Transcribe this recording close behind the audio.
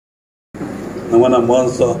na nwa na mmụọ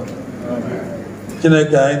nsọ.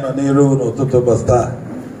 Chineke anyị nọ n'iru n'ụtụtụ ụbọchị taa.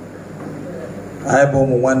 Anyị bụ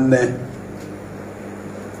ụmụ nwanne,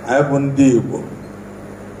 anyị bụ ndị Igbo,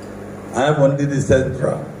 anyị bụ ndị dị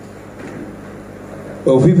Central.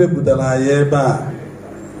 Ofufe pụtara anyị ebe a,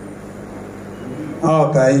 ọ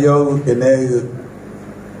ka ihe ọgụ kene ego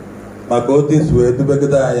maka otu isi wee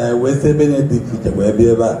dubegide anyị wee si ebe dị iche iche wee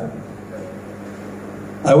bịa ebe a.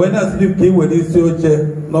 Anyị wee na-asị ka ị were isi oche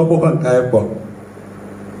n'ọgbakọ nke anyị kpọrọ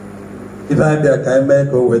ife anyị bịa ka anyị mee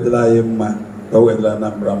ka o wedịra anyị mma, ka o wedịra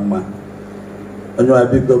Anambra mma. Onye nwa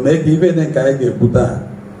biko mee ka ife dị nke anyị ga-ekwu taa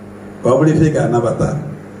ka ọ bụrụ ife ị ga-anabata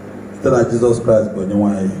site na Jizọs Kraịst bụ onye nwe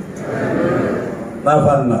anyị.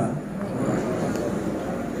 N'afa Nna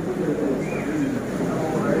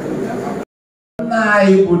nna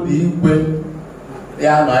anyị bụ dị igwe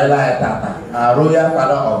ya nọ ile anyị tata, Royal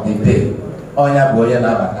Father of the Day. Ọnya bụ onye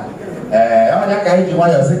na-abata. Ọnya ka anyị ji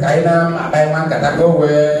nwayọọ sị ka anyị na-akpa nwa nkata ka o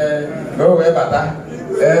wee bata.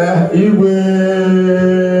 Igwe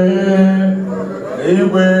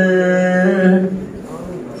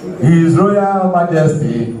His Royal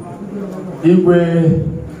Majesty Igwe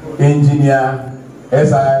Engineer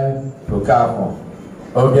S.I. Okafor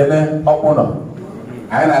Ogene Okpuno.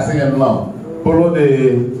 Anyị na-asị gị nnọọ. Follow the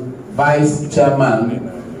Vice Chairman,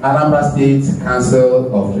 Anambra State Council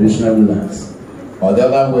of Traditional Rulers, or the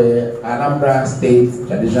other way, Anambra State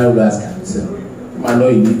Traditional Rulers Council. Mano,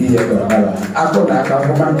 you need to go. Ako na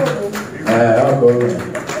kakuma. Ako.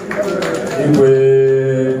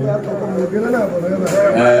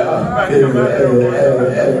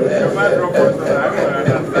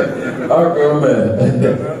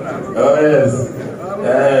 Oh yes.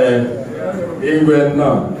 Igwe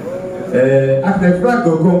no. After Frank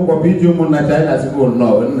go for video na China school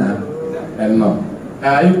no na no.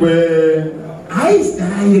 Igwe I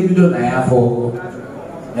stay video na ya for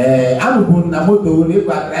alubu na moto ni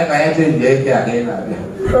pa driver ya change eke again na bia.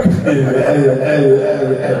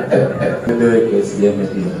 Ndewe kesi ya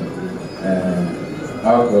meti.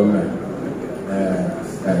 Okay man.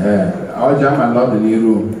 All German love the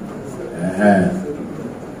room.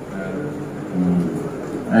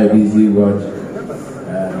 I busy watch.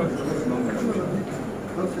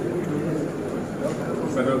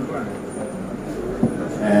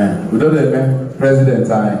 We don't have President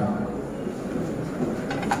time.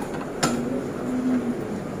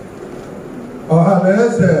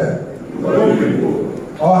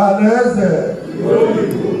 Ohanaeze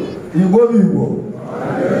Ndigbo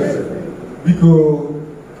biko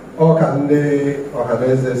ọka ndị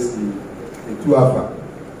Ohanaeze si etu afa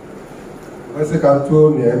wesị ka ntụ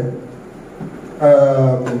onye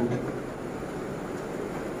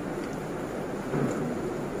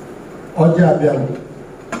ọjị abịa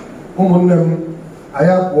ụmụnne m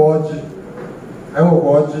anyị akwa ọjị anyị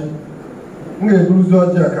nwekwa ọjị m ga-eburuzi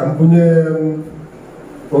ọjị a ka m bunye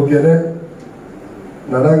ogene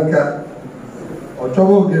na nka ọ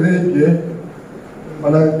chọwa ogene ebie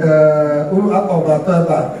mana nke uru atọ bụ atọ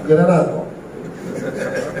ebe a ogene na-atọ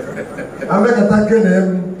amekata kene m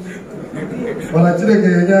mana Chineke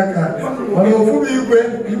ga-enye aka mana ofu bụ igwe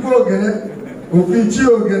ogene ofu ichie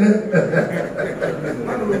ogene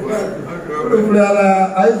ala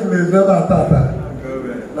anyị fụrụ ezu ebe a tata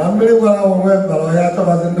na mmiri gwara onwe mbara ọhịa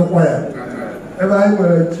achọbazi ndịkwa ya ebe anyị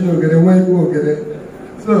nwere chi ogene nwee igwe ogene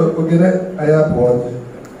so ogene anyị abụọ ọjị.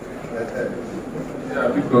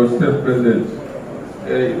 Biko steeti prezidenti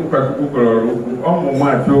ụkọchukwu kọrọ okwu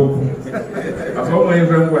ọmụmaatụ okwu maka ụmụ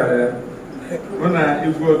ife m gwara ya mụ na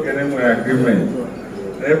igwe ogene nwere agrimenti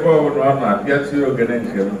n'ebe ọ bụla ọ na-apịachi ogene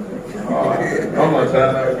nke m ọ mụtara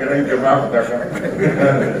na ogene nke m apụtaka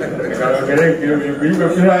ka ogene nke m igwe igwe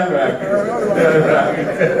mmiri anyị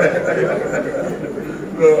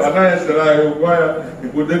anaghị esere anyị ụgwọ ya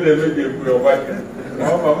igbo dede emebi ekwu ya ọgbake ma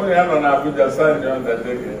mụ na ya nọ na Abuja sandi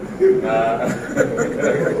ọndadeke na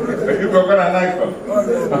igwekọ na naịkọ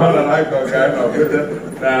ọ na naịkọ ka anyị nọ bute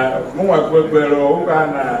na mụnwa kpekpere ụka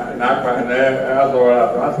na-akpa na-azọwara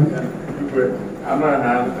atọ asị ya igwe anaghị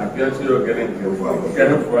ha apịachi ogene nke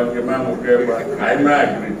ogene fụọ nke ma mụ ka ebe anyị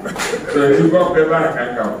na-agịrị so igwe ọkụ ebe ahụ ka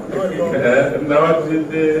nka ndawati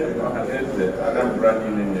ndị Ohanaeze Anambra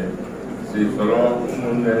niile nye si soro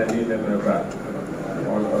ụmụnne niile n'ebe a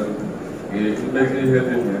imezi ihe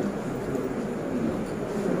dị mma.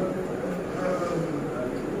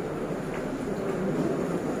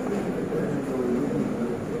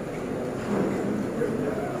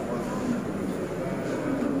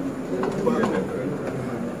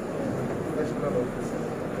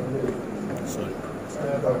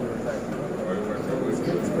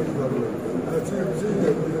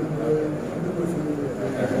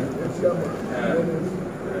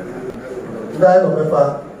 ibe anyị nọ mefa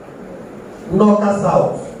ndị Ọka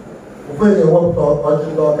South ofe ga-ewepụta ọjị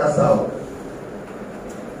ndị Ọka South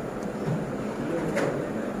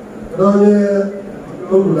onye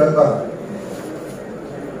olulu ebe a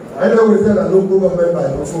anyị na-ewere na local government by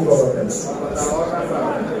local government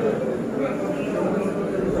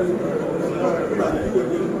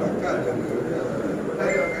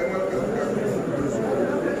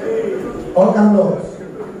Ọka North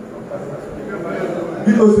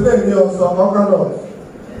biko si na-enye ọsọ Ọka North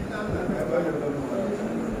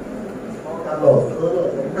Ọka North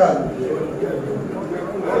nke a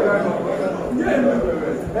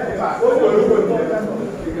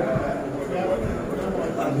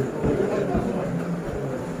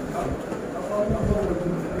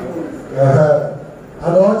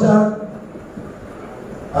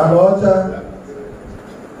Anaọcha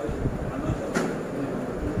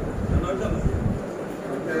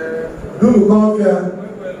Dulukọfịa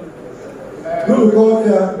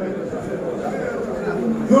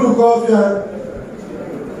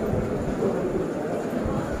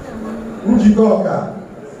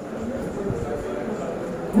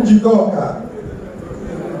Njikọ Ọka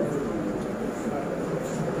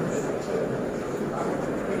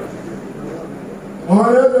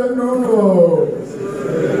Ohanaeze Ndigbo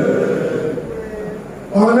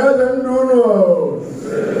Ohanaeze Ndigbo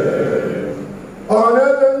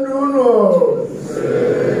Ohanaeze Ndigbo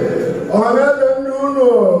Ohanaeze Ndigbo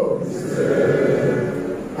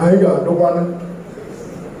anyị ga-adụkwana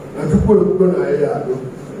na Chukwu ekwugo na anyị ga-adụ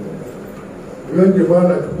ihe njikwa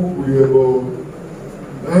na Chukwu kwuru ego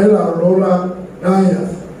na anyị na-arụ ụra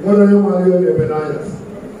n'anyasị nwere onye nwere ihe na-eme n'anyasị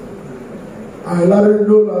anyị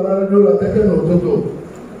larịrịdola teke n'ụtụtụ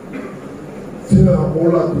si na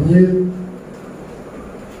ụlọ kụnye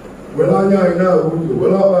were anya anyị na-ahụ ụzọ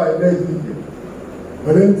were ọba anyị na-ezi ike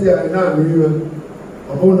were ntị anyị na-anụ ihe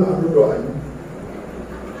ọ bụrụ na arụrụ anyị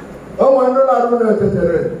ọnwa ndị na-arụ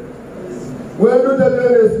na-etetere wee ndị tetere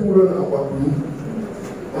na-esi nwụrụ na agbapụrụ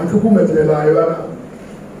ma Chukwu meterela anyị ghara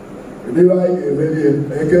edebe anyị ga-emeli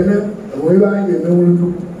ekene enwe ihe anyị ga-emenwuru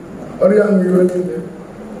Chukwu ọrịa nwe ihe niile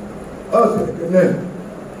ọ sị ekene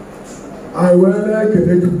anyị wee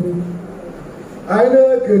na-ekene Chukwu anyị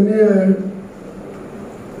na-ekene ya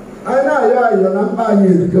anyị na-ayọ ayọ na mkpa anyị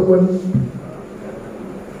erikekwe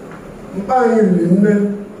mkpa anyị riri nne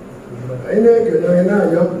anyị na-ekene anyị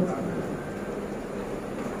na-ayọ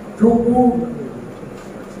Chukwu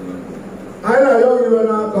anyị na-ayọ iwe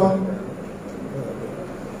n'aka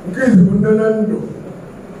nke izibu nne na ndụ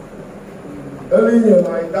elu inyere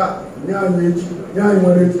anyị taa nye anyị echi nye anyị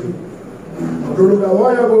nwere echi ọdụrụ ka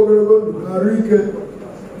nwaanyị bụ ogologo ndụ na arụ ike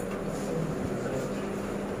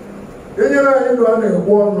enyere anyị ndụ a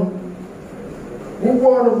na-ekwu ọnụ nkwụ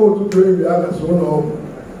ọnụ bụ ụtụtụ ebi a gasị ụlọ ọgwụ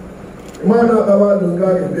ịma na-akpaba ndụ nke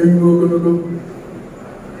a ga-edeghị ogologo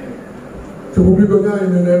Chukwu biko nye anyị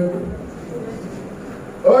nene ndụ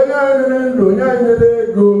onye anyị nene ndụ onye anyị nene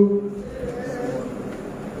ego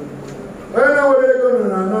onye na-nwere ego nọ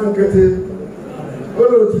na anọ nkịtị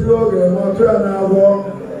ụlọ otiri oge ma ọtụ ya na-abụọ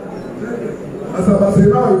asabasị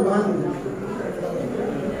na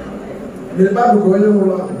n'ikpeazụ ka onye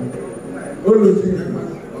nwụrụ ahụ ụlọ otiri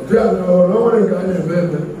ọtụ ya na-abụọ na o nwere nke a na-eme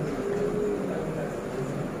eme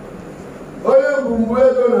onye bụ mgbe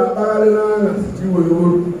ego na-akpagharị n'anya site iwere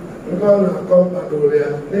oru nke ọ na-akọ mkpadoro ya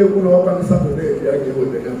na-ekwu na ọkwa na Satọde ya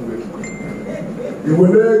ga-eweta ya mgbe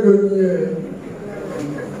iwere ego nye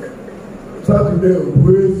Satọde bụ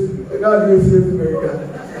ezi gaghị esi ezi na ịga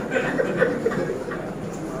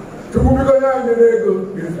Chukwu biko nye anyị n'ego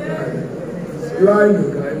ihe anyị nụ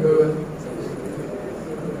ka anyị mewe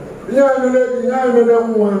ihe anyị n'ego ihe anyị mere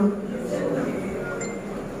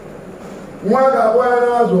nwa ga-abụ ya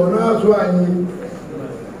na-azụ anyị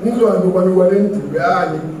nzụ adụkwana were ntị bịa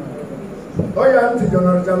anyị ọya ntị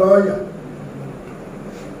jọnọrọchara ọya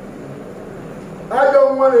ajọ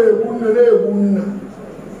nwa na-egbu nne na-egbu nna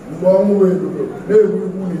mgbe ọnwụ edoro na-egbu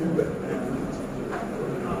ikwu na ibe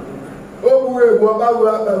o gbughị egbu ọkpagbu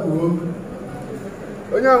akpagbuo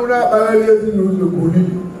onye ahụ na-akpagharị ezinụlọ bụ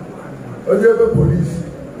olili oje ebe polisi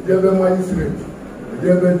oje ebe majistreti oje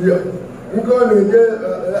ebe dia nke ọ na-eje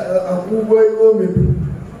akwụ ụgwọ ego o mebiri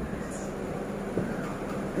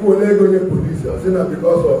iwere ego nye polisi ọ sị na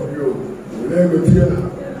because of you were ego tinye na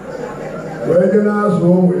wee je na-azụ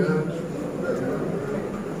ụmụ ya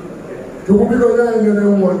Chukwu biko nye anyị nyere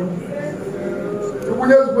nwa Chukwu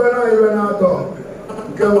nyezukwe na anyị iwe na-atọ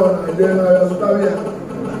nke nwa na je n'ahịa zụtara ya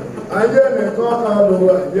anyị jee na-eke ọka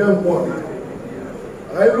ọdụwa jee nkwọ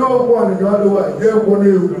anyị lụọ nkwọ nke ọdụwa jee nkwọ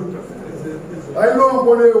na-ewu anyị lụọ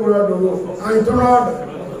nkwọ na-ewu ọdụwa anyị tụ n'ọdụ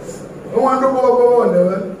nwa ndụbọ ọgbọghọ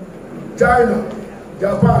na-ewe China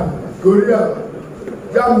Japan Korea,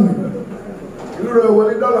 Germany, Euro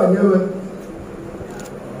wali dollar nyewe.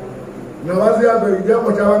 Na wazi ya berija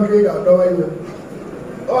mochawan ke ga do iwe.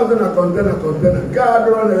 O na container. Ga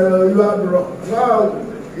do na you do. Now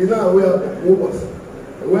ina we obos.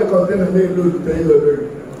 We container na load te iwe beri.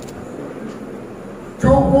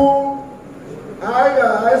 Chukwu I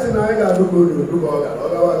see na ga do go do go ga.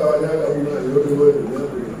 Oga wa nya ga bu na yo do we.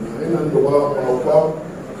 Ina ndo wa kwa.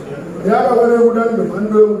 Ya ga wele udan do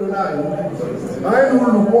mando udan ayi. Ayi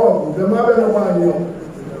ulu ko de ma be no ba ni.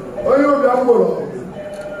 Oyo bi ambolo.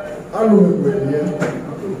 Alu me ye.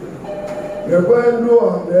 Le kwendo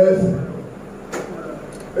Ohanaeze.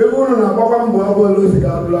 Ewu na papa mbo abo lo si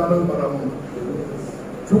ga bla na para mu.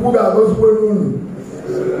 Chukwu ga go sukwe nunu.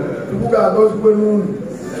 Chukwu ga go sukwe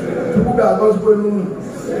nunu.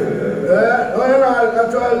 Onye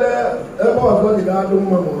na-achọle ebe ọzọ dị ga-adụ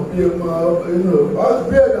mma ma ọ bie mma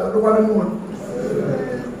bie ga-adụkwana mma.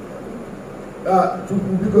 Ka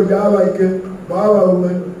Chukwu biko ji awa ike ma awa ume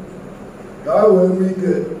ka a wee nwee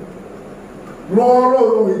ike rụọ ọrụ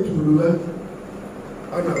onwe ituru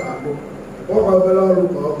a na-akpụ ọkwa obere ọrụ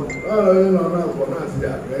ka ọ bụ onye nọ na-akwọ na-asị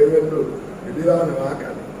ya ka ewe ndo edibe a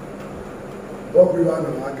na-akali ọkụ ibe a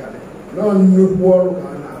na-akali nọ nnukwu ọrụ ka a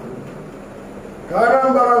na-arụ ka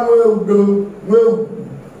Anambra nwee udo nwee ugwu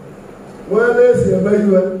nwee na-esi eme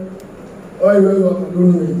iwe oyiwe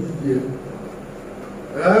ọdụnụ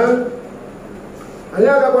anyị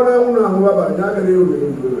agakwana enwu na ahụ aba anyị agaghị ewu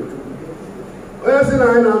onye si na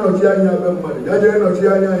anyị na-anọchi anya be mmadụ ya jee nọchi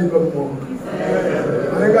anya anyị be mmụọ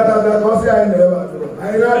anyị gataza ka ọ sị anyị na-ebe atụrụ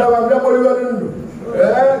anyị na-adaba mbịa kpọriwe ndụ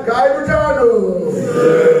ka anyị rụchaa ndụ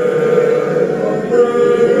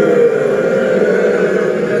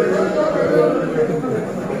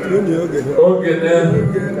Ogene.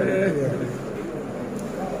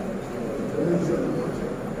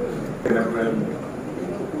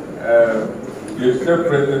 The state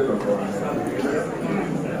president of Ohanaeze,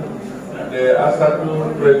 the Asatu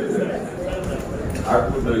president,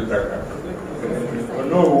 Akudo Itaka.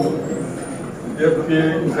 No, deputy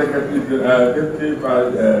secretary, deputy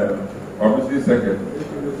committee secretary,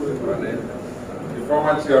 the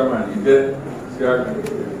former chairman,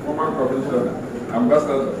 former commissioner,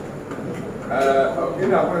 ambassador. In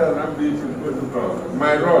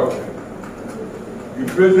my lord, the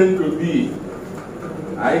president to be,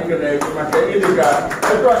 I can make it. I can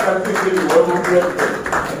think it was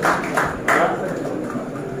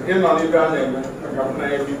in on the name, I come to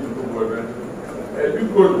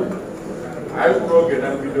I broke it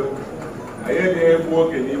and below. I had a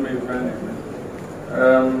walk in him and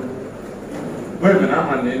women, I'm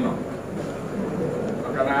a name.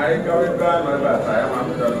 Can I go in down my last? I am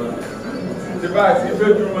the vice, if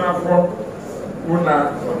you do not for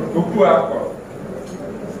Una, Ukuako.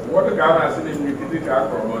 What the government said in the car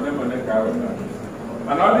from Monemone Carona.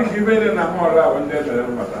 And all the given in a more when they're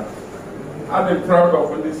matter. I'm proud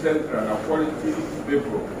of this center and quality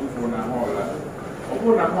people who won a hall.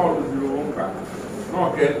 Upon a hall with your own car. No,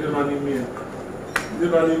 get the money me. The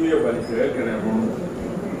money me, but it's a reckon.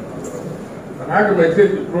 And I can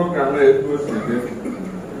take the program where it goes to them.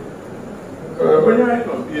 When I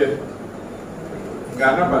come here,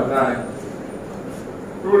 Ghana Batai,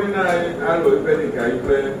 Rolling I will pay the guy,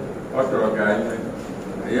 or a guy.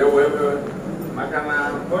 I hear whether Macana,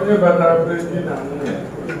 only Batar President,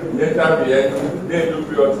 yet I be they do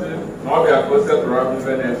your thing, nor be a person from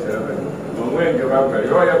Venezuela. When we give up a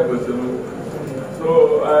royal person. So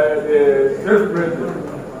the state president,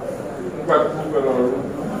 what people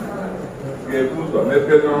gave food or make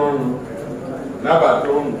it on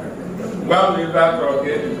Nabaton. Well, we got to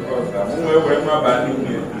get it because I'm my banding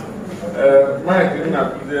here. Mike, the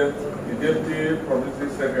deputy publicity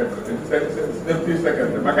secretary, deputy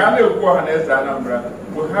secretary. Makane Ohanaeze Anambra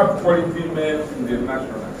will have quality men in the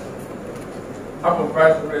national. Upper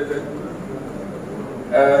vice president,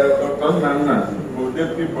 Dr. Nana,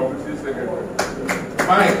 deputy publicity secretary.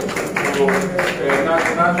 Mike,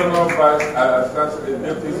 national vice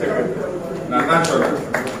deputy secretary. National.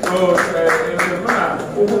 So,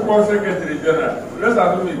 Uku Secretary General, let's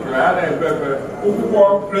have to meet Uku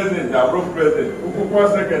President, Group President, Uku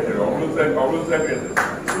Secretary, or Secretary.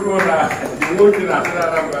 You working at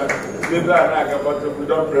Anambra, but we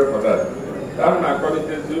don't pray for that. That's my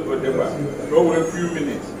quality to whatever. Go a few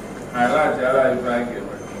minutes. I like I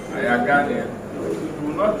am Ghanaian. Do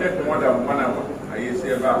not take more than 1 hour. I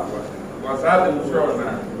say about because I'm sure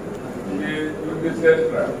now. You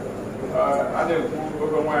central. I didn't go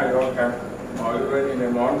away, okay, or in a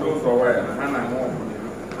month or where, and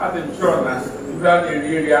I'm sure that you got the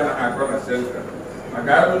area and I got a center. I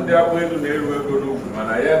got there when they were good, and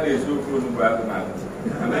I had a so good bad man.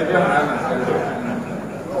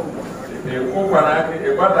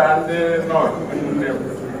 ịgbada ndị nọọsụ ụmụnne m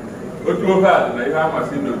otu ofe a dị na ihe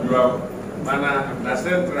amasị n'oju ahụ mana na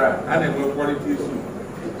central a na-enwe quality food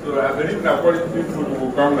so I believe na quality food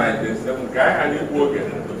will come like this nke anyị ghara igbu oge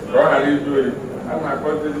ka ọ ghara izu oyi a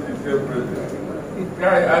na-akọzi the same president nke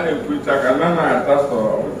anyị a na-ekwucha ka na na-ata sọ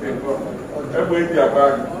egbe eji agba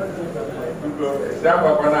gị biko si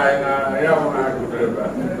agbakwana anyị na ya hụ na agụdere ebe a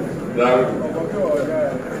daalụ.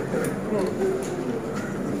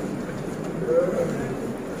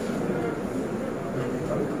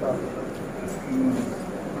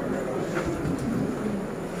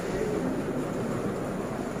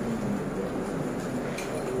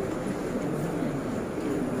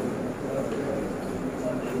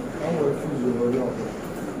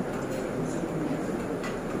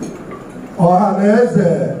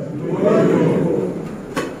 Ohanaeze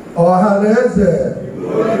Ohanaeze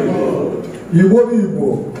Igbo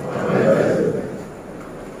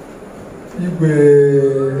Igwe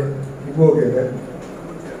Ogene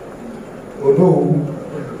Onowu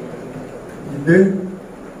Ide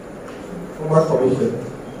former commission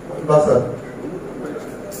ambassador,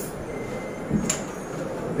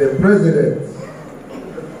 the president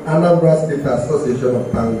Anambra State Association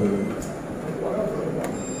of Pango,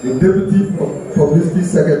 the Deputy Publicity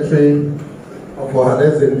Secretary of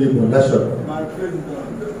Ohanaeze Ndigbo National,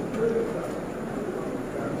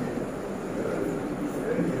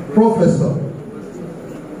 Professor,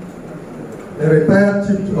 the retired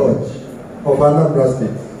Chief Judge of Anambra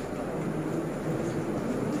State,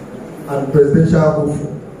 and Presidential hopeful.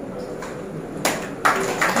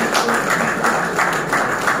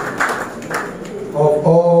 Of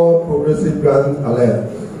all Progressive Grand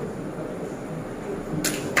Alliance.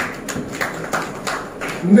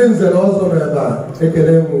 Ndị nzere ọzọ n'ebe a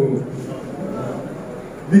ekele m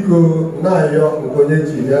biko na-ayọ nke onye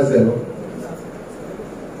ji ya zero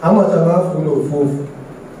amachara afọ n'ofu ofu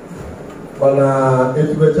mana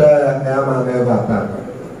etubecha ya ma n'ebe a tata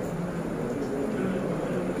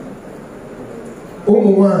ụmụ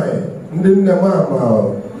nwanyị ndị nne m ama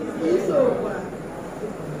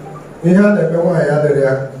ihe a na-eme nwaanyị adịrị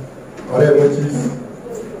ya ọra enwechi isi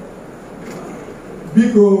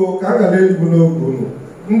biko ka a gara eligbu n'oge unu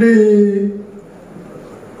ndị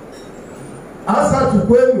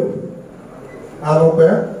asatụkwenu arụkwe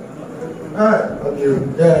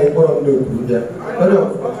ya ịkpọrọ ndị otu ya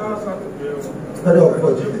very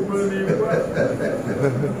unfortunate.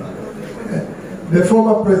 The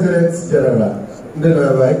former President General ndị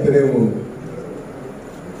na-aba ekele mụ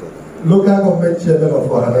local government chairman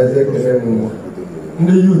of Ohanaeze ekele mụ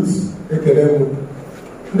ndị youth ekele mụ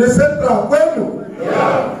ndị central kwenu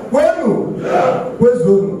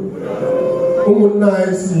kwezonu ụmụnna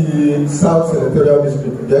anyị si South Senatorial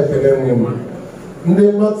District bịa ekele mụ ndị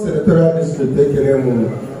North Senatorial District ekele mụ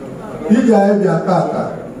ije anyị bịa tata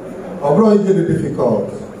ọ bụrụ ije dị difficult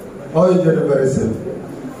ọ ije dị very simple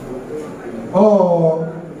ọ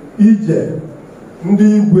ije ndị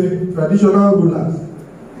igwe traditional rulers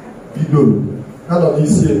bidoro ha nọ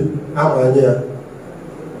n'isi amanye ya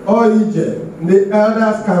ọ ije ndị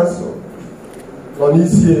elders council nọ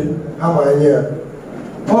n'isi amanye ya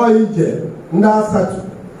ọ ije ndị asatụ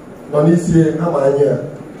nọ n'isi amanye ya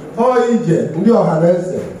ọ ije ndị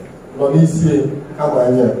Ohanaeze nọ n'isi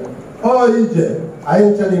amanye ya ọ ije anyị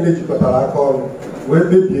ncha niile jikọtara aka ọnụ wee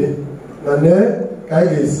kpebie na ka anyị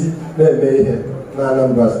ga-esi na-eme ihe na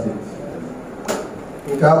Anambra steeti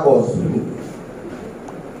nke akpọ Zuni.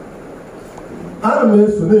 Ana m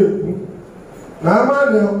eso na-ekwu na ama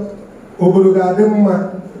na obodo ga-adị mma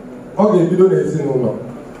ọ ga-ebido n'ezinụlọ.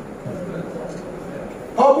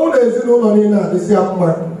 Ọ bụrụ na ezinụlọ niile adịsịa mma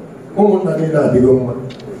ụmụnna niile adịgo mma,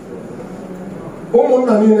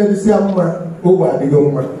 ụmụnna niile dịsịa mma ogbe adịgo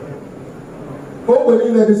mma, ogbe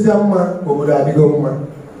niile dịsịa mma obodo adịgo mma,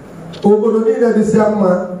 obodo niile dịsịa mma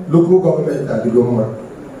local gọọmenti adịgo mma.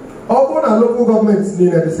 Ọ bụrụ na local gọọmenti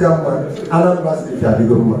niile dịsịa mma Anambra steeti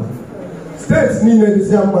adịgo mma, steeti niile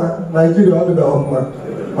dịsịa mma Naijiria ọ dịgo mma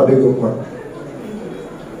ọ dịgo mma.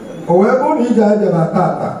 O wee bụrụ na ije ajaba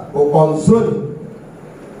tata bụ Zoni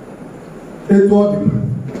etu ọ dị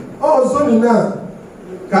Zoni na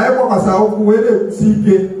ka anyị gbakwasị akwụkwọ wee na-ekwusi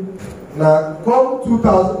ike na come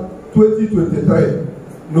 2023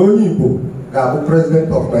 na onye Igbo ga-abụ president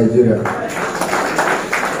of Nigeria.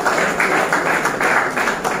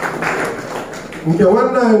 Nke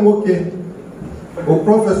nwanne anyị nwoke bụ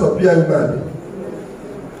prọfesọ Pia Umadi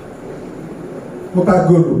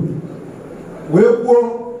pụtagoro wee kwuo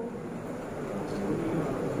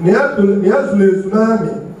na ya zuru ezu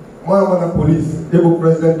n'amị ma na polisi ịbụ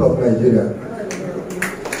president of Nigeria.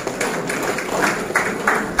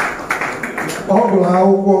 ọ gụrụ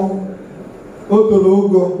akwụkwọ, o toro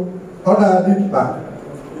ogo, ọ na-adị mkpa,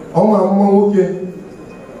 ọma mma nwoke,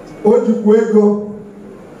 o jikwa ego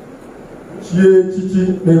chie echichi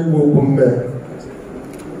na-ekwu okwu mmehie.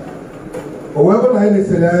 O wee bụ na anyị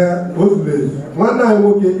na-esere anya o zuru ezu. Nwanne anyị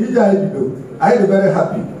nwoke iji anyị bido, anyị dị very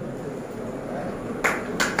happy.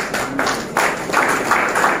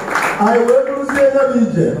 Anyị wee bụrụzie ya bụ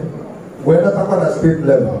ije wee natakwa na steeti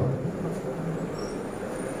level.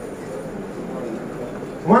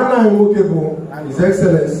 Nwanne anyị nwoke bụ His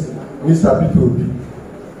Excellency Mr. Peter Obi.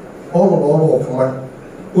 Ọ rụrụ ọrụ ọfụma,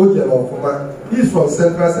 o jere ọfụma. He's from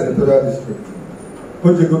Central Senatorial District. O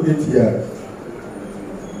jego 8 years.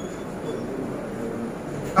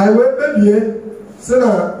 Anyị wee kpebie sị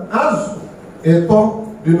na azụ ịtọ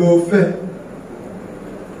dị n'ofe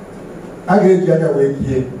a ga-eji anya wee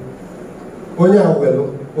kie. Onye awelu,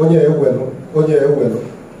 onye ewelu, onye ewelu,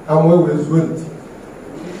 amụ ewe zuo ntị.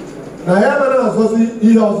 Na ya mana azọzi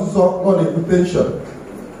ihe ọzụzọ ọ na-ebute nshọn,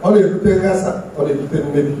 ọ na-ebute nghasa, ọ na-ebute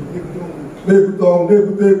mmebi, na-ebute ọnwụ,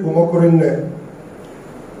 na-ebute ekpomọkụrụ nne.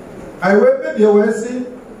 Anyị wee kpebie wee sị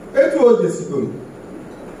etu o jesigoro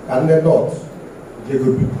ka nne North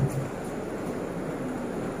jegobi.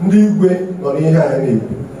 Ndị igwe nọ n'ihe anyị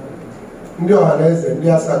na-ekwu, ndị ọhaneze, ndị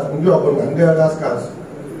asatọ, ndị ọbụla, ndị elders council.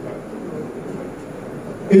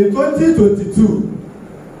 In 2022,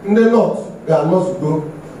 ndị North ga-anọzugo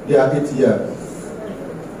their 8 years,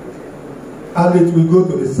 and it will go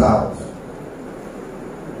to the south.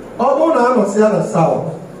 Ọ bụrụ na anọsịa na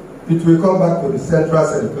south, it will come back to the Central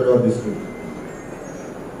Senatorial District.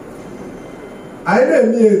 Anyị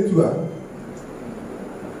na-eme etu a,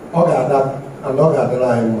 ọ ga-ada and ọ ga-adịrị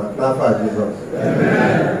anyị mma n'afọ a Jizọs.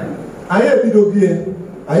 Anyị ebidogie,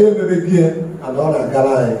 anyị emebegie, and ọ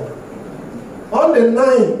na-agara anyị. On the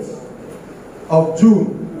 9th of June,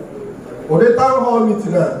 the town hall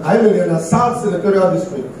meeting I mere na South Senatorial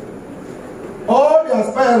District. All the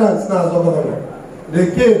aspirants now as governor,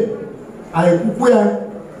 they came. I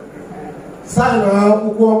signed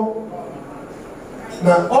now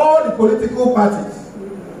all the political parties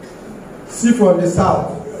see from the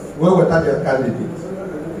south where we have their candidates.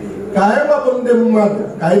 Kaima bunde mmadụ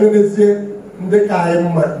ka anyị nezie ndị ka anyị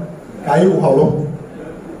mma ka anyị họrọ.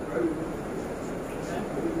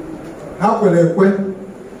 Ha kwere ekwe.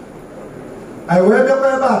 Anyị wee bịakwa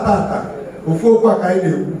ebe a tata ofu okwu a ka anyị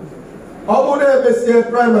na-ekwu. Ọ bụrụ na emesie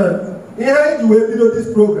primary, ihe anyị ji wee bido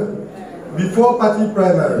this program before party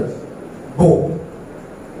primaries bụ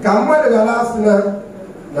ka mmadụ gara asị na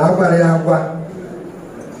agwara ya agwa.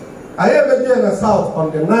 Anyị emebie na south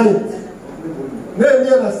on the 9th,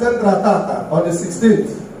 na-emie na central tata on the 16th.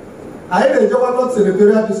 Anyị na-ejekwa North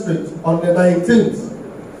Senatorial District on the 19th.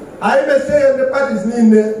 Anyị mesie ya ndị parties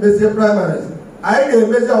niile mesie primaries. Anyị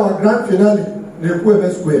ga-emezi our grand finale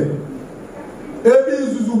na-Ekwueme Square. Ebe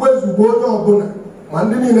izuzu gbezugbo onye ọbụla ma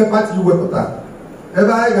ndị niile pati iwepụta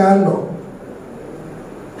ebe anyị ga-anọ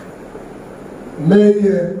mee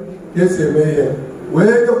ihe ka esi eme ihe wee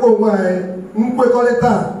nyekwa onwe anyị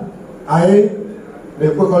nkwekọrịta anyị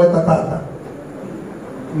na-ekwekọrịta tata.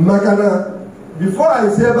 Maka na bifo anyị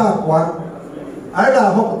si ebe a pụọ, anyị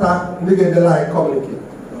ga-ahọpụta ndị ga-edela anyị kọmunike.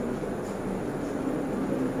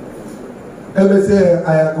 Emesie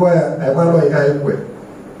anyị agụọ ya, anyị manụ ihe anyị kwe,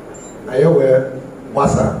 anyị wee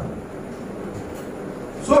gbasara.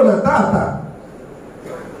 So na tata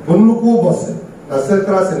bụ nnukwu ụbọchị na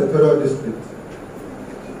Central Senatorial District.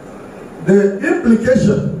 The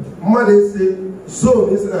implication mmadụ isi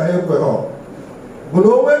zone isi na ha ekweghọ bụ na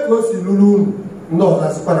onwe ka o si lụrụ unu ndị ọzọ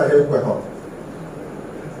asịkwa na ha ekweghọ.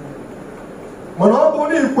 Mana ọ bụrụ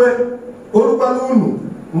na ikwe orukwala unu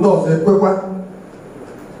ndị ọzọ ekwekwa.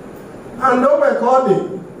 And onwe ka ọ dị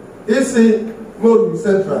isi n'olu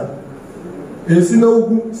Central esi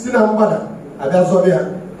n'ugwu si na mgbada abịa zọrọ ya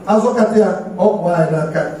azọkata ya ọkwụ anyị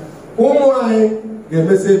n'aka. Ụmụ anyị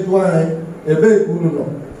ga-emesi jụọ anyị ebee ka unu nọ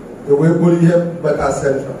ewee bụrụ ihe beta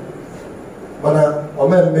Central. Mana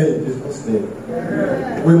omemme in Jesus' name.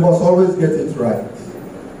 We must always get it right.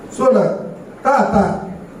 So na tata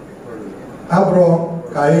abụrụ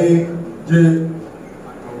ka anyị jee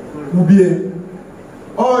ubie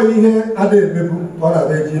ọ ihe ada emebu ọ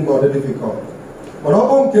na-adị eji ime ọ dị difficult. Mana ọ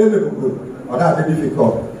bụ nke emebugo ọ na-adị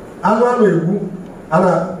difficult. Anụ egwu a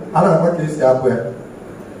na-agba ka esi abụ ya.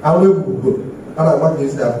 Anụ egwu a na-agba ka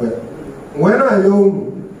esi abụ ya. Wee na-ayọ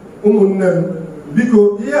ụmụnne m biko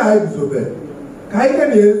ihe anyị guzobe ka anyị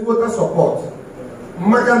na-ezigbota sọpọt.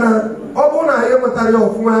 Maka na ọ bụrụ na anyị nwetara ya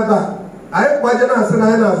ọfụma ebe a, anyị kwaje na-asị na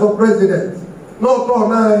anyị na-azọ prezident n'ọtọ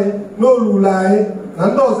anyị n'olulu anyị na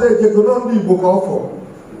ndị ọzọ ejego nọ ndị Igbo ka ọ fọrọ.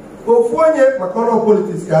 Ofu onye maka ọrụ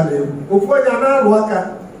politiks ka a na-egwu, ofu onye a na-alụ aka,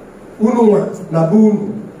 unu nwa na be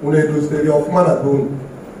unu edoziri ọfụma na be unu.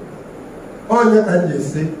 Onye ka m ji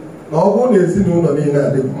si na ọ bụrụ na ezinụlọ niile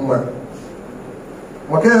adịghị mma,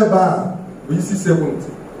 maka ebe a bụ isi sekpụntị.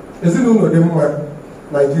 Ezinụlọ dị mma,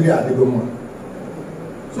 Naijiria adịghị mma.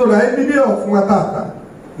 So na anyị bido ọfụma tata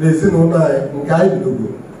na ezinụlọ anyị nke anyị bidogo,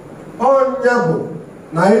 ọnya bụ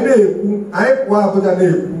na anyị na-ekwu, anyị pụọ Abuja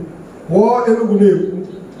na-ekwu, pụọ Enugu na-ekwu,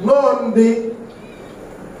 nọọ ndị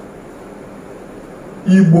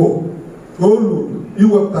Igbo ka o luru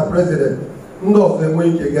iwepụta prezident, ndị ọzọ enwe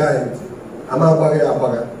ike gaa anyị ntị, ama agbaghị ya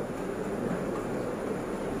agbagha.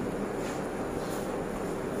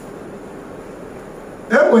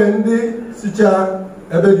 Enwere ndị sicha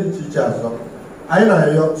ebe dị iche iche azọ, anyị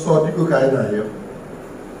na-ayọ sọ biko ka anyị na-ayọ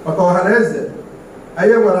maka ọhaneze.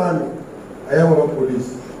 Anyị nwere amị, anyị nwere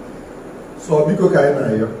polisi, sọ biko ka anyị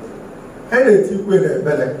na-ayọ. Anyị na-eti ikwe na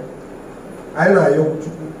ebele, anyị na-ayọ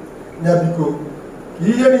Chukwu nya biko ka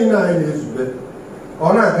ihe niile anyị na-ezube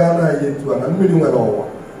ọ na-aga n'anyị etu a na mmiri nwere ọwa.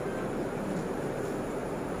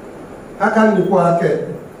 Aka nri kwa aka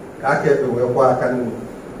ekpe ka aka ekpe wee kwa aka nri.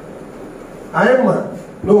 Anyị ma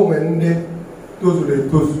na onwe ndị tozuru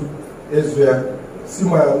etozu ezu ya si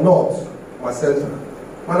ma nọt ma central,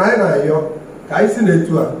 mana anyị na-ayọ ka anyị si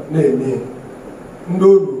n'etu a na-eme ndị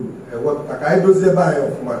olulu ewepụta ka anyị dozie ebe anyị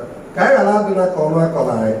ọfụma, ka anyị ghara adị na ka ọrụ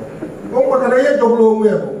akọrọ anyị. O nwetara ihe jọgburu onwe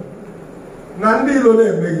ya bụ na ndị ilo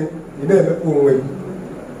na-emeghị ị na-emekwa onwe gị,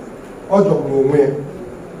 ọ jọgburu onwe ya.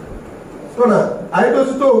 So na anyị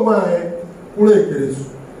dozite onwe anyị kwụrụ ekeresu,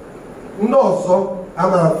 ndị ọzọ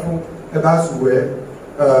ama afụ ebe a si wee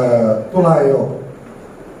tụrụ anyị ọgụ.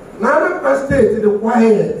 Na Anambra steeti dị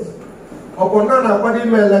quiet, ọbụna na-akwado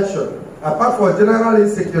ime election apart from general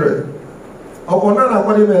insecurity. Ọbụna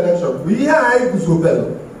na-akwado ime election bụ ihe anyị guzobelu,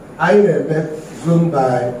 anyị na-eme zone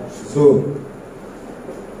by zone.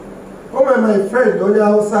 Oh, my friend onye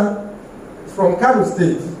Hausa from Kano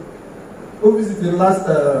State who visited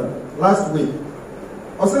last week.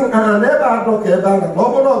 Ọ sị na ebe adọ ka ebe a na ọ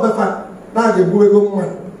bụrụ na ọbefa na-aga-egbu ego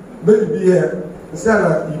mmadụ mebibi ihe, nsị a na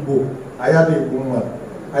Igbo anyị na-egbu mmadụ,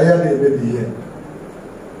 anyị na-emebi ihe.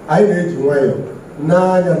 Anyị na-eji nwayọọ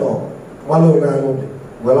n'anya na gbalụ n'anụ dị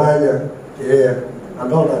were anya kee ya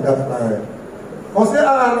ana ọ na-agafere anya. Ọ sị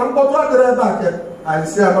na mkpọtụ adịrị ebe a ka anyị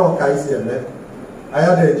si anọ ka anyị si eme. Anyị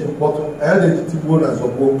na-eji mkpọtụ, anyị na-eji tigbuo na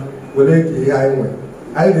zọgbuo were eke ihe anyị nwere.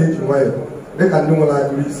 Anyị na-eji nwayọọ dịka ndị nwere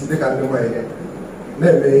agụrụ isi, dịka ndị nwa ihe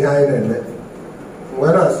na-eme ihe anyị na-eme.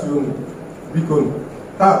 Wee na-asị unu biko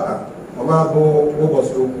tata ọma bụ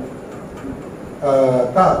ụbọchị okwu,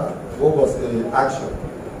 tata bụ ụbọchị akshọn.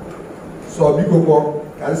 So biko kpọ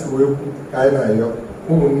ka anyị si wee kwu ka anyị na-ayọ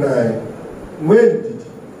ụmụnne anyị nwee ndidi.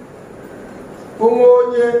 Onwe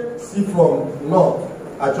onye si from north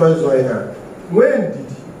achọ ịzọ ihe a, nwee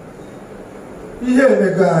ndidi. Ihe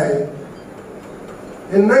emego anyị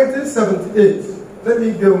in 1978. Let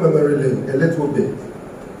me give memory lane a little bit.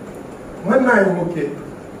 Nwanne anyị nwoke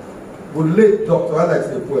bụ late Dr. Alex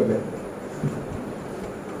Ekwueme.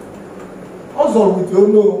 Ọ zọrọ wite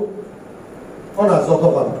ono ọ na-azọ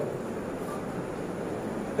gọvanọ.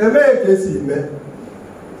 Emee ka esi eme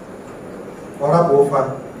ọ rapụ ụfa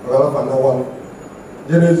ọgarafa na walụ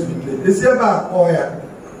jere ezu ike. Esi ebe a kpọọ ya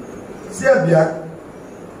si abịa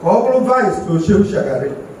ka ọ bụrụ vice to Shehu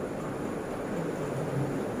Shagari.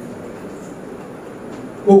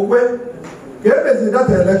 Okwe ka emezi that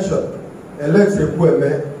election, Alex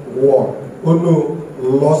Ekwueme won, Ono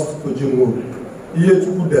lost to Jinwu. Ihe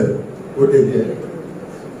Chukwu dere odege.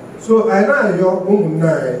 So anyị na-ayọ ụmụnne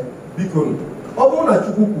anyị biko, ọ bụrụ na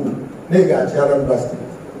Chukwu kwuru na ị ga-achị Anambra steeti,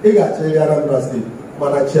 ị ga-achị Anambra steeti,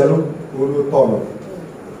 mana chelu olu tọnụ.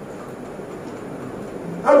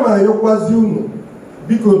 Ana m ayọkwazi unu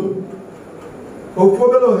biko, ofu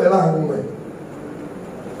obere ohere ahụ nwere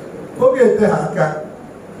oge ete ha aka.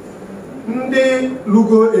 Ndị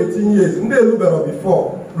lugo 18 years, ndị elubero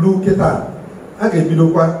before lu kịta, a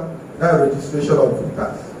ga-ebidokwa na registration of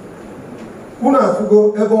voters. Unu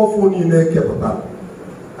afụgo ebe ọfụ niile ekepụtara,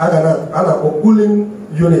 a na-akpọ polling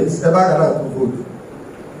units, ebe a ga na-atụ votu.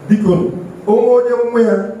 Biko onwe onye nwe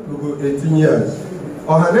ya lugo 18 years,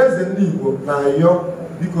 Ohanaeze Ndigbo na-ayọ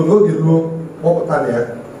biko n'oge ruo kpọpụta na ya.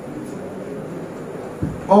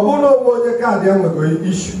 Ọ bụrụ na onwe onye kaadị ya nwego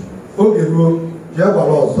ishu, oge ruo jee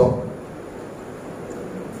gbara ọzọ.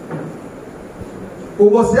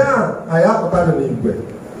 Ụbọchị ahụ anyị apụtara n'igwe,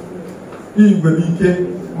 igwe bụ ike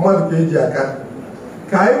mmadụ ka eji aka,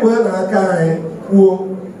 ka anyị wee na-aka anyị kwuo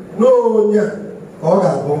n'onye a ka ọ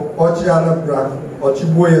ga-abụ ọchị Anambra,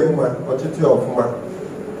 ọchịgbuo ya mma, ọchịtị ọfụma.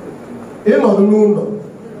 Ịnọdụ n'ụlọ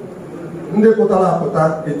ndị pụtara apụta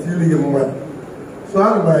etiri gị mmadụ. So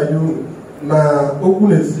ana m ayọ unu na okwu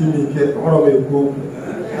na-esi m ike ọrụ m ekwu okwu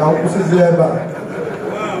ka m kwụsịzi ebe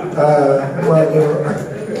a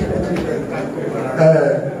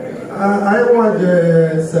anyị nwa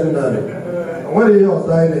jee seminarị nwere ihe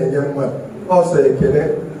ọzọ anyị na-enye mmadụ ọsọ ekele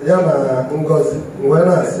ya na ngọzi wee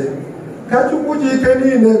na-asị ka Chukwu ji ike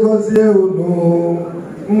niile gọzie unu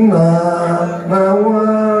Nna na Nwa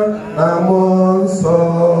na Mmụọ Nsọ.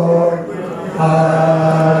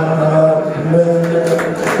 Amen.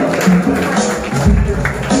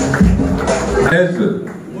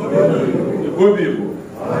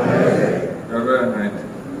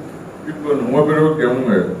 People know what we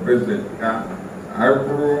present I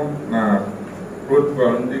na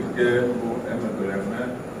protocol ndike bụ emetere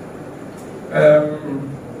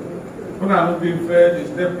when I'm looking fair the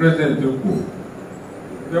state president ukwu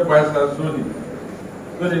the pastor Sony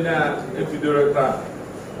na ebidoro taa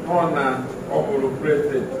ọ na ọ bụrụ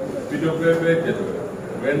president bidokwa ebe ejedoro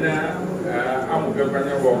wee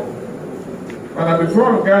na-amụkekwanye wọk mana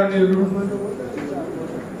before gaa n'iru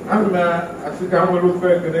I'm the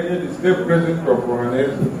state president of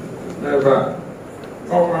Ohanaeze Ndigbo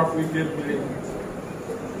of African village.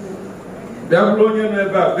 They are blowing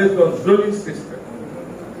never based on zoning system.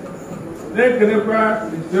 Then never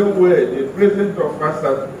the same way the president of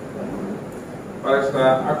Pastor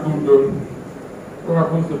Akundo, who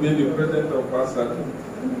happens to be the president of Pastor,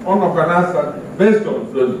 on Ohanaeze based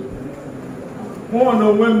on zoning. More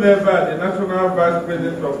than one never the national vice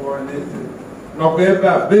president of Ohanaeze.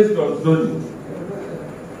 November based on zoning.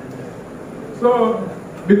 So,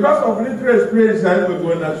 because of little experience, I was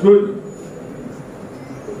going to zoning.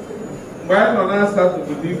 While on our start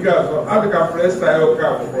to the gas, so I can press style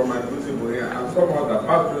cap from my principal here and some other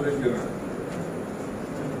past president.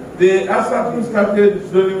 The ASAP started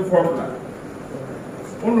zoning formula.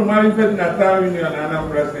 When manifest in a town union and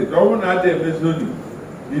Anambra state, all one had a zoning.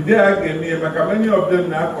 The day I gave me, many of them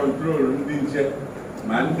now control the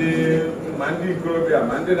Mandi Colombia,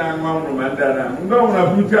 Mandi Anam, Mandana, no one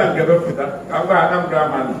of Bucha and Gabafita, Anambra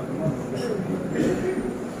man.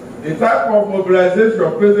 The type of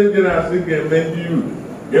mobilization President General Singh made you,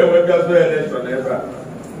 there were just election ever.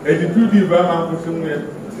 82 Diva.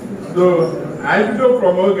 So I know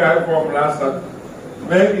from a guy from last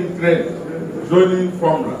made in trade, zoning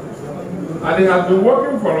formula. And he has been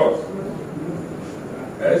working for us.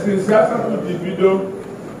 Since Sasa to the video,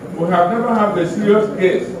 we have never had a serious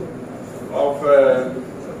case of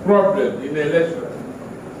problem in election.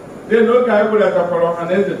 They know guy would have to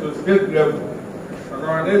Ohanaeze to state level. And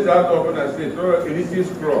Ohanaeze out of a state, so it is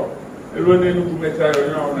scroll.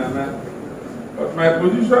 But my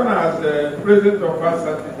position as president of our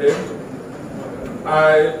Saturday,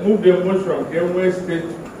 I moved the motion Kenway state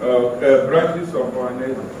branches of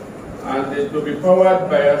Ohanaeze and to be powered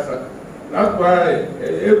by us. That's why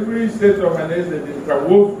every state of Ohanaeze is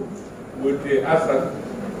interwoven with the asset.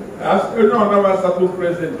 As you know, another SATU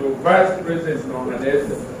president or vice president of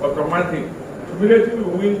Ohanaeze, automatic. Immediately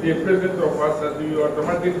we win the president of SATU, you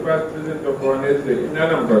automatic vice president of Ohanaeze in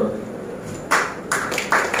Anambra.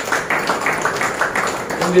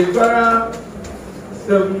 In the entire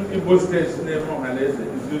 7 Igbo states named Ohanaeze,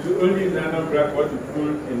 it's only in Anambra got the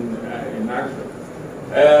full in action.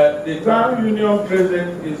 The town union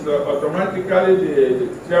president is automatically the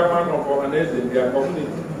chairman of Ohanaeze in their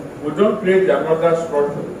community. We don't create another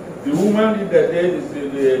structure. The woman leader there is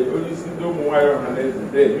the Olisido Muwayo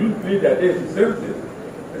Ohanaeze there. You leader there is the same thing.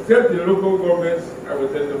 Except the local governments, I will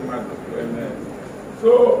tell them what.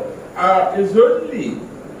 So it's only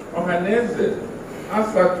Ohanaeze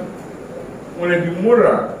Asatu when the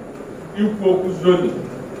moral you focus zoning.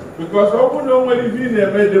 Because all know when you be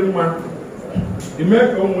there made them man. The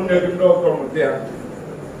make on never know from there.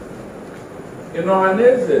 In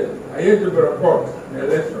Ohanaeze, I had to report the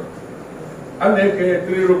election. And they get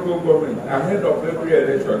 3 local government ahead of every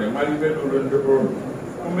election. And I even know the problem.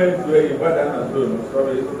 Who made to a Badana zone?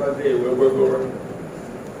 Sorry, it's not a day where we're going.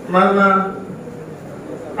 Man,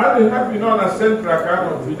 I didn't have been on a central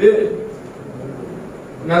account today.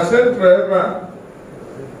 Na central ever.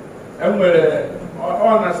 And we're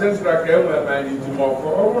on a central account where my Jimoko,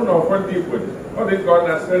 or one of what people. What they call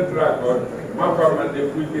a central account. My family, they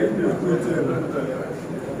put it.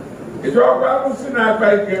 It's all about to see now,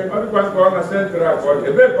 like, what do you call a central account? A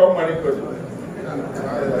big money could.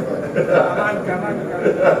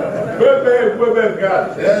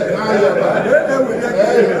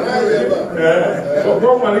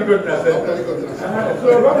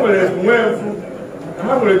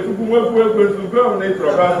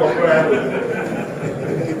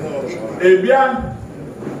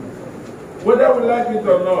 Whether we like it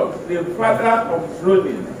or not, the father of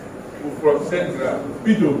zoning from Central,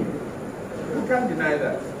 Bido. You can't deny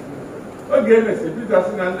that. Again, as if it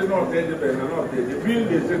doesn't and not the bill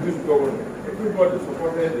is a good government. Everybody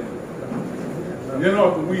supported it. They're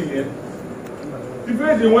not winning. If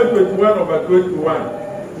they went 21/21,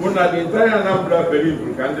 when the entire Anambra believe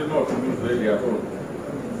we can not lose their own.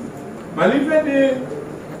 And even the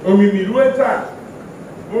Omimirueta,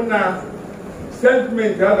 Una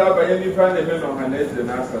sentiment that by any fan of Ohanaeze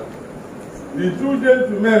Ndigbo. The two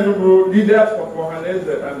gentlemen who leaders of Ohanaeze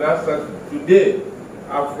and Ndigbo today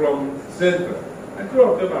are from Central, and two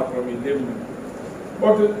of them are from Idemili.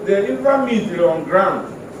 But the infamy on ground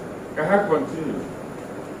can continue.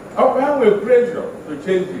 Upon with pressure to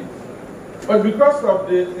change it. But because of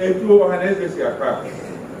the Ohanaeze Ndigbo,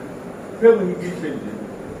 they will keep changing.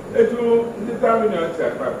 It will determine your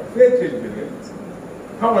they change it.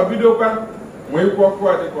 How a video can we walk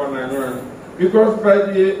what it on because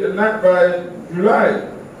by July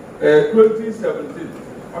 2017,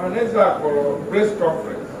 Ohanaeze for a press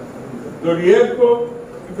conference. The Rieko,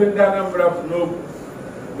 even the Anambra no,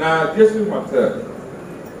 now Jason Hotel.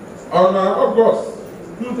 On August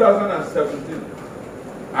 2017,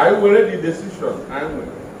 I already decision.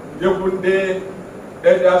 They put the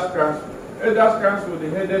Elders Council. Elders Council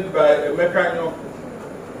was headed by a mechanic,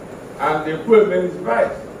 and the poor men's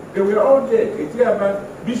vice. They were all there. It's here about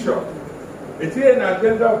Bishop. It's here an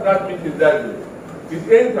agenda of that meeting that day. It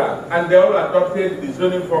entered, and they all adopted the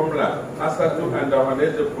zoning formula Asatu and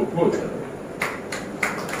Ohanaeze proposed.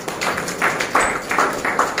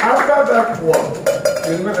 After that war,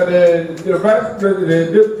 the vice president,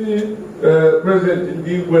 the deputy president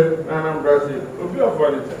Ndigbo Anambra said, Obi of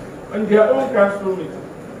Onitsha, on their own council meeting,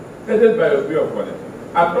 headed by Obi of Onitsha,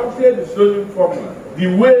 adopted the zoning formula the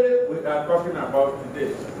way we are talking about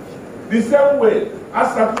today. The same way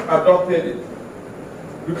Asatu adopted it.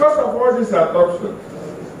 Because of all this adoption,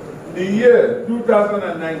 the year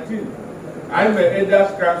 2019, I'm an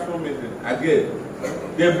Elders Council meeting again.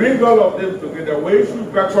 They bring all of them together. We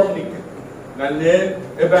should communicate. And then,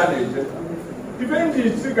 even the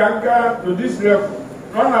Sikanka to this level,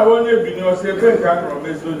 not only being a seven from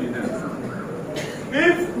Mesonina.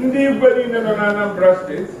 If Ndigbo in Anambra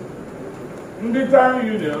State, the town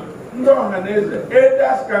union, no Ohanaeze,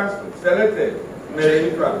 Elders Council selected.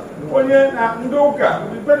 Onye and Ndoka,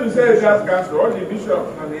 the person says Elders Council, all the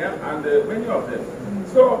bishops and many of them.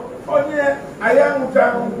 So, Onye, I am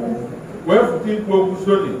well,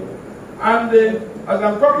 and as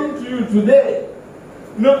I'm talking to you today,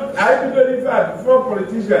 no, I believe that before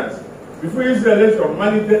politicians, before this election,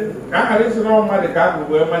 money, can't have no money, can't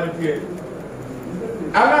wear money.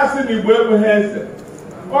 I'm not saying the web has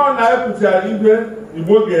all I put out in the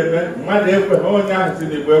book game, money, all now in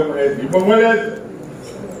the web has it. But when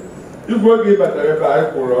you go give at the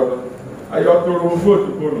Bible, I ought to vote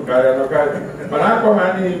to go to Kayanoka, but I come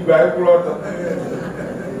and in Bible.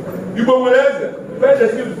 You go with us, let the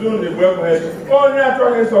ship soon the webhead. Oh,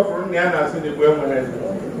 natural is offering the answer in the webhead.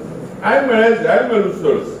 I'm a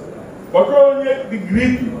Lusos, but only the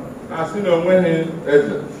Greek as in a winning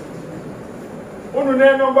resident. Only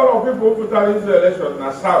a number of people who are in the election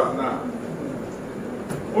are south now.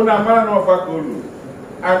 Unamara of Akulu.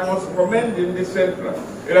 I must commend in the central.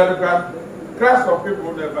 It has a class of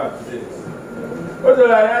people never today. But the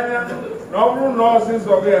Ayana, no nonsense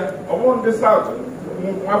of here, of the south.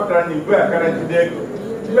 After an Igwe today,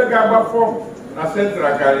 Lega form na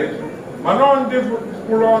central carry. Manon de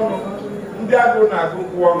Pulono, Ndiago na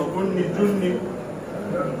Kukuano, Juni,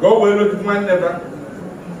 go well to man never.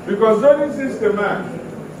 Because zoning system,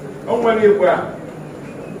 only where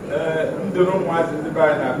the room was in the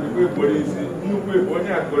Bina, we police, you will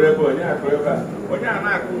only forever, only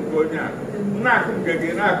Nakum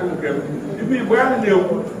again, if we were new,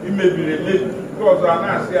 it may be related. Because I'm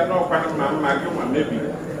not saying no Panama, maybe.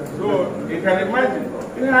 So you can imagine.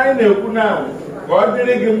 I know now, God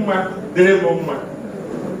didn't give me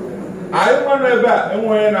I want to and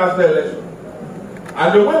when after election. And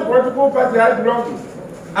the way political party I belong to,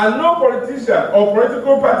 and no politician or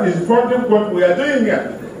political party is funding what we are doing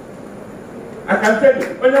here. I can tell you,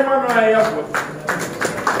 when your man I have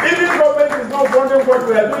even government is not funding what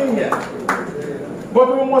we are doing here. But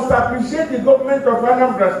we must appreciate the government of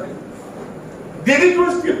Anambra State. The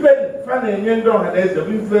little stupid fan and Ohanaeze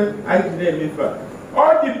Ndigbo,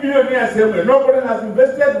 all the billionaires say nobody has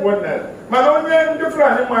invested $1. But only in the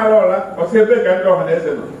front of my roller or say big and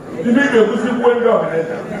Ohanaeze. The big $1.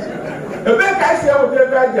 A big I say what they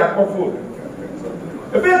got for food.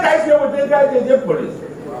 A big I say what they got the police.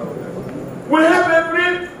 We have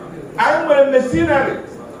every animal machinery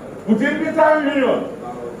within the town union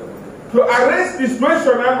to arrest the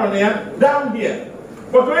situation down here.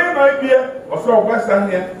 But when you might be also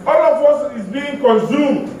Western here, all of us is being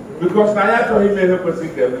consumed because I told him a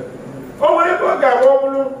person. Oh, when you go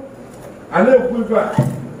and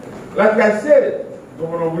like I said,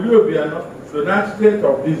 Governor William should not state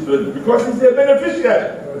of this zone because he's a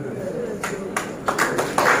beneficiary.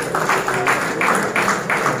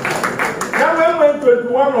 Now when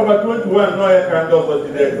 21/21, no air candles of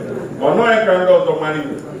today, or no air candles of money.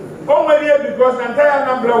 Only because entire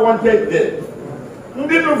Anambra wanted dead.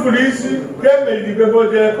 Ndinu Fulisi came in the before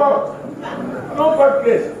the court. No court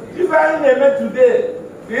case. If I met today,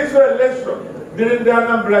 the Israel election during the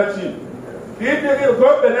Anambra chief, he didn't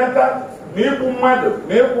go Benata, maybe mother,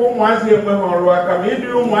 maybe once he went on Rwaka, maybe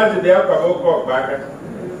once they have a vote back.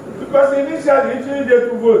 Because initially he needed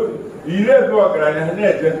to vote. He let go in a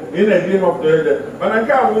game of the other. But I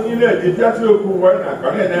can't win the Tattoo who went and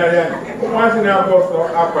come in area. Once in our boss or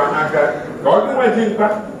up and Naka, God, my jimpa,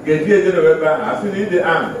 get here to the weather, I see the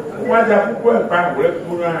arm. What I put a pan with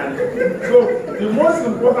so the most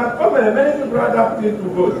important comment, many people are adapted to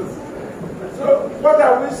vote. So what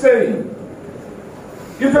are we saying?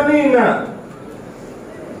 If any now,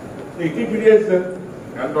 the keep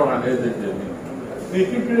and Ohanaeze Ndigbo. The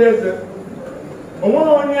keep like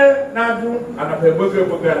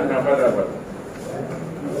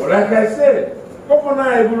I said, Kokona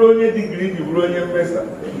Ebulonia degree, Ebulonia Mesa.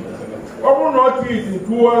 Open not it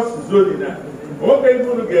towards Zodina. Okay,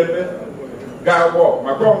 good together. Gawa,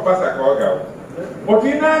 Macron Passacoga. But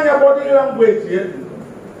in our body language here,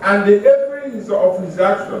 and the every of his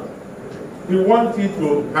action, he wants it to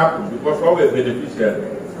happen because of a beneficiary.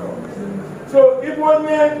 So if one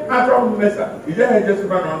man at all Mesa, is there just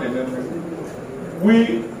one on the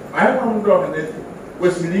I want to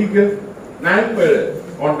was legal,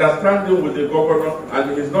 understanding with the governor,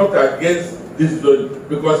 and he's not against this zone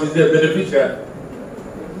because he's a beneficiary.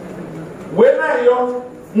 When I am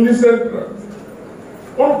in the central,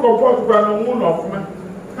 one comport one of them,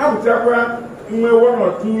 have to one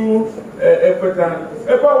or two equitants.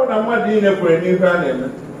 About when I'm not in a brand, you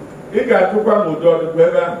got to come with the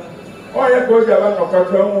weather. Oh, you go to a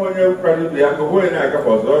carton when you carry the alcohol and I got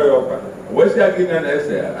for Zoya. West Yakin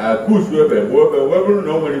essay, I push over,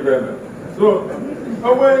 nobody better. So, I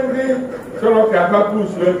went in, so I can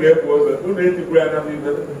push over,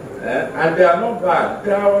 and they are not bad,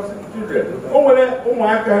 they are children. Oh,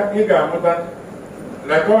 my God, you got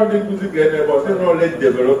like all the music was a knowledge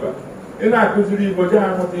developer. In our country, but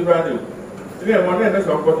I want to value. In one end,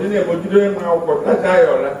 some continue, but you don't know that's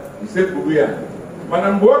Iola, he said to be a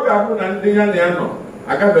Madame Boga and Diano.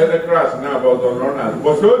 I got better class now about the runners,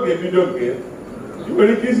 but so give you don't give. You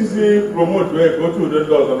will easily promote where go to the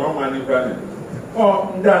doors on all money planning.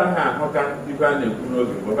 Oh, then how can define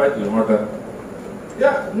but you want that?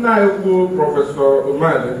 Yeah, now Professor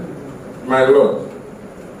Umane, my Lord.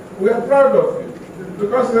 We are proud of you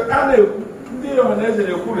because the Ohanaeze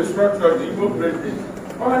Ndigbo restructured the Igbo president.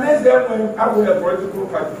 Ohanaeze have a political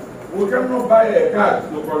party. We cannot buy a card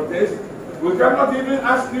to contest. We cannot even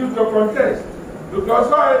ask you to contest.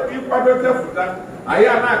 Because if I don't have that, I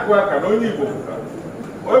am not working on you.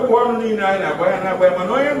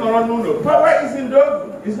 Power is in the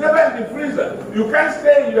it's never in the freezer. You can't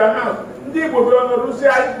stay in your house. You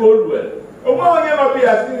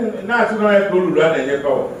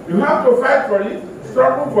have to fight for it,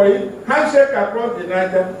 struggle for it, handshake across the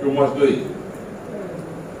Niger, you must do it.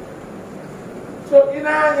 So in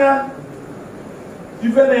Anya,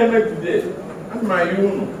 even today, and my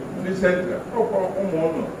union. The center,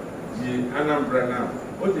 the Anambra now,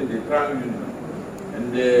 what is the Crown Union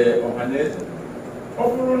and the Ohanaeze.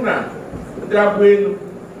 Ofuruna, they are going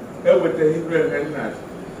with the Hebrew and Nash.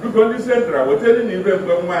 Look on the center, we're telling you because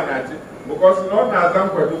not as I'm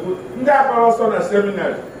quite good. There are also a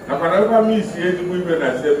seminar. I can never miss the women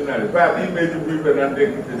at seminar, but he made the women and take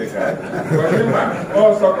it to the car.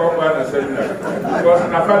 Also, come on a seminar because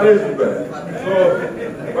my father is better. So,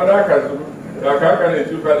 what I can do. So,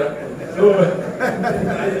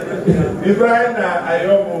 if I am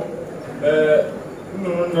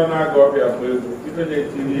not go up here, even a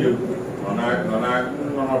TV,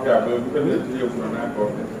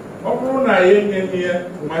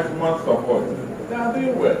 much more support. Now, they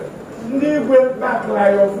were. They went back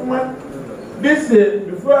like of woman. This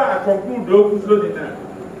before I conclude the episode,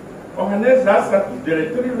 Ohanaeze has there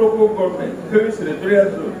 3 local governments, 3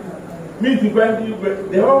 senatorial zones. Me to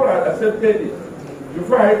they all accepted it.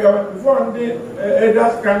 Before the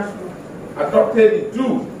Elders Council adopted it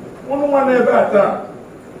too. One ever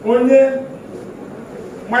only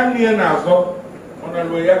 1 year now, on a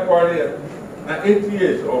lawyer career, 8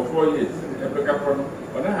 years or 4 years.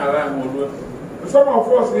 Some of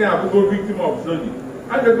us here have become victim of zoning.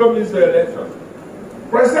 and the government's election.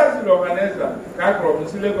 Precisely Ohanaeze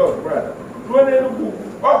from Lagos, brother.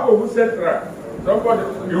 Who Central. Somebody,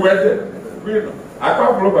 you were there. I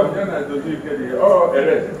can't blow up and do you oh,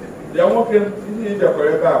 elected. They are working in the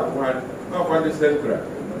forever one, not one the Central.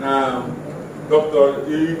 Now, Doctor,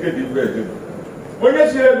 you get it better. When you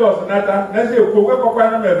see Lagos, let's say, who work up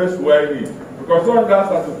on the best way, because one does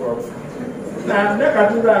that to problem. Now, next I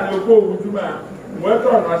do that, you go with you, man. Well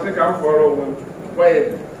done, I think I'm following.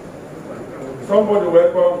 Quiet. Somebody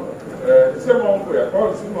welcome, someone who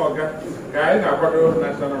called Simoga, guy in our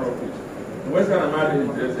national office. Western America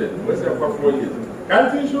interested, Western for 4 years.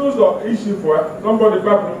 Can't issues or issue for somebody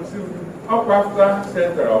back from up after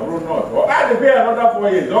center or blue north, or I pay another 4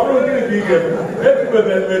 years. Don't look at it.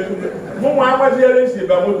 Mama is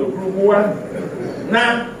about to prove one.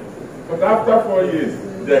 Now, but after 4 years,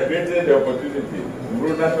 they created the opportunity.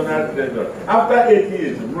 Blue national treasure. After 8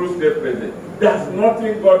 years, Blue state president. There's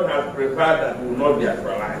nothing God has prepared that will not be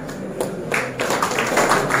actualized.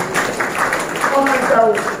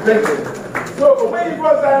 So when you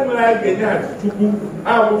go down like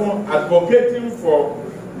I'm advocating for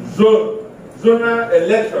zonal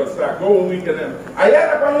elections that go weekend. I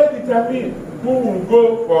have determined who will go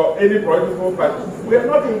for any political party. We are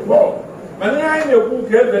not involved. Many I know who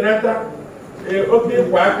get the matter. Okay,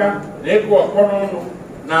 Waka, Neko, Kono,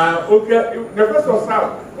 now, okay, the first of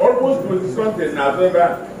South, almost with something,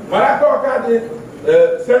 Nazareth,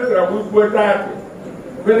 Malaka, Central with Poetry,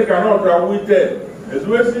 when they cannot go with them, as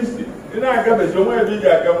well as 60. In our cabbage, you want to be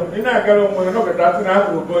in our gallery, when not that's an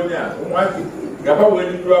apple, Gonia, Gaba, when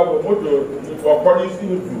you have a motor or policy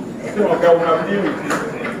to have deal with it.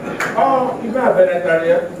 Oh, if I have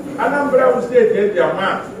Benetaria, Anambra will stay their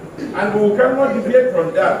mark. And we cannot deviate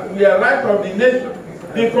from that. We are light of the nation.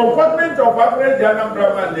 The comportment of average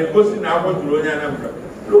Anambra man negotiating our Anambra.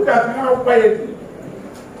 Look at how quietly,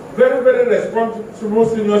 very, very responsible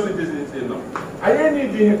senior citizens, you know. I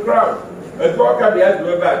need the crowd. A talk at the end of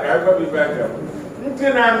the back, I will be back.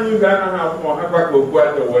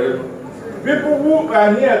 People who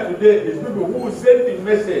are here today is people who send the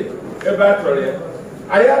message about Korea.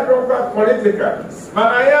 I have talked political. Man,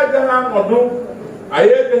 I have the I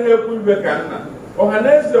hear the help with Bekana.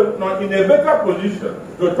 Ohanaeze not in a better position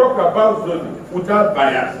to talk about zoning without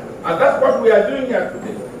bias. And that's what we are doing here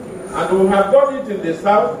today. And we have done it in the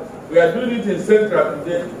south, we are doing it in central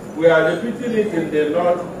today, we are repeating it in the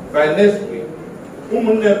north by next week. We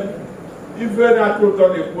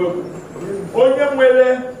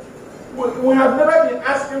have never been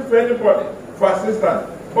asking for anybody for assistance.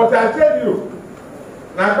 But I tell you,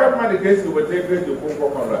 now the case will take it to Congo,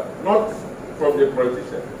 not from the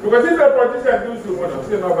politician. Because if the politician does so much,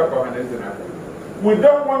 we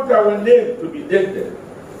don't want our name to be dented.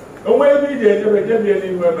 And when we did, we didn't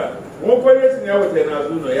anywhere. One person now with an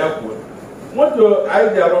Azuno Yaku. What do I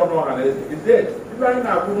don't know is dead. If I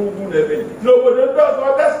now no, but does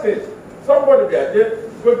other states. Somebody there,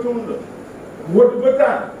 go to what go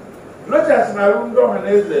down. Not as Narundo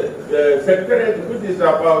Ohanaeze, the secretariat, which is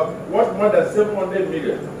about what more than 700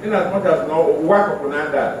 million, in as much as no work upon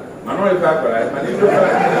that. I know if I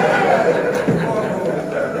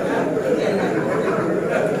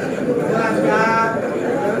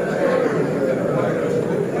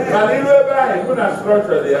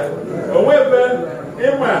structure there. However,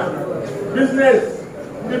 in my business,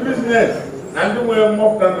 and do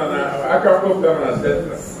more than I can move them and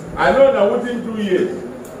Central. I know that within 2 years,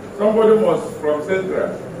 somebody must from Central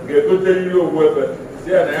get to tell you whoever,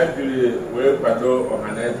 see, and actually, where Pado or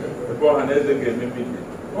Ohanaeze, before Ohanaeze get me meeting.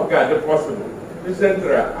 Okay, the possible. The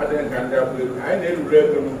Central, I think, I need to read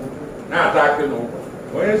them, not attacking them.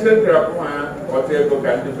 When you Central, or take a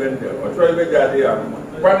can defend them, or try to get the idea.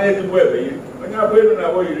 One is the way, when you are waiting, I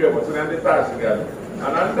will hear what's an task together. And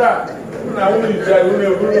I'm that, when I will tell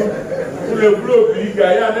you, who blue, big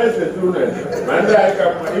guy, and that's a student. And I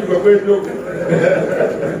come, you go away to.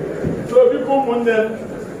 So people want them,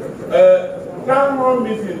 town hall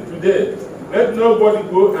meeting today, let nobody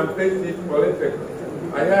go and face this politics.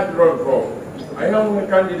 I had run for. I am a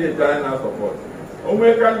candidate I now support.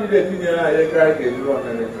 Only candidate in the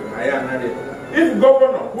election. I am not. If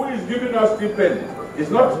governor who is giving us stipend is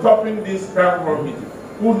not stopping this town hall meeting,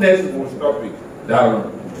 who next will stop it?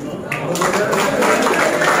 Down.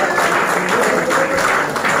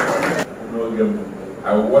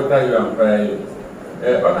 I will water you and fire you.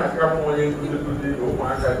 On a come only to the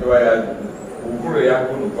Omaka Doya, who put a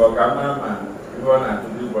young for Gamma, you want to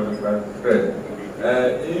do for the spread.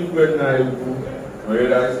 Even I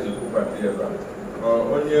realize it whatever.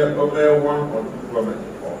 Only over 1 or 2 comments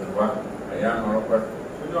of one, a young or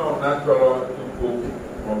you know, natural to go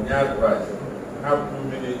from your advice. have 2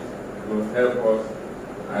 minutes to help us.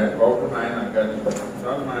 I open my academy.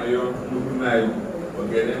 Not my own,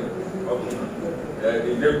 again, the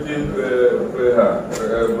deputy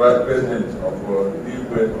vice president of the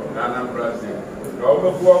Anambra State. All the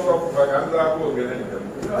work of Baganda again.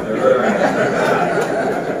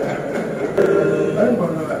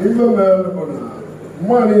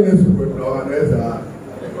 Money is good, Ohanaeze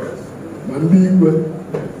Ndigbo,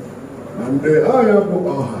 and the Ayabu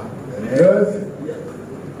Oha. Yes.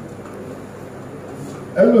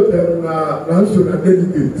 Hello, national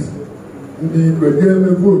delegates. The game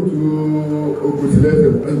vote to Ogusilete.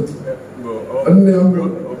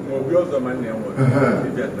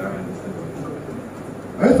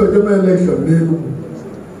 I saw the election.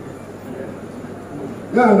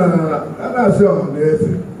 Yeah, I saw Ohanaeze.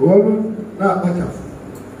 Now,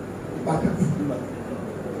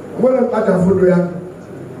 what a food,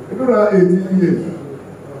 you are 18 years.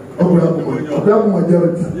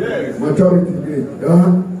 Majority.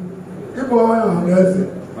 People are Ohanaeze.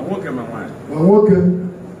 I'm working,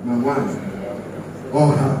 my wife.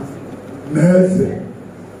 Ohanaeze.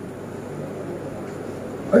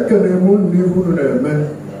 I can remove the food to them, man.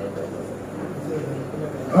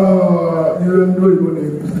 You don't know you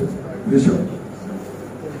nation.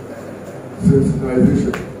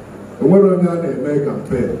 Sensitization. And what are they make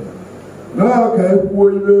campaign? Now, okay,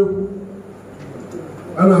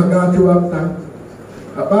 and I got you up there.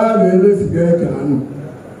 About this get on.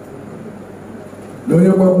 No,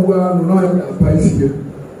 you are not a piece here.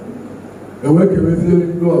 The work with you,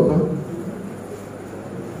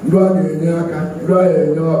 dry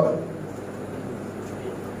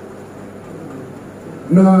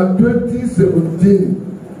now, 2017,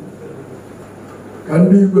 can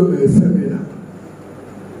be a seminar.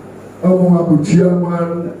 I'm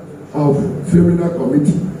chairman of seminar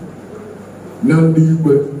committee.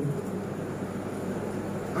 Ndigbo.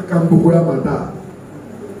 I can book where I'm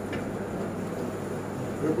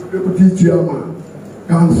Deputy Chairman,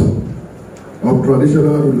 Council of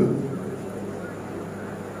Traditional Rulers.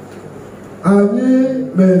 I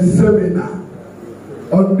need a seminar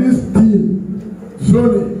on this theme,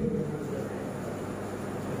 zoning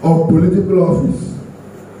of political office.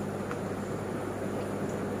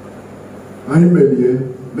 I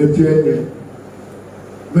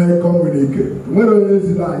may communicate. When I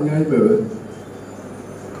is that I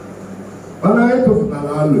and I thought that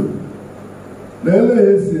I look. There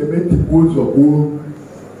is a many votes of war,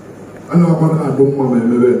 and I'm going to do my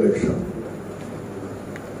election.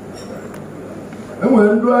 And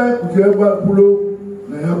when do I get what pull?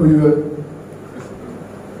 I have you.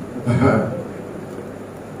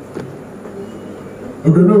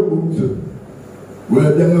 Okay, no books.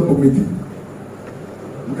 We're done a committee.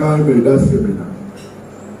 Can't be that seminar.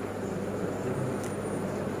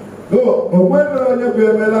 No, but when you be a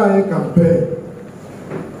campaign,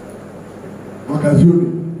 Makazuni,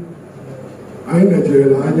 I need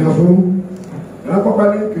to I have home, and I'm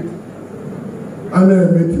panic. And I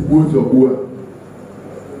met the woods of war.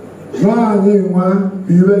 One,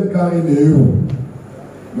 even kind of you.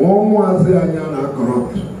 One was there, and you're not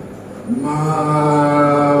corrupt. Ma,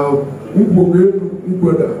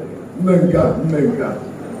 Menga.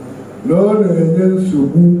 No,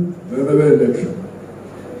 election.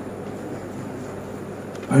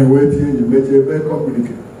 I wait here, you make a very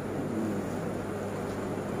communicate.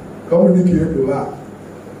 Communicate to that.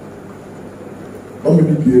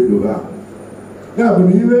 Now, but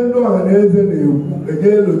even though Ohanaeze Ndigbo,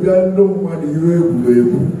 again, look at no money you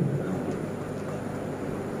able.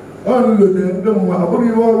 Only look at no money, I put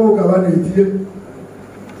you all over it here.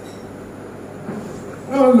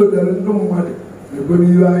 No, look at no money. You put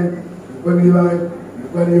you like,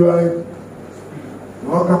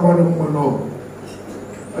 no, come on, no.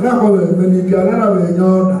 And I call it many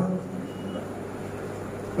Canada,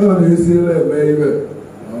 no, you see, baby.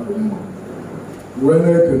 When I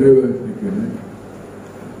could ever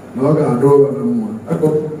no, I don't know.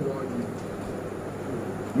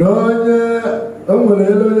 No, I'm going to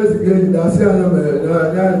get that's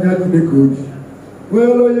the coach.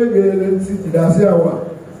 Well, you get city, that's our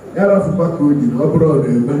Yarafupakuji, no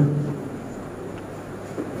problem, man.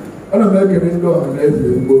 I'm making it go on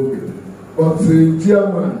every book. But the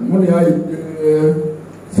chairman, money I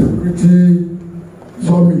security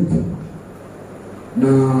summit.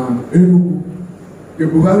 Now, the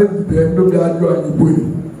Buhari is the end of the Adua and Ibu.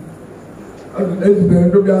 And the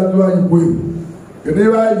end of the Adua and Ibu. The day I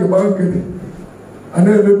you bank it, and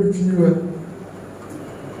then the between you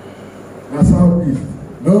southeast.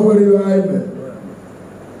 Nobody like that.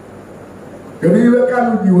 Can you look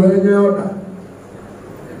at you any other?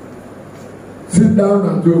 sit down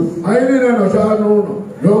and do. I didn't know.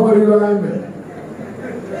 Nobody like me.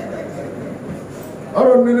 I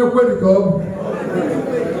don't mean to quit go.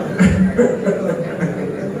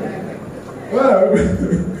 Well,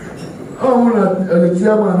 I want to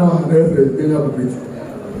chairman now and everything up a bit.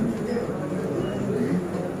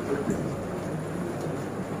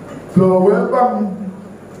 So, welcome.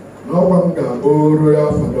 No one can go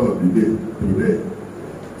royal for today.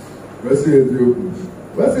 Let's say you.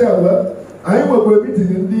 Let's say I am a meeting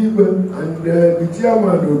in Ndigbo and the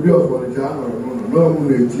chairman will be for the channel. No one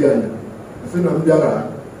will chair. I said, I'm Jara.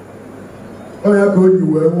 Oh, I go you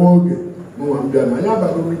were walking. No, I'm Jara. I have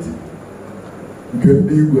a meeting. You can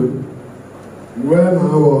Ndigbo. When I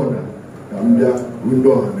order, I'm Jara.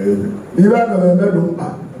 Window and everything. You are the medal.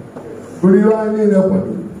 But you are in a part.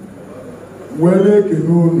 When they can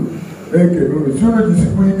soon as this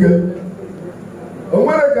weekend.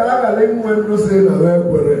 America, I didn't want to say that.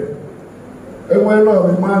 And when a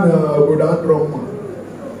man would have drama.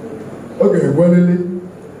 Okay, well,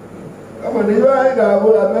 I'm an Eva. I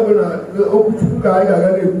never open guy. I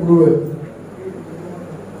got a brewer.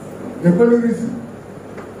 The police,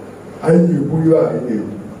 I knew who you are.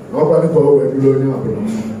 Nobody told me to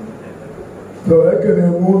so I can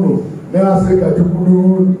move. Now I say, I do.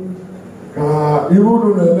 You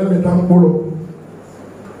wouldn't let me tampo.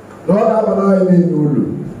 Not have an eye in you.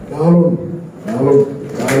 Hello.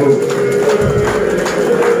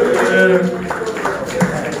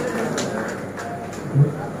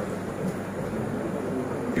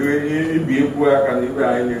 You be a work and you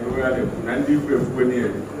are in a and you will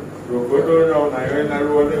near. So, photo on I went and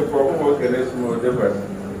rolled for more than a small difference.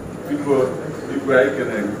 People break and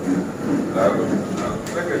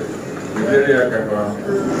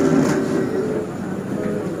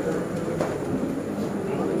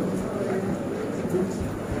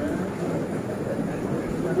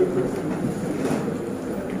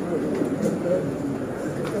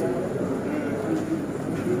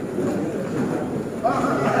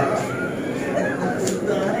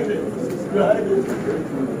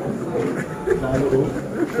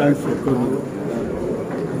thanks for coming.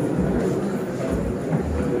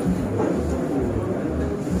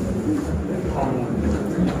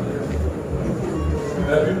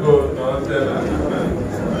 Let me go down there.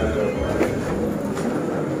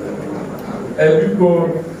 Let me go,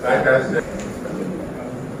 like I said.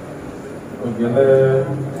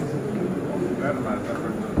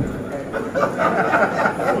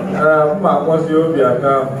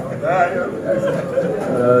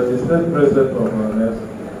 The state president of Ohanaeze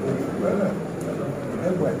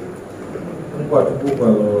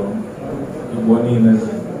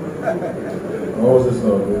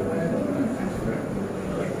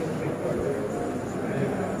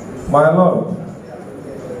my lord,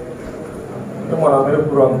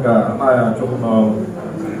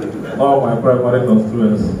 all my primary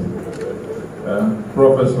constituents,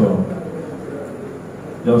 Professor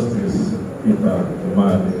Justice Peter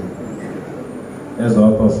Imani, as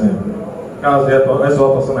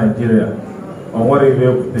also Nigeria, on what he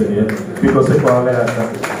will take here, because they probably have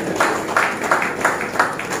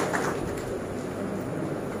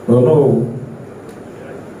no,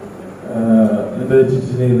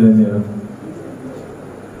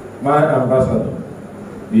 my ambassador,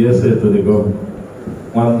 the essay to the government,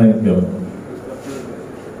 one night job.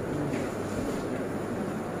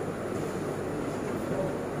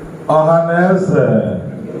 Ohanaeze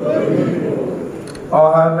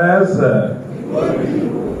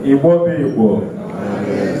Igbo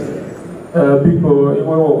biko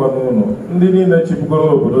iwe ụgwọ n'ụlọ ndị niile chịpụgoro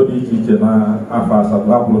obodo dị iche iche na afọ asatọ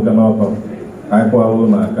apụlụke n'ọtọ ka anyị kwalụ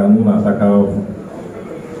na aka mụ na ataka ọkụ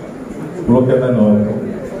pụlụkene n'ọtọ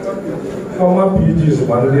ọma PG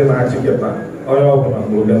sokwa ndị na-achịkịta onye ọbụla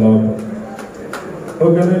pụlụke n'ọtọ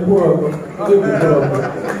ogene kwụrụ ọtọ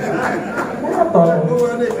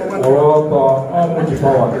ndị kwụrụ ọtọ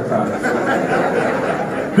ọmụchikọwa kịta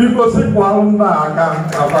biko sikwa nna aka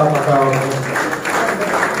ataka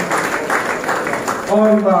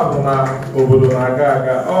ọnda bụ na obodo na-aga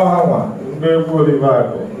aga ọha nwa ndị egwu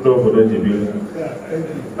olivakụ ndị obodo ji biri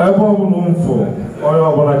ebe ọbụla mfụ onye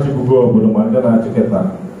ọbụla chịbụgo obodo ma ndị na-achịkịta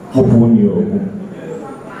kpụpụ unyi okwu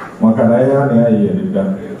maka na ihe ha na ya yeriga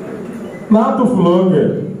na-atụfula oge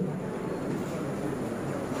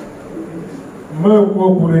mmekwu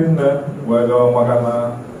okwuri nne wee gawa maka na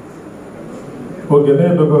oge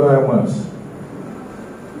na-edogo highmas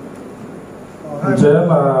nche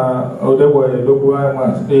na odegbo edogbo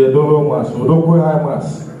highmas edolo mas odogbo highmas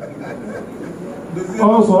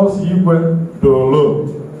ọsọ igwe dolo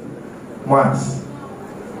mas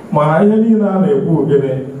mana ihe niile a na-ekwu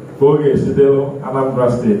ogene ka ọ ga-esidelu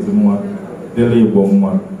Anambra steeti mma dịrị Igbo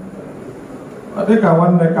mma. Dịka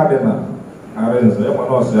nwanne Kadịna Arinze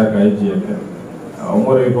enwere ọsọ ya ka iji eke o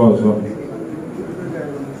nwere ihe ọzọ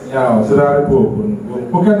ya ọsịrarị popu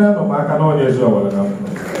oke na-enọ m aka na onye ezi ọwara na mbụ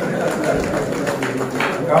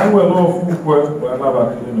ka m were ofu ukwe wee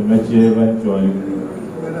nabata unu mechie ebe nchọ iwu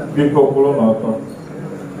biko kwụrụ n'ọtọ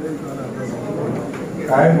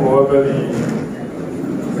ka anyị ṅụọ obere iyi.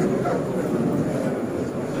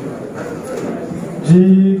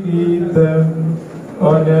 Jigide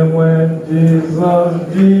onye nwe Jizọs,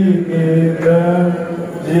 jigide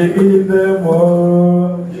jigide m,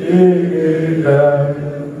 jigide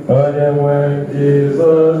onye nwe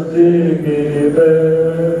Jizọs, jigide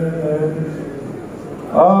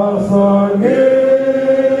ọsọ gị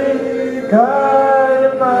ka anyị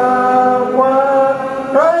na-agba,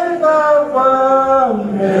 ka anyị na-agba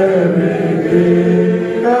mmeri gị,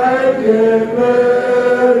 ka anyị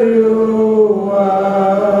ga-emeri ụwa.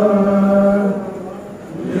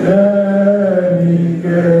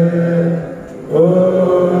 Ike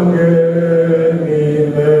oge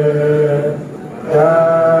niile ka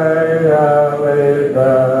anyị ga-aleta.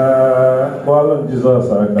 Kpọọrọ Jizọs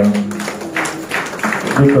aka.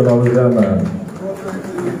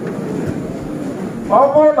 Ọ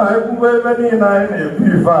bụrụ na ekwube ebe niile anyị na-ekwu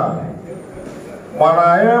ife a mana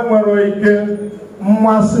anyị enwere ike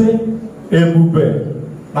mmasị, ebube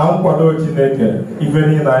na nkwado Chineke, ife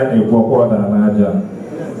niile anyị na-ekwu ọkwa ọda n'aja.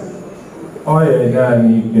 Ọ ga-enye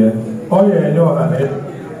anyị ike, ọ ga-enye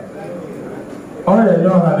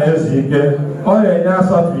Ohanaeze ike, ọ ga-enye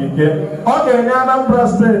Asatọ ike, ọ ga-enye Anambra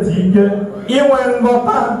steeti ike inwe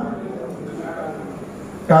nghọta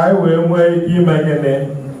ka anyị wee nwee ike ime gịnị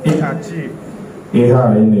ịhachi ihe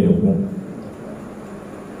anyị na-ekwu.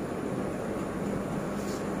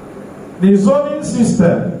 The zoning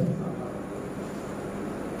system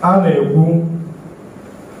a na-ekwu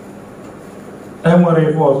enwere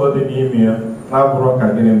ife ọzọ dị n'ime ya na-abụrụ ka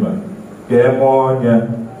gịnị ma ka eme onye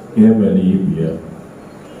ka emere ibu ya.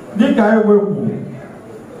 Dịka anyị wekwu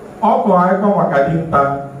ọkụ akụkọ maka dinta,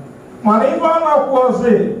 mana ife ọ na-akwụ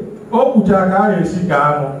ọzọ o kwuchara ka a ga-esi ka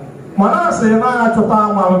anụ, mana a sị na achọta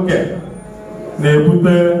amalụke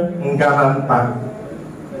na-ebute ngana nta.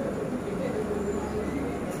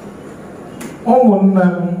 Ụmụnne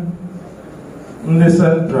m ndị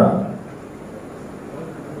Central,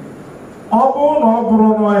 ọ bụrụ na ọ bụrụ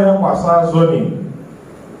n'ọhịa gbasara zoning,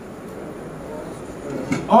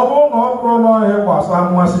 ọ bụrụ na ọ bụrụ n'ọhịa gbasara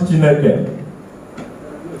mmasị Chineke,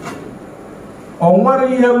 o nwere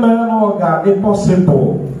ihe mere na ọ ga-adị possible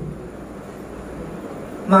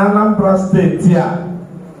na Anambra steeti a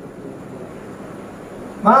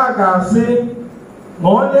na a ga-asị na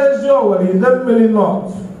onye ezi Owerri Idemmili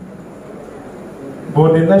North bụ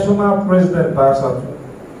the national president Asatọ,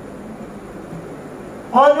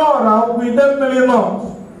 onye ọra akwụkwọ Idemmili North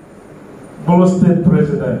bụrụ steeti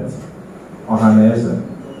president Ohanaeze,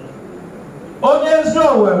 onye ezi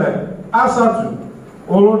Owerri Asatọ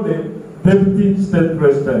bụrụ the deputy state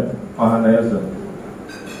president Ohanaeze.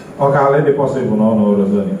 Ọ ga-ala dị possible na ọ nọrọ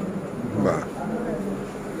zoni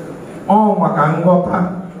ọ maka nghọta.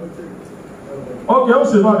 Oge o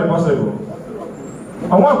si na ọ dị possible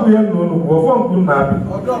ọ nwakwu ihe nna unu bụ ofo nkwu nna abị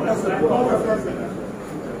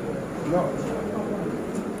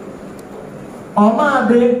ọ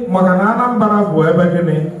na-adị maka na Anambra bụ ebe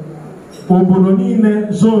gịnị obodo niile,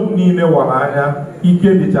 zon niile wara anya, ike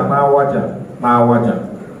dịcha n'awaja n'awaja.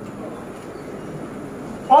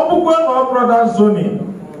 Ọ bụkwa na ọ brọda zoning,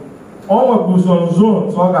 o nwekwa some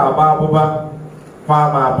zones ọ ga-agba abụba fa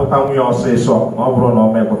na-apụta nwunye ọsịsọ ma ọ bụrụ na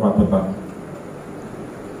ọ mekwapụta.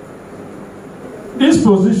 This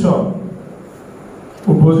position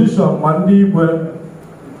ma ndị igwe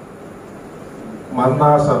ma ndị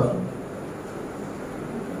Asatọ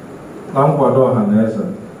na nkwado Ohanaeze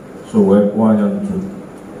so wee kụọ anya ntu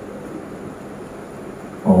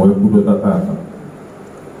o wee kwudota tata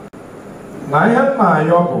na ihe nna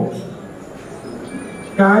ayọ bụ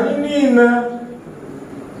ka anyị niile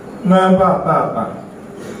n'ebe a tata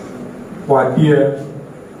kwadie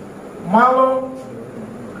malụ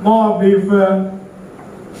n'ọbụ ife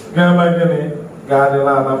ga-eme gịnị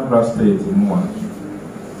ga-adịla Anambra steeti mma.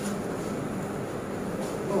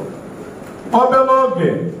 Obere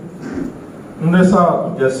oge ndị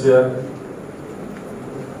South jesie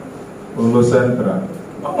Olo Central,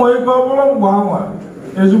 o nwere ike ọ bụrụ mgbe anwa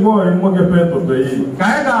ezigbo onye nwoke petobeghị ka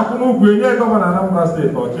anyị ga-akwụ n'ugwu enye gọvanọ Anambra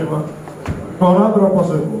steeti ọchịma ka ọ nọdụrụ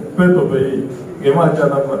pọsịbụl petobeghị ga-emachi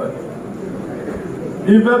Anambra.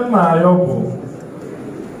 Ife nna ayọ bụ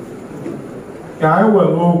ka anyị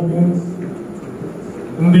were okwu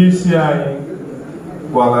ndị isi anyị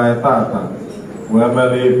gwara anyị tata wee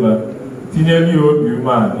mere ife tinyere ya obi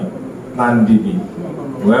umeala na ndidi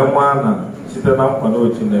wee maa na site na nkwado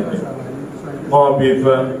Chineke ọ bụ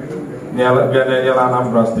ife ga-enyere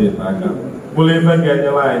Anambra steeti aka bụrụ ife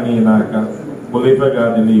ga-enyere anyị niile aka bụrụ ife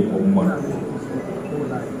ga-adịla Igbo mma.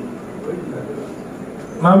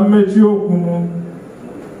 Na mmechi okwu m,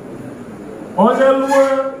 onye lụọ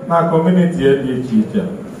na kọmuniti dị iche iche,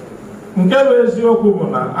 nke bụ eziokwu bụ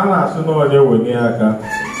na a na-asị na onye wenye aka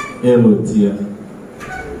ịlụtie,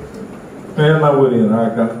 onye na-werere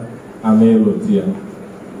aka ama ịlụtie.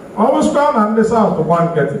 Ọ bụsịkwa na ndị South gba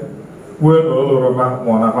nkịtị kwue na oloroba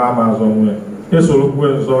ma ọ na fa ama azọ nwunye esoro kwue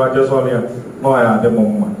nzọwa jesọrọ ya na ọ ya adị m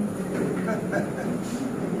mma,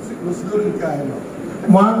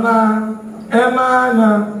 mana anya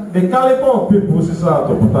the caliber of people osisi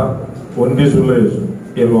atụpụta bụ ndị zuru ezu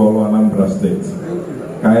ịlụ ọrụ Anambra steeti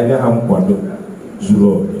ka anyị nye ha nkwado zuru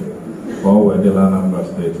oke ka ọ wee dịla Anambra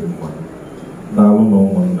steeti mma. Daalụ na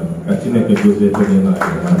ụmụnne m, ka Chineke gozie ebe niile n'aka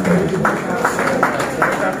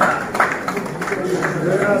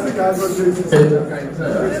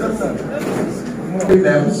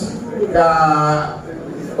ka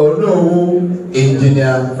Onowu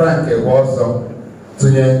Engineer Frank Ewoso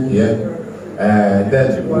tụnye here.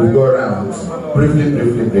 Then we'll go around briefly,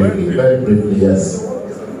 very briefly, yes.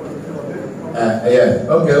 Yes,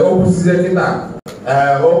 okay, always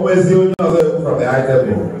you know from the high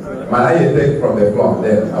table. Man, you take from the floor,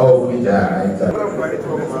 then all of which are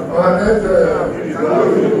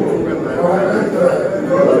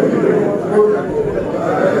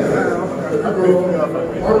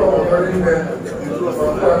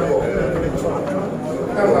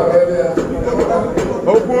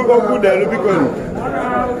Oku delu bikoni.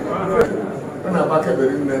 Ana baka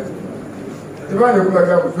beri nne. Iba ne kula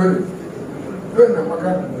ka busoni. Na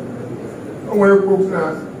maka. Onwe ekwu na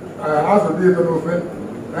aso di to no fe.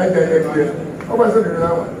 Na ija ye kire. O ba se ni na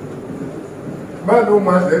wa. Ba do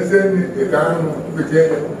ma se se ni e ka anu bi je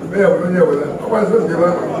ye. Be ya wo nye wala. O ba se di ba.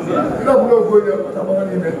 Ina ku lo go ye ka ba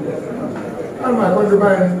ni ne. An ma ko di ba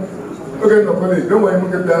ni. O ke no ko ni do wa mu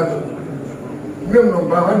ke da. Nem no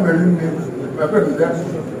ba han beri ni. Ba pe di da.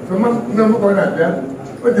 So na mo ko na da.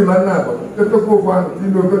 O di man na ko. Te to ko fa ni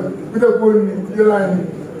no ko. Bi da ko ni ye la ni.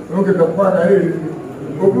 O ke to pa ga ye ni.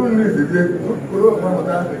 O bu ni di de. O lo ma mo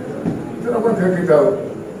da. Te na ko te ki da o.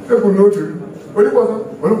 Te ko no ju. O ni ko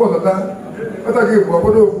ta. O ta ki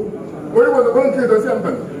ko do. O ni ko ki do si am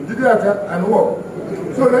ban. Di di aka and work.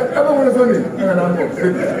 So na ebe mo so ni aga na mo.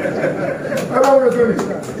 Ebe mo so ni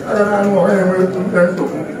aga na mo. E mo ten so.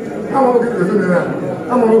 Ama mo ki so ni na.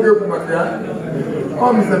 Ama mo ke ku ma ya.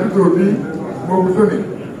 All Mr. Tobi, Bogusoni,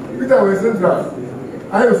 Peter was central.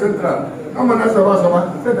 I was central. I'm an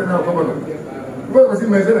Asava, said an alcohol. Because he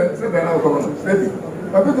mentioned said an alcohol. Said it.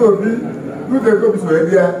 But Tobi, do the go to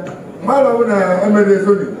India. Malona, Emily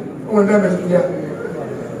Soni, on damage here.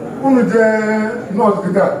 Unuja, not the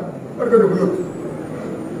guy. What do you do?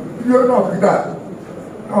 You're not the guy.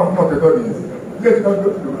 I'm not the body. Let it go to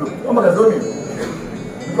the blue. I'm not a Sony.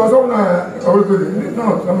 Because I'm not already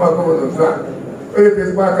not some alcohol. Oye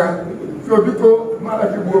ke gbaka so biko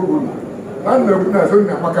mala ki bo bo na na ku na so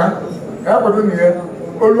ni amaka ya bodo ni e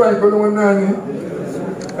olu ayi ko won na ni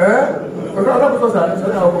o ka ko sa ni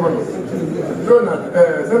sa ko mo so na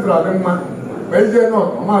central de ma be je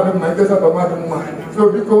no ma de ma je sa ba ma de ma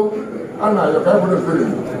so biko ana yo ka bodo so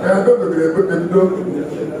ni do do gre bo de do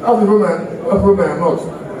afu ma not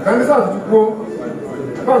kan sa ko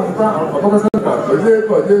ba ko central je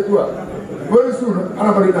ko a bo su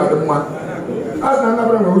ana ba de ma as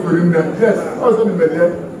Anambra no go rim dem yes also the media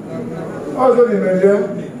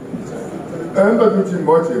but you team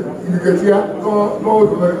watch it you get here no go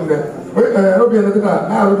rim dem no be another na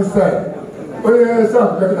all this side when you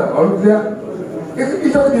start to get all there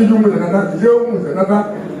it's all the human na you na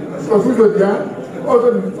so so dia also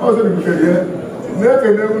the media na ke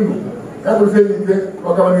na unu ka go say you get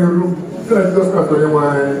o ka ni ru so na just ka so ye wa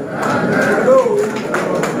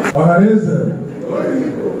Ohanaeze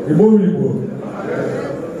Ndigbo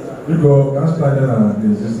Igbo can stand in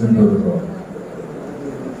the existing protocol.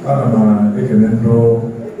 Anam ekele ndo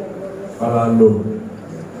ala lo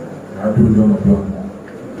adu jono plan.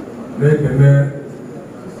 Ekele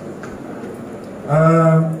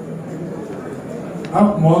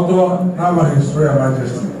moto na His Royal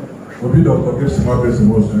Majesty Obi Dr. Gibson Mabesi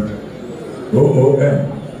Mosu OON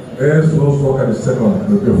so ka the second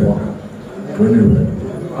no be for anyway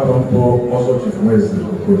I don't know also Chief Mwezi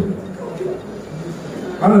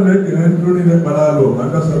ana na-ekele ndị niile gbara alụ na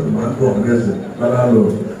nkasa ma ndị ọhaneze gbara alụ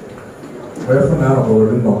wee fụ na ha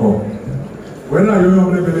hụrụ nnọkọ wee na-ayọ onye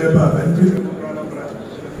ọbụla ebere ebe a na ndị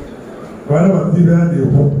wee nabata ibe ha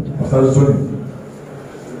na-ekwu gbasara zoni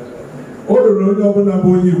onye ọbụla bụ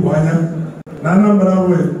onye Igbo anya na Anambra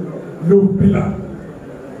wee nnukwu pila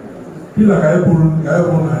ka anyị bụrụ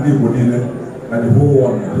n'ala Igbo niile na the whole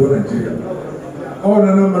world na Nigeria. Ọ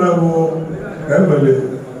na Anambra bụ ka e nwere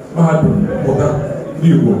mahadum mmụta ndị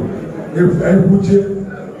Igbo anyị kwuchie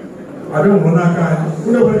abịa nwụrụ n'aka anyị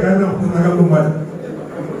onye nwere ka anyị na-apụta n'aka ndị mmadụ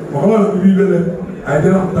maka ọ na-ebibi ibele anyị dị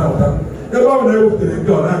na-apụta apụta ebe ọ bụ na ewepụtara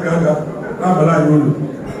nke ọ na-aga aga n'abalị anyị olu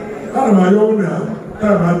ana m anya ọnwụ na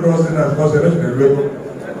taịm adị ọsị na kọnserveshọn elu ego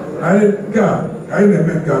anyị nke a anyị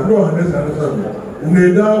na-eme nke a ndị Ohanaeze Ndigbo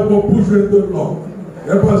na-ede akwụkwọ push into law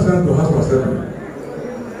ebe asentụ House of Assembly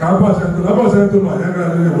ka abụ asentụ nọ anyị gara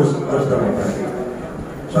ndị Igbo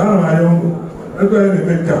so ana m anya ọnwụ ego anyị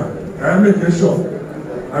na-eme nke a ka anyị make sure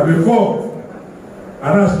and before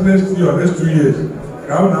announce next year or next 2 years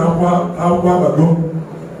ka ahụ na akwụkwọ agbado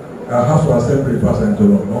ka House of Assembly pass into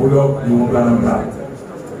law ma ụlọ iwu Anambra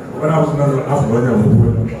when I was not after onye ọgwụgwụ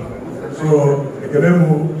so ekele m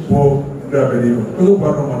bụ ndị abịanihu ụzọ kwa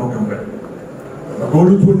anụ mmanụ kamgbe maka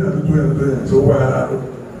olutu onye atụtụ onye nso ụgwọ ya na-adụ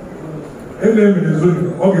na-emere zoni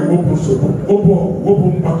ọ ga-ewepụ nsogbu wepụ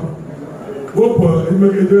mgba wepụ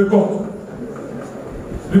imegidere kọt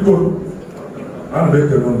biko ana m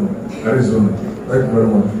ekele ụnụ Arizona. Thank you very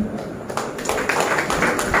much.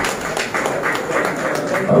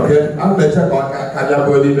 Okay, I'm going to check on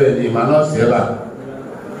Kajabodi Bedi, Manosela.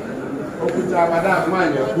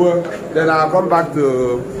 Then I'll come back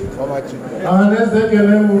to Omachi.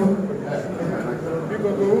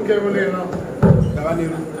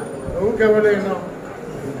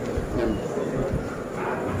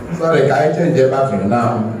 Sorry, can I change the bathroom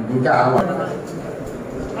now?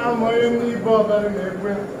 I'm going to be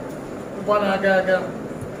one agaga.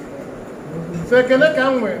 So can I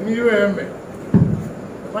come with you and me?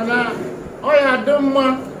 When I had done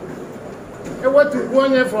one, I want to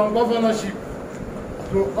go from governorship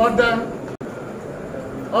to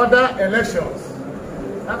other elections.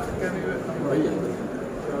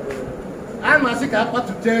 I'm a sick up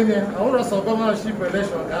to 10 years. I want to governorship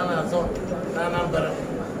election in Anambra.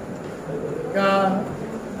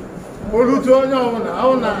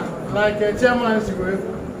 Like a chairman,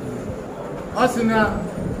 Asina,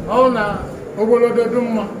 Auna, Ogolodo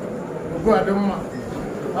Duma, Ugaduma,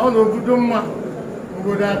 Auna Buduma,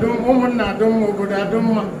 Ugodadum, Omanadum,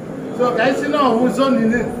 Ugodaduma. So I see now who's on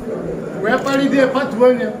in it. We are party there, part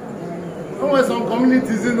 1 year. Always some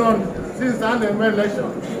communities in on since the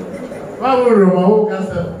election. Now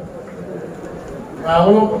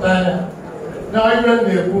even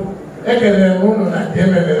the Ekele na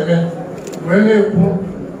Kemele, when they put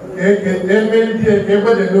and then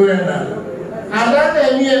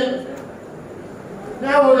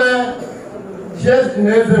now just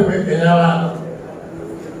never wake now.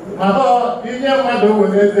 Mother, you never do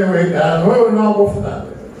with it away down. Oh, no, that.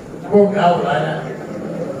 Go out.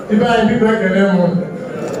 If I be back in the moon,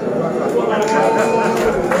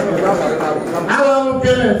 how long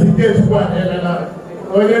can I get one and another?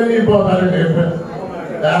 Or you need bother never.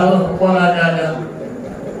 Down one I got.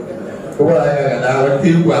 Well, I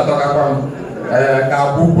think we are talking about.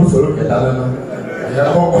 Kabu solo ketalana.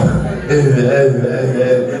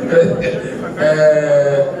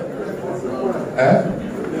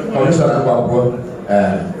 Commissioner Kabu,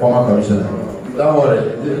 former commissioner. Don't worry,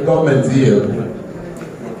 the government here.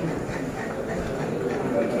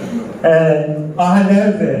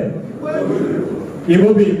 Ohanaeze, Igbo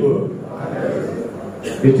people,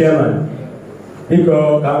 the chairman.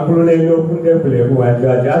 Because Kampuru no Kunde Pulebu and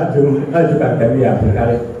Judge Academia.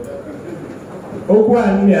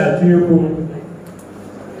 Okwan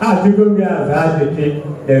Atiku as the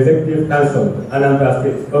Executive Council, Anambra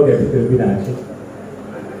State, okay, because we are.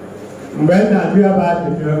 When I do about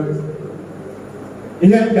the job,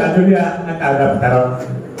 here Gadulia Akadaptaro,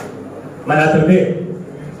 Manatobe,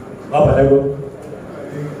 Opatago.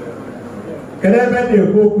 Can I bet you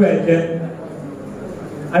go question?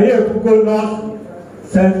 I hear Kuko North,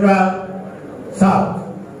 Central, South.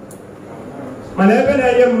 Whenever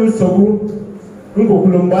I am so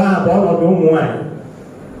Kumba,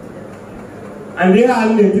 and they are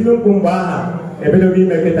little Kumba, a bit of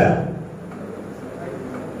Maketa.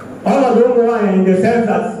 All of them were in the sense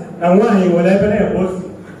that and why will happen a post.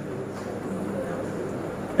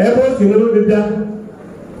 A post in Ludia,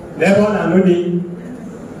 never and Nudi.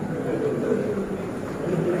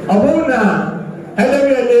 Abuna,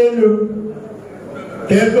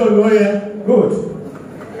 Keto lawyer, good.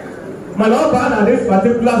 Maloban at this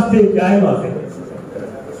particular stage, I must say.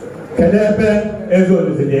 Kedepe Ezo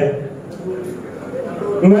is there.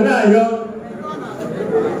 When I go,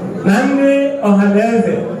 Nandi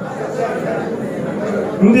Ohanaeze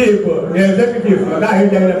Ndigbo, the executive, for that he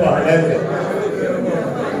did Ohanaeze.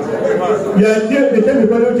 ya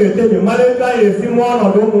echebikwana uche echebi mmadụ etu anyị esi mụọ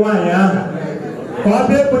ọnọdụ ụmụ nwaanyị ahụ ka ọ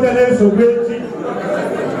bịa ekwutela nsogbu echi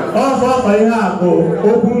ọsọ ihe a bụ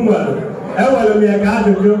okwu nwere ewere m ya ka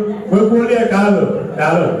ajụjụ wee kwuolie ya ka alụ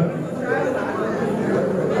dalụ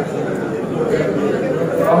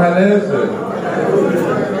Ohanaeze.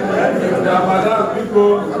 Ya madam biko.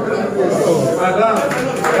 Madam.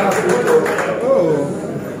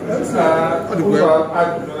 Ụzọ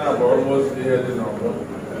ajụjụ na-abụ almost ihe dị n'ọgbọ.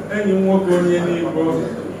 Enyi m nwoke onye n'Igbo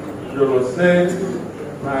jụrụ sị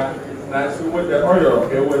na si wetara ọ yọrọ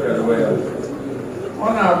ka ewetara ya. Ọ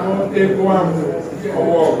na-abụ ego ahụ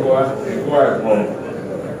ọwa ọgụ ego abụọ.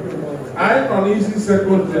 Anyị nọ n'isi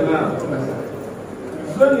sekọndịrị na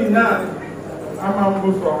zoni na Anam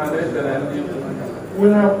Ohanaeze Ndigbo. We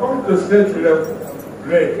have come to state level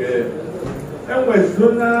break and with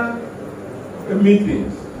zonal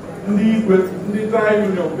meetings. The time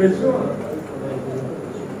union pension.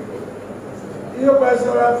 Here by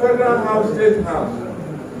Federal House, State House.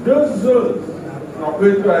 Those zones are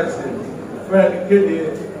going to access where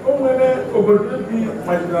the opportunity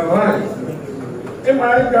marginalized. In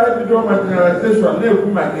my guide to do marginalization,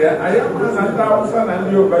 I am an 1,000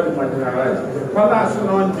 and you about marginalized. But that's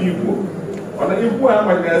not Ndigbo. On the Igbo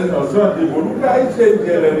marginalization of Ndigbo, look at it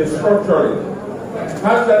and restructuring.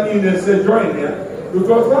 Has that need to join here?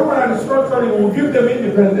 Because someone restructuring will give them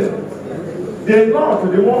independence. They know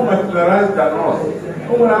they're more marginalized than us.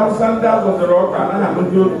 When I'm standards of the rock and I'm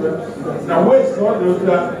going to now waste all those.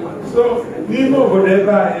 So, leave over there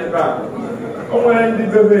ever. When the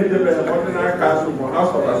baby what I castle for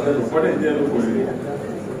house of assembly, what they do for you.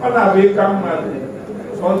 On a way come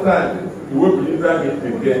sometimes you will believe that it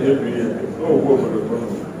again every year. No work for the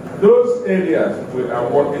problem. Those areas we are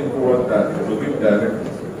working towards that to give direction.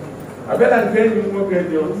 I better get you work at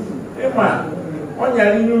your man. On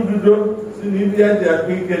your new do, India, they are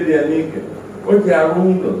quick and they are naked. What they are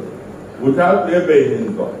wounded without their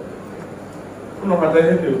bathing. No matter how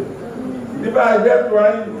you do. If I get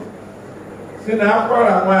right, see now for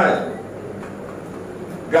a while,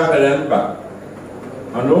 Gabelemba,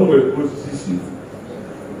 and on will put Sisi.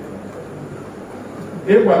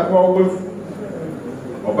 If I call with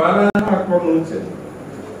Obana Hakonunte.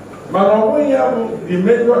 But when you have the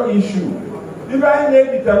major issue, if I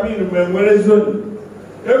determine when we're a zone,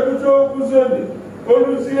 Ekuto Kuzoni,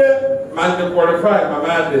 Olusia, man to qualify my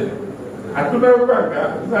man. I could never back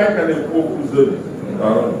up, I can improve Kuzoni.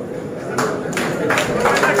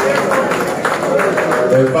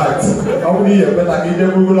 In fact, only a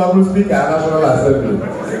better Google speaker at National Assembly.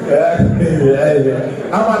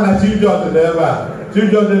 I'm a chief judge never. Chief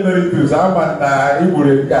Judge Emeritus, I'm an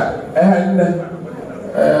Igureka, and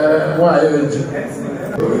why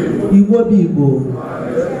Igbo Igbo,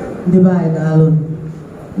 the by Alon,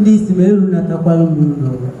 this Meruna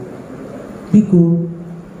Takwalumuno, Pico,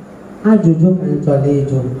 Ajojo and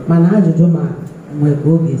Toledo, Manajoma, my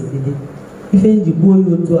bogus city. If any boy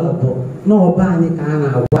to a book, no panic and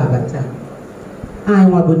a wabata. I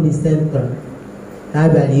want on the center. I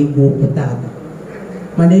believe go potato.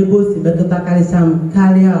 My neighbors in better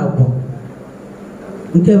carry out.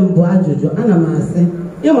 Nke mbụ ajụjụ ana m asị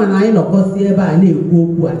ịma na anyị nọkọsi ebe a na-ekwu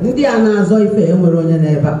okwu a ndị a na-azọ ife enwere onye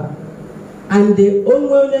n'ebe a ande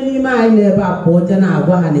onye n'ime anyị n'ebe a pụọ je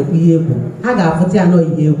na-agwa ha na-ekwu ihe egwu ha ga-afụta ya nọ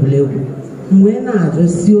ihe egwuregwu mgbe na-ajụ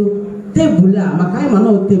si tebụl a maka anyị ma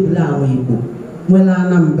na tebụl a nwe Igbo nwere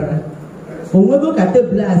Anambra onwego ka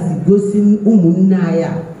tebụl a si gosi ụmụnne anyị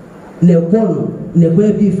a na-ekwonụ na-ekwe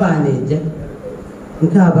ebe ife a na-eje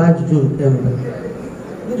nke a bụ ajụjụ nke mbụ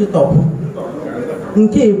ndị tọpụ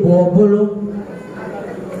nke Igbo ọbụlụ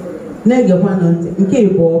na-egekwa na ntị nke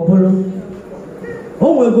Igbo ọbụlụ o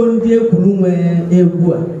nwego ndị ekwuru nwe egwu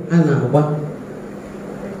a na-agba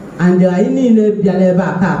and anyị niile bịara ebe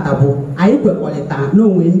a taata bụ anyị kwekọrịta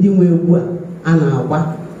n'onwe ndị nwe egwu a na-agba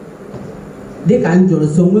dịka njụrụ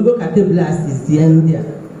so nwego ka tebụl a si sie ndị a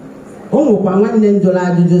o nwekwa nwanne njụrụ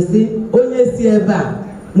ajụjụ si onye si ebe a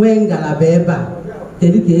nwee ngalaba ebe a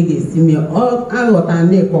kedu ka ị ga-esi mee aghọta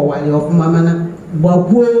ndị kọwara ọfụma mana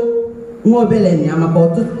gbakwuo nwa obere na ya maka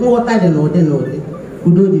ọtụtụ nghọta dị n'ụdị n'ụdị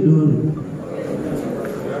udo dị n'uru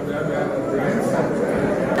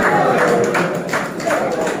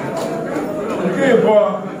nke bụ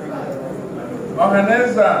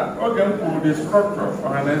Ohanaeze oge m kwuru the structure of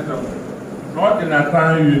Ohanaeze na ọ dị na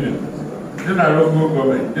town union dị na local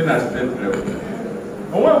government dị na state level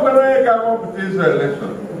o nwekwara onye ga-akpọpụta izu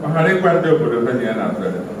election ọhara ịgwa ndị obodo be ya na-azụ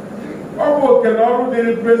election ọ bụ oke na ọrụ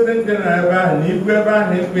dịrị prezident dị na ebe ahụ na ikwu ebe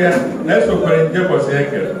ahụ ikwu ya na-esokwere nje bọsị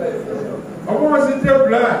ekere ọ bụghịzi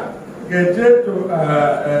tebụl a ga-eje to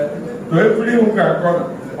efere ihu ka akọ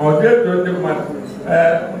ọ jee to ndị mmadụ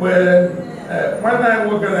When I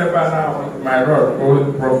work at my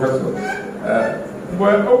role, professor,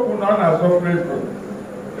 when open on as operator,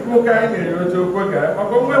 people can hear you to work at as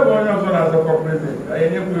a cooperative, I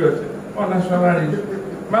never on nationality.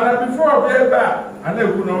 But before we back, I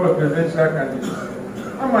never know a presidential candidate.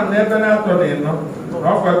 I'm a never not on it, no,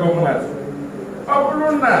 off I go mad.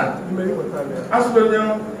 Bruna, as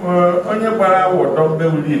well, on your bar, don't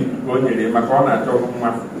believe going in my corner to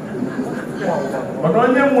but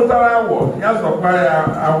on your motor, yes,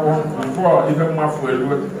 I want before even my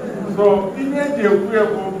fuel. So, in the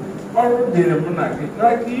already the monarchy,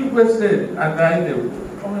 like you said, and I know,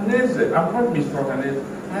 Ohanaeze, I'm not Mr. Ohanaeze,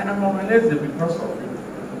 I am Ohanaeze because of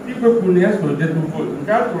you. People who yes will get to vote,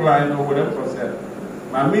 got to line over them.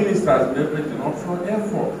 My ministers never did not for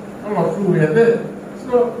effort. All of you were there.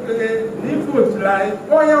 So, the vote like,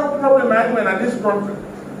 oh, yeah, problem at this country.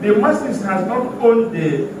 The masses has not owned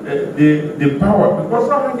the power because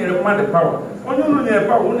someone can demand the power. Only the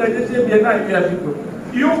power, only just say people.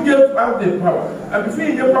 You give out the power. And before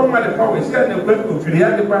you give out the power, you say the way to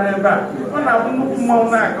create the power back. On a more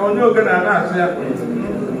now, on your gonna answer.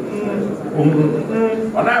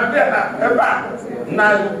 On a better back.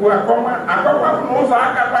 Now you are coming. I come from also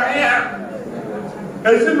Acapaya.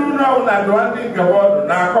 As you know, that one thing about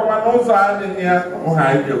now come on also in here.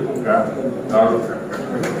 Ohanaeze Ndigbo.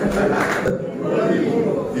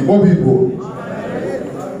 Igbo people,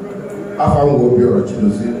 I found Obiora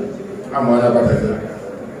Chidozie. I'm on Anambra,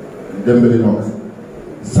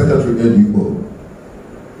 Secretary Ndigbo.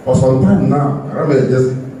 For some time now, I remember this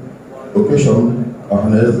occasion of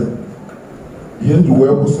Ohanaeze. He had to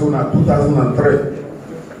work with in 2003.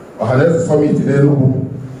 Ohanaeze summit in Enugu.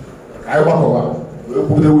 I walk over. We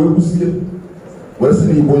were to see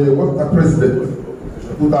Western Igbo was president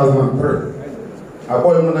 2003. I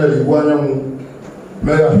bought him a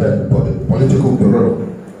mayor head political bureau.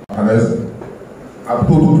 Ohanaeze. I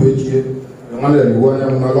told you to HA, the man that you want him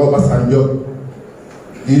Naloba Sanjo,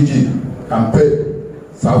 DG, campaign,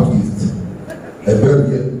 Southeast,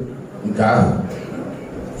 Eberge, in Ghana.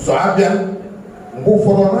 So I began move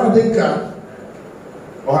for another decade.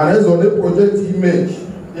 Ohanaeze on the project image,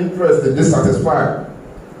 interested, dissatisfied.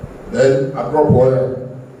 Then I drop oil.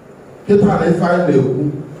 Get how they find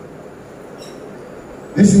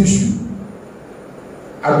this issue,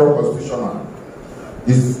 agro-constitutional,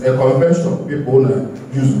 is a convention people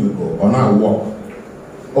use with on our work.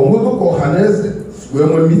 On we go to Ohanaeze, when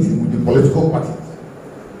we're meeting with the political parties.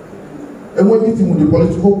 And we're meeting with the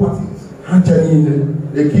political parties,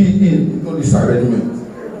 handing the key into this arrangement.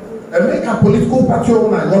 And make a political party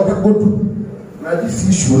on a lot of good. Now this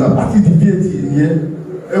issue, the party debate in here,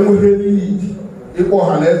 and we really need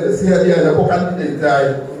Ohanaeze, see here and the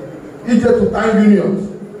candidate. It's to time unions.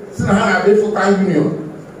 For time union.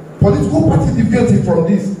 Political party deviated from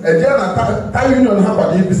this. And then time union have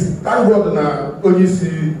a ABC. Thank God na only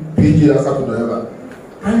see PG as a whatever.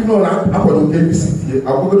 Time union have a ABC here. I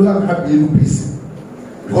will not have the NPC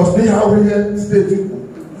because they are already state people.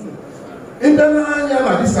 In the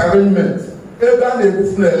this arrangement,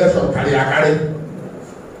 every election carry.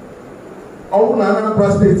 All Anambra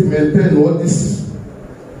state maintain all this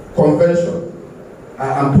convention. I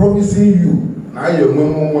am promising you, now you have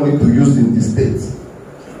more money to use in the state.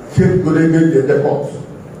 Take go get the court.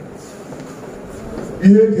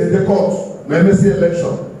 You get the court, MMC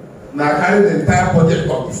election. Now carry the entire project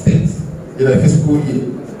of the state in a fiscal year.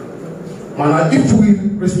 Man, if we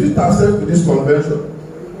restrict ourselves to this convention,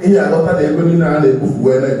 here a lot of the economy and the move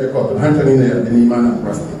where the court handling the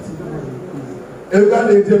Anambra state.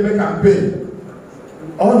 Every day make campaign.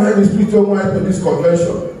 All I restrict your mind to this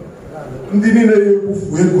convention. Ndị niile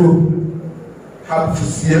na-ekwufu ego ha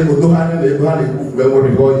pụsie odoghanya na ego ha na-ekwufu enwere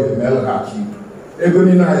ihe oyi emelaghachi ego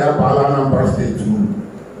niile anyị akpaala Anambra steeti uru.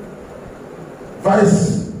 Vice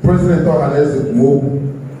President Ohanaeze kwuo okwu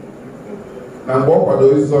na mgbe ọ kwado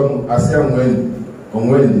ịzọ asị onwe ndị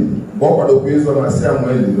mgbe ọ kwadokwa ịzọ asị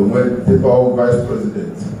onwe ndị onwe teta Vice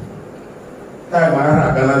President taịm ahụ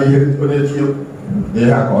agana n'ihe onye chi na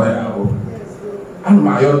ihe aka ọ ya ahụ ana m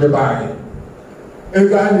ayọ ndị be anyị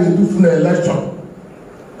ego a na-edufu na election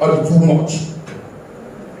or too much.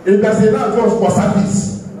 If there's enough just for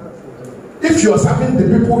service, if you are serving the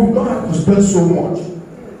people, you don't have to spend so much.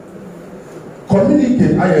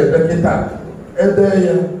 Communicate I educated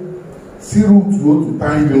either see route to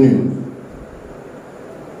time union.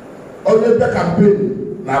 Only the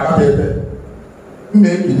campaign na abate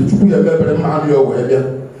make it to be a better man your way.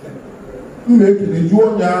 Make it you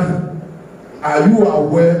are you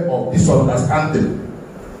aware of this understanding?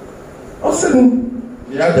 Also,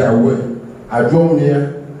 the other way, I draw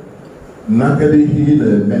near Naked he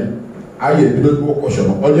the men. anyị ebido gụọ kọshọn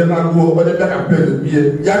onye na-agụ onye bịa campaign bie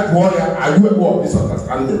ya jụọ ya are you aware of this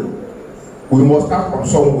understanding? We must start from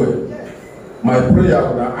somewhere. My prayer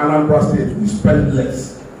for the Anambra State will spend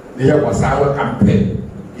less. They have a sour campaign.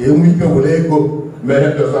 A week will go, may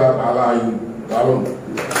have to allow you.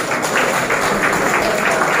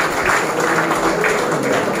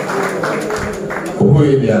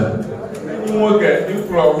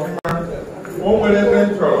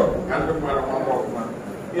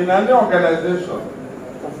 In any organization,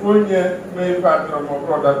 may partner of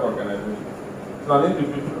product organization. It's an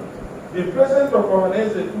individual. The president of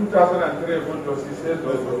Ohanaeze in 2003 voted was he said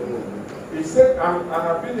also. He said,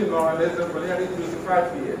 I've been in Ohanaeze for nearly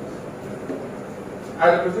 25 years. I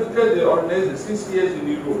represented the Ohanaeze 6 years in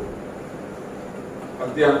Europe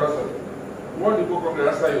as the ambassador. What the book of the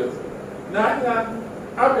Asayos. Now,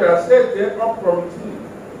 I said there up committee,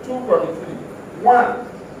 2 committees. One,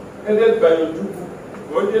 headed by Ojuku.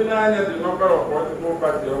 The number of political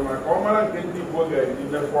parties, Omar can be voted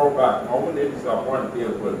in the fallback, I won't disappoint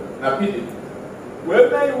people. Now,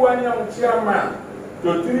 whether you want your chairman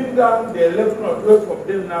to trim down the 11 or 12 of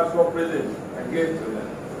them now so present against them.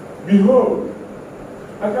 Behold,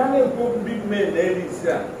 I can't go big men there this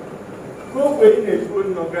year. Go away in a school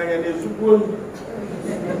in Ogana, school.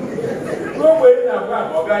 Go away in a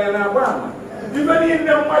bar, Ogana. Even in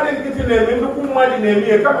the money getting them, and look money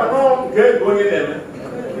name, come along, get going in.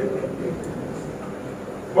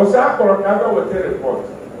 But I will tell report.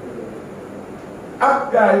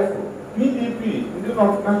 Up guy PDP, the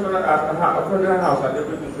National House, and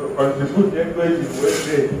able to contribute the equation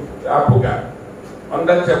with the Apple guy. On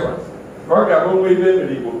that chapter. For Gabon, we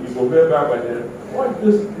go back by them. What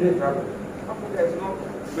does they have? Apple guy is not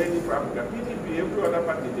many for Africa. PDP, every other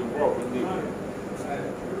party is involved in the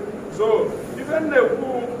So, even the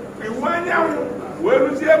we want you, where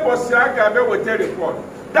we see a Bosiaga will tell report.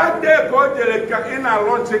 That day, God in a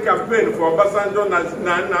launch campaign for Basanjo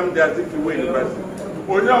Anam University.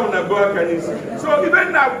 So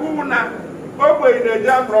even now, in a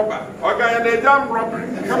jam robber, or guy in a jam robber,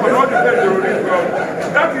 come on, all depends on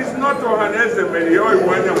that is not Ohanaeze Ndigbo or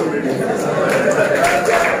one.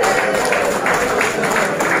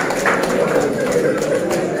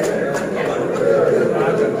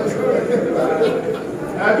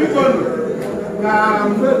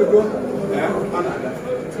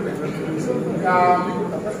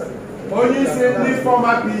 Only simply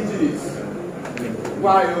former PGs.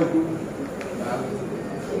 Why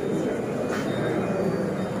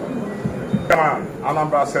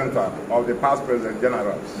Anambra Center of the past President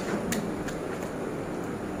Generals.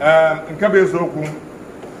 In Kabezoku,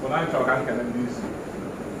 when I talk, I can do this.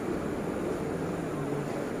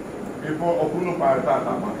 Before Okuno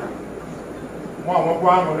Paritata Maka,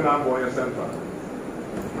 one in Amboya Center.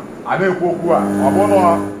 I know Kukua,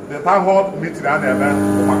 the town hall meeting and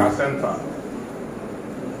event Maka Center.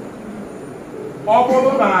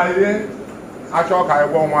 Obono na aye acho ka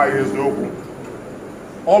egbo nwa eziokwu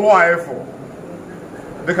olu ayefo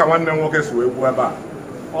dịka nwanne nwoke si wee gwu ebe a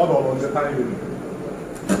ọ dọrọ ndị tanyere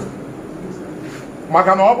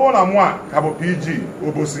maka na ọ bụrụ na mụ a ka bụ PG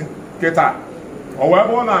Obosi kịta o wee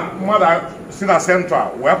bụrụ na mmadụ si na Central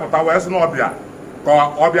wee pụta wee si n'ọbịa ka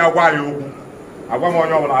ọbịa gwa ya okwu agwa m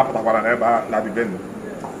onye ọbụla apụtakwara n'ebe a na Bibeni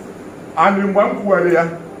anyị mgbe m kwuwere ya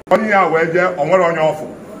onye ya wee jee o nwere onye ọfụ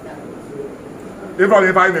if I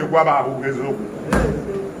na-ekwu aba ahụ eziokwu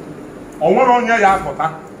o nwere onye ya apụta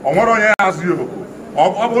o nwere onye ya azụ ya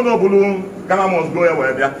ọ bụrụ na obulu Ghana must go ya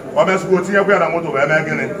wee bịa ọ mesịkwa otinyekwu ya na moto wee mee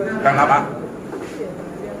gịnị ka naba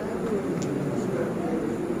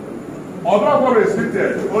although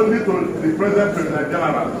restricted only to the President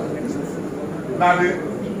General na the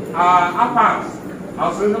APAS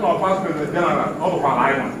Association of Past President General ọ bụkwa na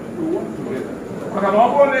anyị maka na ọ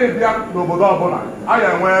bụrụ na ịbịa n'obodo ọbụla a ya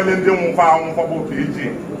enweela ndị nwụkwa anwụkwọ bụ PG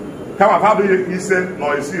kama ha abụghị ise na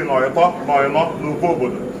isii na ịtọ na ịnọ n'ofe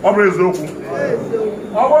obodo ọ bụrụ eziokwu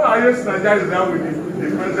ọ bụrụ na anyị si Naịjirịa ya wee the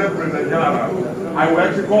President General anyị wee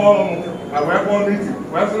chịkọọ ọnụ anyị wee kpọọ miti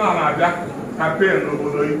wee sị na na-abịa kampen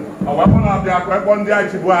n'obodo yi ọ wee kpọọ na-abịa wee kpọọ ndị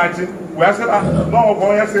achị bụ achị wee sị na n'ọgwụkwọ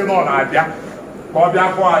onye si na ọ na-abịa ka ọ bịa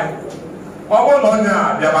kpọọ anyị ọ bụrụ na onye a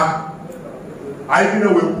abịaba anyị dị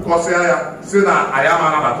wee kwukọsịa ya si na anyị ama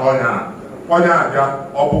anabata onye abịa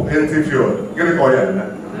ọ bụ empty field gịnị ka ọ ya eme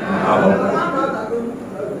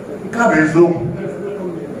nke a bụ eziokwu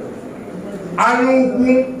anya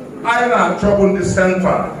ukwu anyị na-achọ bụ ndị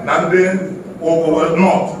Central na ndị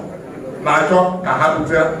North na-achọ ka ha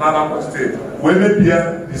bute na Anambra steeti wee mebie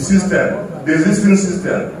the system, the existing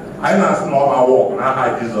system. anyị na-asị na ọ ma wọk n'aha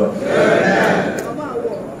Jizọs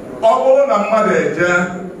ọ bụrụ na mmadụ eje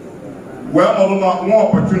wee nọrọ nwa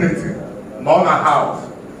opportunity nọ na haus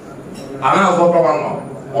a na-azọ gọvanọ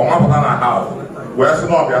ọ mapụta na haus wee sị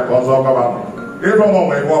na ọbịa ka ọ zọọ gọvanọ ebe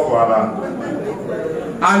ọmụmụ ebe ọ fụara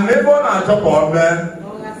and ebe ọ na-achọ ka ọ mee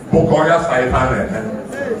bụ ka ọ ya sa ife a na-eme.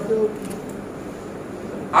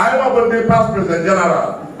 anyị nwabụ ndị past president general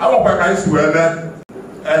awakwa ka anyị si wee mee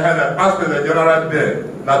ehe na past president general day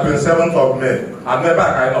na 27th of May and ebe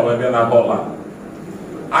a ka anyị nọ wee bịa na bọọla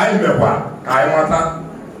anyị mekwa ka anyị mata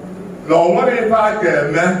na o nwere ife a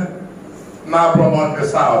ga-eme na-abụrụ ndị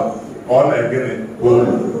South ka ọ na-egịnị olu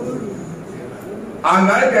and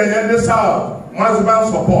anyị ga-enye ndị South maximum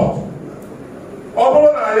support. ọ bụrụ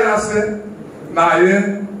na anyị asị na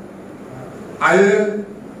anyị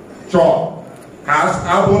chọọ ka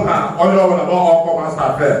abụ na onye ọbụla na ọkọ masta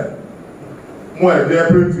fe mụ eje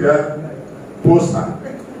print ya posta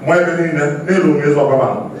mụ ebe niile n'elu m ịzọ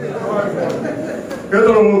gọvanọ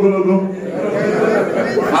etoro m ogologo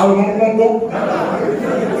alụm mkpụmkpụ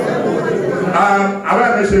abịa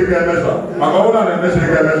emechighị ga emeshọ maka ọ bụrụ na emechighị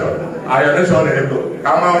ga emeshọ anyị emeshọ na-ego ka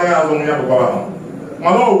mma onye azụ m ya bụ gọvanọ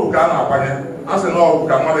mana ọgwụ ka a na-akwanye a sị na ọgwụ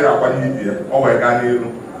ka mmadụ ya akwanye ibi ya ọ wee gaa n'iru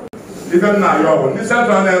ife m na-ayọ ọgwụ ndị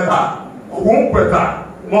central na-ebe a ọgwụ nkweta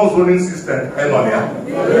n'ọzụrin sistem anyị nọ na ya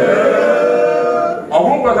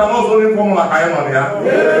ọgwụ nkweta n'ọzụrin fọmụla ka anyị nọ na ya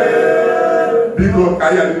biko ka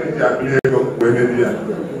anyị adịghị ji akụli ego wee mebi ya.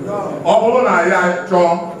 ọ bụrụ na anyị chọọ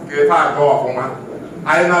ka ife aga ọfụma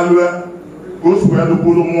anyị na-alụe ka o si wee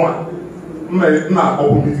lụkwuru mụa mma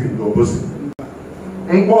akpọkwu mitin n'obosi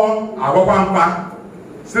mkpọ agbakwa mkpa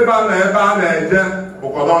siba na ebe a na-eje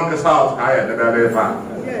bụkọdọ ndị South ka anyị edebere ife a.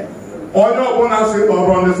 onye ọbụla si na ọ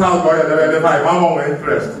bụrụ ndị South ka ọ ya edebere ife a ịma onwe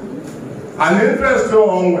interest and interest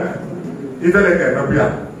onwe ifere ga-emekwu ya.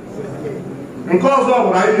 nke ọzọ bụ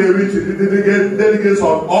na anyị ga-erichi ndị delegates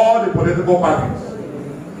of all the political parties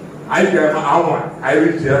anyị ga-eme anwa anyị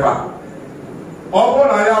richi ebe a. ọ bụrụ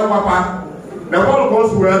na ya akwapa nekwanụ ka o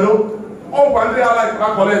si wee dụ ọgwa ndị ala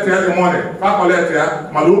fakọleti ya dị mọni fakọleti ya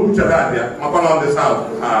mana okwu chere adị ya maka na ndị South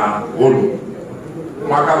olu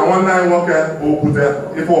maka na nwanne anyị nwoke bụ okwute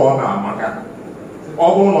ife ọ na-amaka. ọ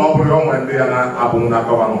bụrụ na ọ bụrụ onwe ndị ya na-abụghị na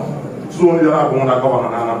gọvanọ zuo ndị ya na-abụghị na gọvanọ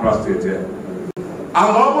na Anambra steeti ya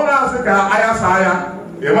ana ọ bụrụ asị ka anya saa ya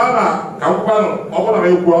ịma na ka nkwukwanụ ọ bụrụ na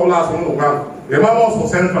ekwu ọbụla asị m nụkwanụ ịma na ọsọ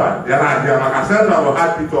central ya na-adị ya maka central bụ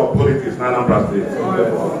hard pit of politics na Anambra steeti.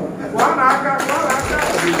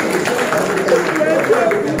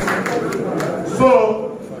 so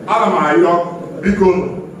ana m ayọ biko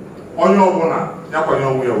onye ọbụla ya kwanye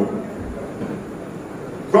onwe ya ugwu.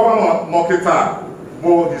 gọvanọ nọkịta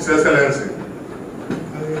bụ His Excellency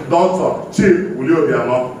Dr. Chief Willie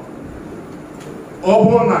Obianọ ọ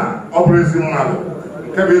bụrụ na ọ bụrụ ezi mmadụ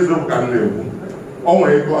nke bụ eziokwu ka m na-ekwu o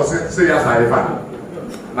nwere ike ọsị ya saa ife a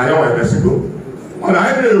na ya nwere mesigo mana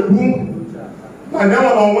anyị na-ekwu na ya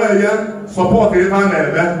nwere onwe ya sọpọtụ ife a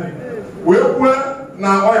na-eme wee kwue na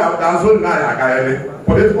ọ ya ga-azụ na ya agaghịrị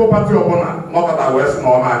politikal pati ọbụla nọkọta wee sị na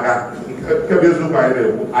ọ na-aga nke bụ eziokwu anyị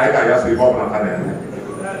na-ekwu anyị ga-ayasị ife ọbụla ha na-eme.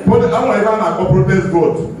 enwere ebe a na-akpọ protest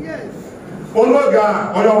vote onye oge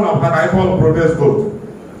a onye ọbụla pụta ka anyị kpọọ protest vote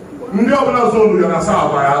ndị ọbụla zonu ya na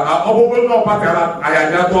South ọbụbụ ndị ọpatara anyị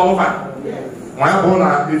aja tụọ ọfa ma ya bụrụ na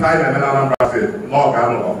ife anyị na-eme na Anambra steeti na ọ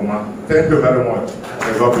ga-anọ ọfụma. Thank you very much.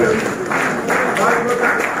 God bless you.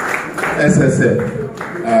 SSA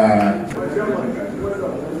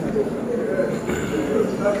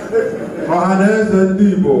Ohanaeze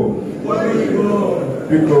Ndigbo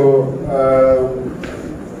biko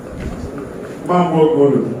mambo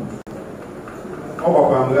ogolu ọ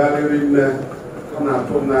gbakwa m gharịrị nne ọ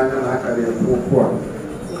na-atụ m n'anya na aka na-ekwu okwu a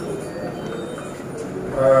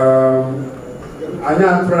anyị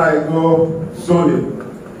atụrụ Sony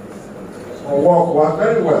work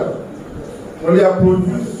very well. We have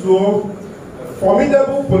produced so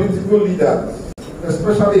formidable political leaders,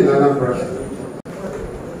 especially in Anambra.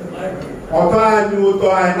 Although I knew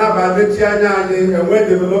that I never met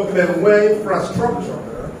development, where infrastructure.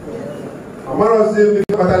 Amara said, "We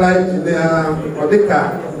fertilize the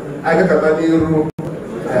Odeka. I got a bad room.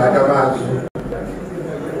 I got a bad."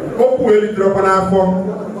 Hope will drop an apple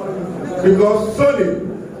because solid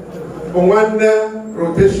on one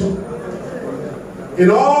rotation. In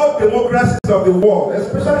all democracies of the world,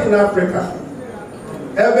 especially in Africa,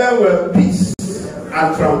 everywhere peace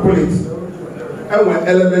and tranquility, and were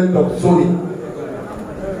element of zoning,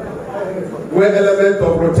 were element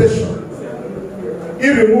of rotation.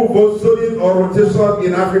 You remove both zoning or rotation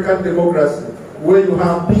in African democracy, where you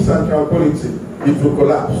have peace and tranquility, it will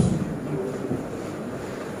collapse.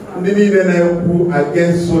 They need an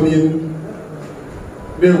against zoning,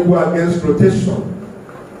 they against rotation.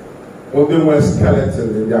 Or they were skeleton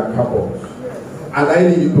in their cupboards. and I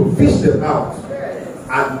need to fish them out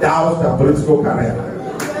and douse their political career.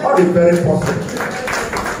 All is very possible.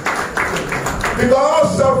 Because all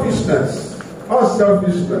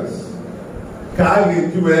selfishness,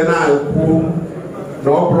 can do who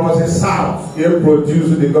no process south here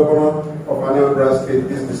produce the governor of Anambra State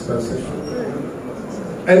this dispensation.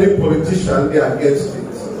 Any politician, they are against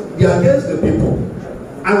it. They are against the people.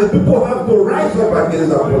 And the people have to rise up against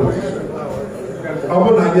that politician.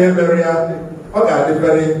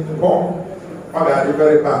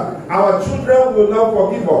 Very bad. Our children will not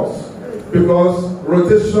forgive us because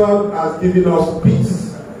rotation has given us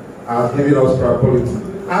peace, has given us tranquility.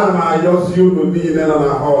 And I just you to be in and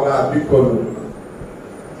all that people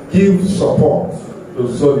give support to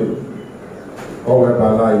Sony.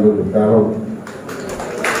 However, I will carry on.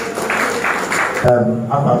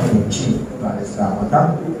 I'm chief barrister.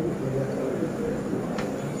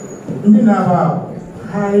 We have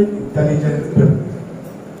high intelligent people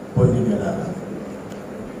put together.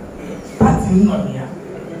 Party on here,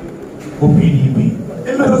 OPDB,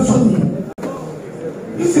 Sony.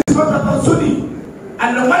 This is not about Sony.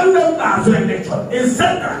 And the one that has an election is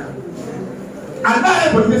center. And I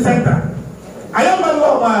am in the center. I am a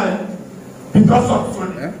lawman because of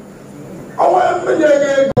Sony. Our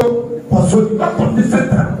for Sony, not from the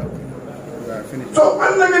center. So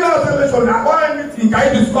when the election, I want anything I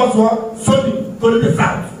discuss what Sony to the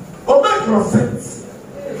south. Or make no sense.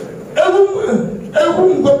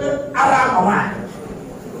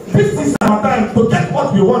 This is our time to get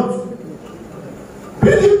what we want.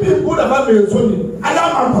 PDP could have made Sony. I am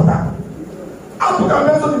Africa. Africa,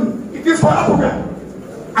 it is for Africa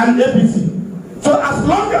and APC. So as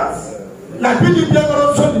long as like PDP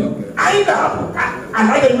are Sony, I am Africa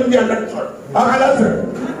and I am in the election.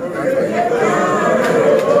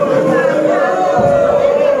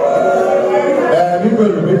 Be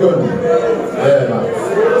good.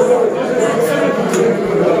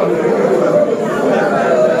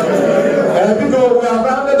 Because we are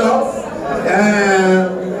rounded off.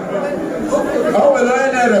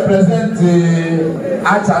 I represent the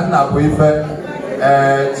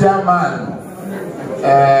chairman,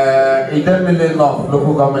 Idemile of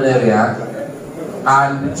local government area,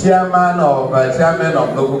 and chairman of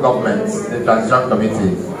local government, the transition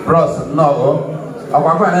committee. Bros, no, I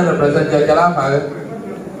represent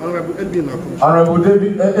Honorable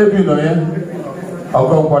David Ebino,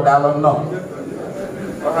 no.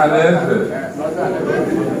 Ohanaeze,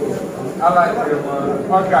 I like him.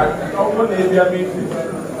 Okay, open the meeting.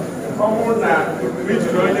 Open that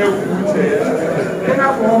meeting on your food. They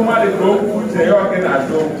have one money to go food. They are going to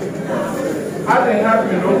do. I didn't have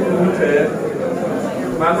no food.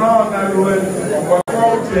 Mano, na ruin. What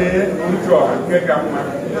food? Enjoy. Get up, man.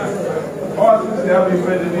 All this have been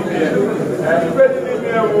ready to be. And ready to be.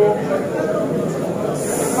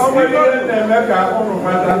 How many of them make a home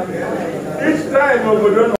matter? Each time we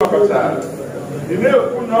don't know about that. You know,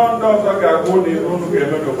 who knows that I go in room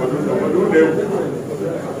together to do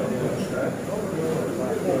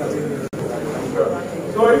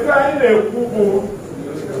so if I need a poo,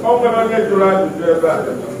 how can I get to run to do that?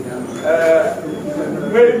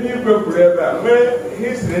 Where you go forever, where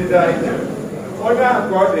he's retired. When I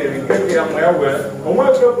got there, he came here well. On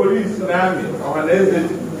what the police army, Ohanaeze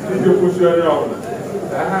Ndigbo.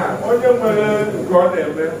 Onye nwere nke ọ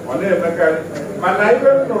na-eme ọ na-emekarị mana ibe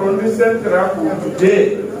m nụrụ ndị central bụ today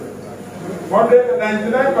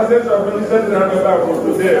 99% of ndị central member bụ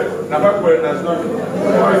today na bakwere na Sony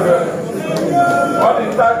all the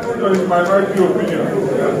time is minority opinion.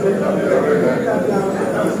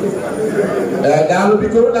 Daalụ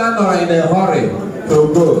biko na anọrọ in a hurry to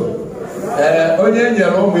go. Onye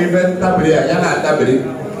nyere ụmụ ibe ntabiri ya na-atabiri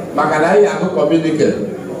maka na anyị agụ communicate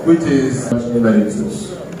which is emeritus.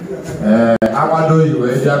 Amado you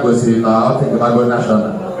gosi na Otinbago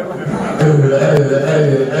National.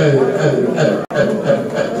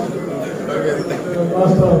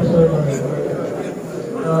 Master of Ceremony.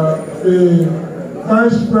 The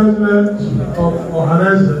Vice President of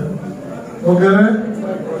Ohanaeze,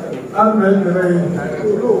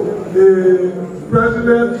 the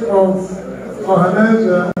President of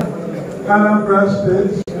Ohanaeze, Anambra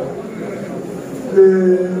State, the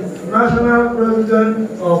National President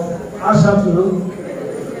of Asatru,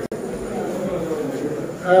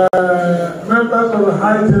 members of the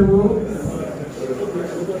High Table,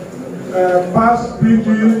 past PG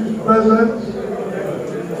present,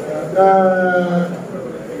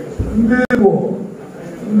 Ndigbo,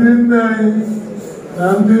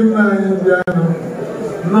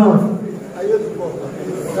 none.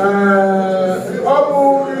 Obu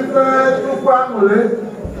ife tukwa ngule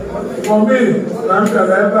for me,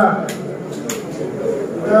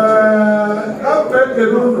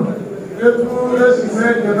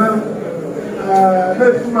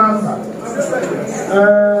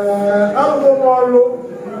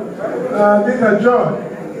 John,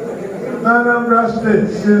 Anambra State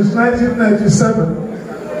since 1997.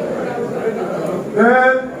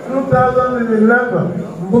 Then 2011,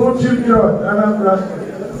 Mbulu Chief Judge, Anambra State.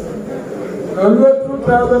 Although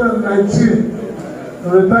 2019,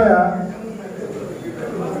 retire.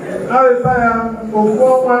 I retire,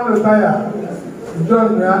 before one retire, join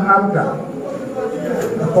me Anambra,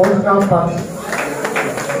 the political party.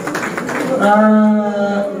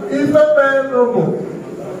 If a man noble,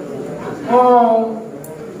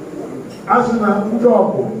 asina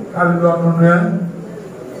ndọọkụ karịrị ọnụnụ ya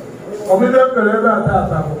ọbịbịa mere ebe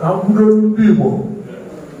atata bụ ka mkwudoro ndị Igbo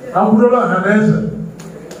ka mkwudoro Ohanaeze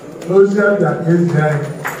n'ozi abịa ka ezi anyị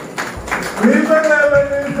n'ife na-eme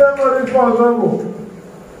n'ife nwere ife ọzọ bụ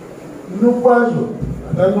nnukwu azụ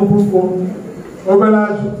ata nnukwu nkụ obere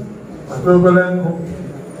azụ ata obere nkụ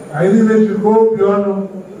anyị niile jikọ obi ọnụ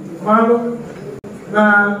mmanụ na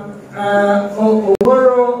onwere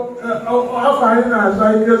afọ anyị na-aza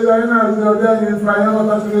ikezi anyị na-azụ ọbịa anyị ife anyị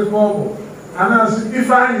ọghọtasịrị ife ọ bụ a na-asị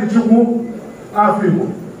ife anyị Chukwu afọ Igbo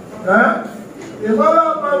ịmara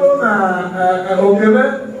mmanụ na Okene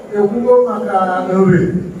ekwugo maka nri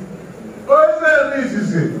onye na-eri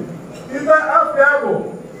izizi ife afịa bụ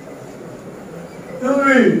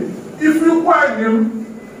nri ifikwu anyị m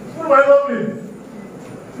ụmụomi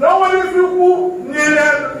na o nwere ifikwu nyere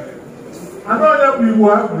anọ onye bụ Igbo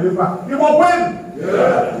ahụ ebe a Igbo kwenu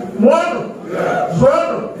mụọnụ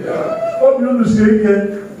zụọnụ obi unu sie ike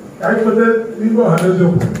ka anyị kwete n'ime Ohanaeze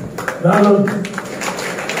okwu daalụ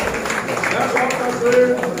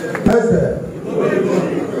eze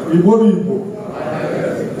Igbo bụ Igbo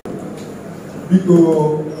biko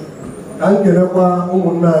ka m kelekwa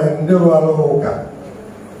ụmụnne anyị ndị rụrụ ụka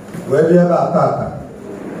wee bịa ebe a tata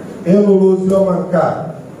ịlụrụ ozi ọma nke a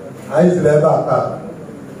anyị ziri ebe a tata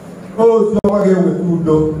ozi ọma ga-eweta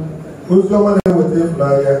udo, ozi ọma na-eweta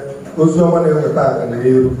ịfụnanya, ozi ọma na-eweta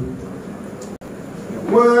aganihu.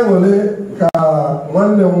 Nwa aṅụrị ka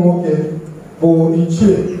nwanne m nwoke bụ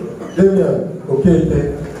Ichie Damian Okeke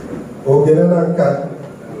Ogene na nka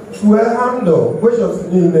wee handle questions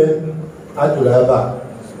niile ajụrụ ebe a.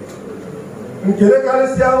 Nkele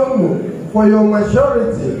karịsịa unu for your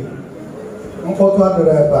maturity mkpọtụ adịrị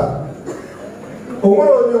ebe a. O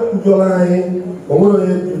nwere onye kwujọrọ anyị, o nwere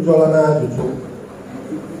onye kwujọrọ n'ajụjụ.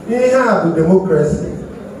 Ihe a bụ demokrasi.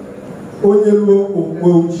 Onye ruo okpukpe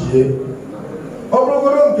ochie. Ọ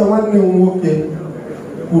bụrụgoro nke nwanne m nwoke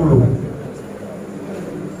kwuru,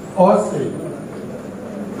 ọ sị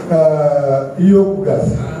ihe okwu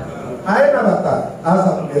gasị. Anyị nabata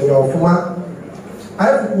azapụrụ ọfụma.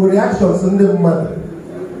 Anyị fụkwuru reactions ndị mmadụ,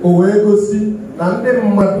 o wee gosi na ndị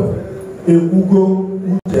mmadụ ekwugo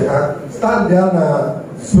uche ha stand ya na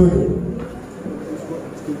zone.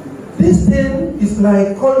 This thing is like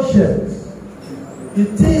conscience.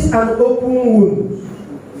 It is an open wound.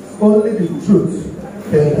 Only the truth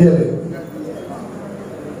can heal it.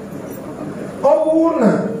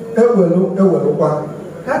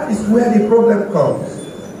 That is where the problem comes.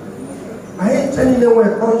 I ain't telling you my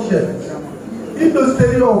conscience. If you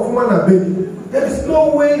stay of woman and baby, there is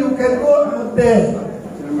no way you can go out there.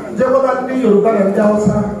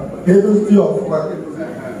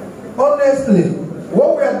 Honestly,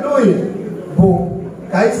 what we are doing,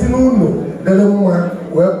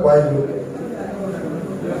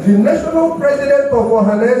 the national president of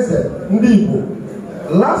Ohanaeze Ndigbo,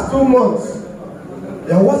 last 2 months,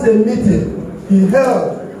 there was a meeting he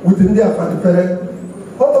held within the Afadifere,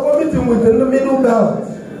 or meeting within the middle belt,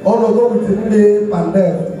 or within the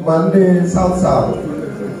Pandem, Mande, South.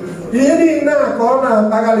 Ihe na akọna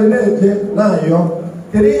tagalineje na yo,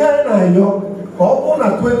 kiri ha na yo, ọ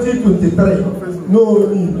na 2023 no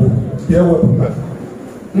Igbo here we.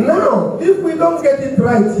 Now, if we don't get it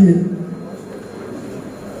right here,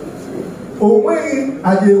 onweghị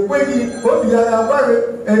ekweghị obi ya agbaghị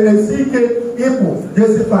esi ike ịpụ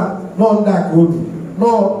jesipa nọ ndị aka obi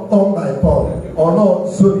nọ turn by turn ọ nọ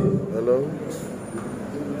sori.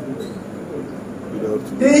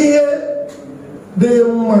 Ihe dị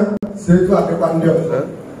mma si etu adịkwa ndị ọzọ.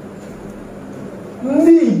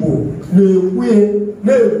 Ndị Igbo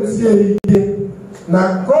na-ekwusie ike na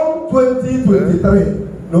come 2023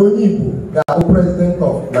 na onye Igbo ga-abụ president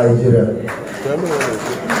of Nigeria.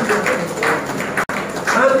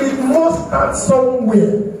 And it must start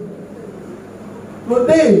somewhere.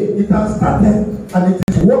 Today it has started and it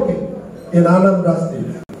is working in Anambra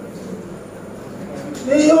State.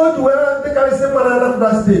 Ihe o ji were dịkarịsị mma na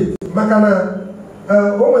Anambra State maka na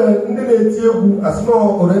o nwere ndị na-eti egwu asịnọ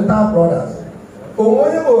Oriental Brothers.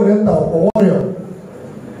 Onye bụ Oriental Warrior.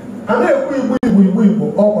 A na-ekwu Igbo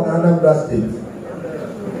ọ na Anambra State.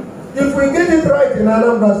 If we get it right in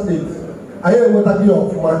Anambra State, anyị enwetaghị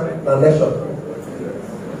ọfụma na nation.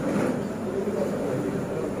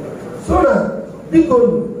 So na biko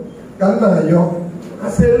ka m na-ayọ,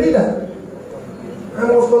 as a leader, I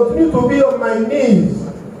must continue to be on my knees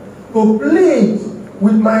to plead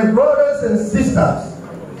with my brothers and sisters.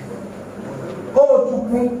 Oh,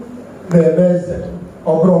 Chukwu na-eme eze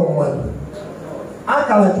ọ bụrụ mmadụ.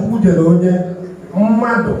 Akara Chukwu jere onye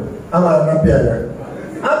mmadụ a na-anapịa ya.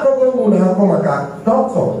 Akọgo ụmụ na-akọ maka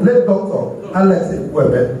late Dr. Alex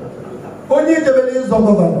Ekwueme. Onye jebere ịzọ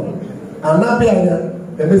gọvanọ anapịa ya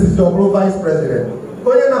emesisi ọ bụrụ vice president.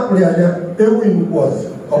 Onye napụrụ ya ewu Igbo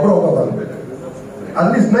ọ bụrụ gọvanọ.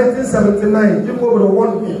 At least 1979, Jimbo obodo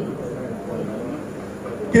won him.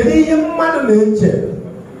 Kedu ihe mmadụ na-eche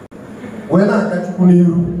wee na-aka Chukwu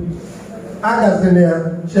n'iru? Agazina ya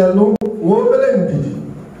chelu nwa obere ndidi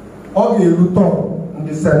ọ ga-eru tọn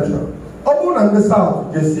ndị central. Ọ bụrụ na ndị south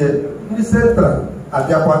jesie ndị central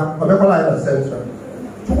ọbịakwala anyị na central.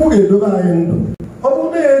 Chukwu ga-edobe anyị ndụ. Ọ bụrụ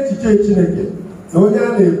na ya echiche Chineke na onye a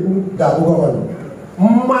na-ekwu ga-abụ gọvanọ,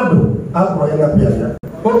 mmadụ apụrụ ya napịa ya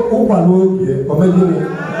ụkwala oge omegịnị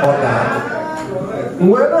ọ daa.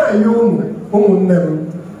 Mgbe na-ayị ụmụnne m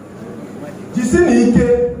jisi na ike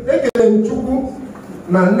ekele m Chukwu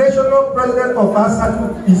na national president of Asatọ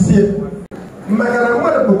isie maka na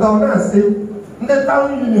mmadụ pụta ọ na-asị ndị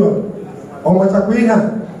town union ọmachakwa ihe a.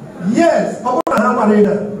 Yes, ọ bụrụ na ha mara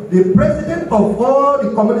ihe, the president of all the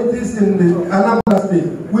communities in the Anambra state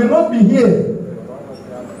will not be here.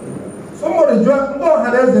 Somebody jụọ ndị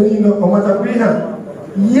Ohanaeze niile ọmachakwa ihe a.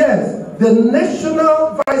 Yes, the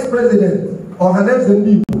national vice president Ohanaeze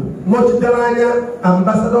Ndigbo nọchitere anya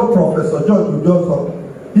ambassador Professor George Udozo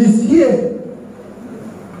is here.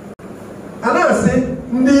 A na-asị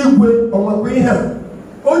ndị igwe ọmakwa ihe a.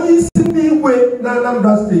 Onye isi ndị igwe na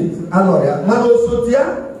Anambra steeti anọ ya mana osote ya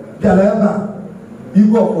bịara ebe a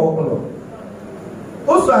igwe ọkụkụ.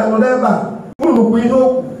 O so anyị nọ n'ebe a unukwu ihe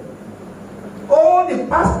okwu. All the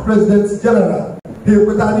past presidents general ha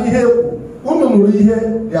ekwetara ihe ekwu. Unu nụrụ ihe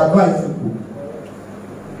the advice kwu.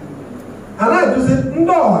 A na-eduzi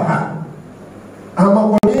ndị ọha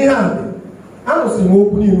amakwana ihe a dị. Anụsị m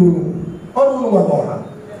okwu niile unu ọrụ unu nwa ọha.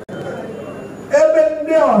 Ebe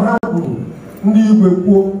ndị ọha kwuru ndị igwe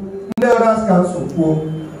kwuo, ndị Eras Council kwuo,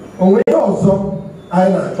 onwe ihe ọzọ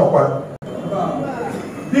anyị na-achọkwa.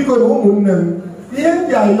 Biko na ụmụnne m, ihe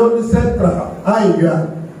ndị ayọ ndị central anyị bịa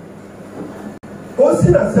o si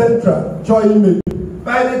na central chọọ imebi.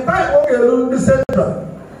 By the time ọ ga-eru ndị central,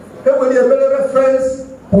 enwere emere reference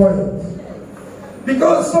point.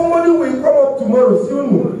 Because somebody will come up tomorrow si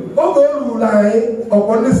unu oge o ruru anyị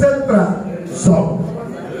ọkwa ndị central sọ.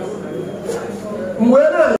 Mgbe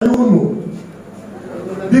na-ayị unu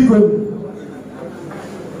biko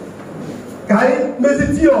ka anyị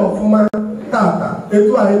meziti ya ọfụma tata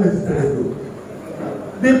etu anyị mezitere ego.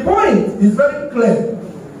 The point is very clear.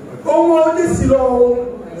 Onwe onye siri ọnwụ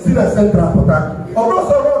si na central pụta ọ bụrụ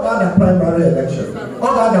sọ ọ ga-ada primary election, ọ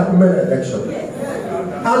ga-ada women election,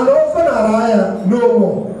 and ofe nara anya n'ụmụ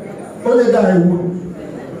onye ga-ewu.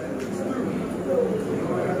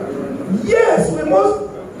 Yes, we must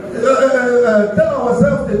tell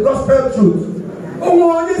ourselves the gospel truth.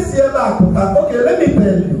 Okay, let me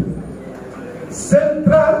tell you.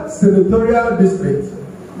 Central Senatorial District,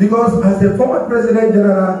 because as a former President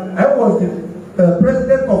General, I was the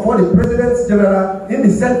President of all the Presidents General in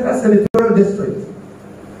the Central Senatorial District.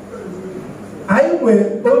 I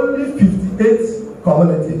were only 58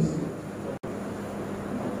 communities.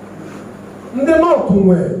 In the North,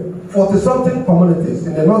 were 40-something communities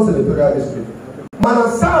in the North Senatorial District. Mana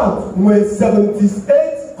South were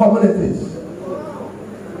 78 communities.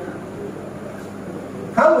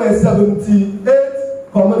 How were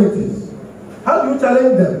 78 communities? How do you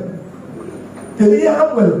challenge them? Can you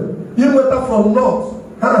have from North?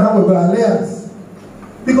 How have an alliance?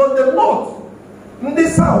 Because the North, in the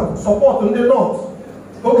South, support in the North.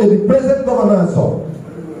 Okay, the present governor and so.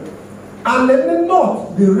 And then the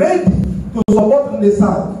North be ready to support in the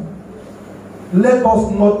South. Let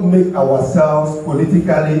us not make ourselves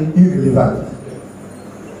politically irrelevant.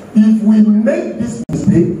 If we make this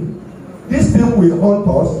mistake, this thing will haunt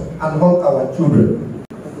us and haunt our children.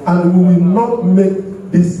 And we will not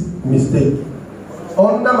make this mistake.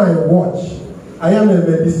 Under my watch, I am made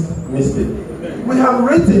this mistake. We have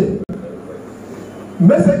written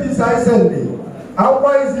messages I send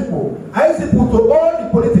I people to all the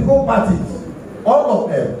political parties, all of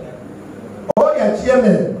them, all their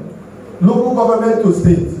chairmen, local government to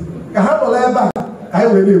state. I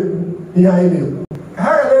will make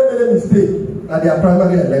a mistake at their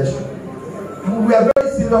primary election. And we are very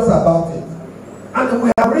serious about it. And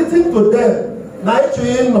we have written to them,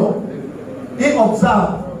 he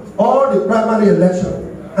observed all the primary election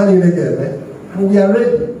and we are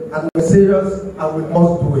ready and we're serious and we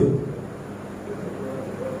must do it.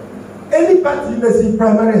 Any party may see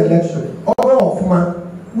primary election,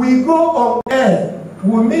 we go on air,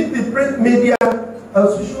 we meet the print media,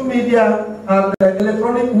 social media, and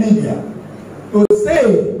electronic media to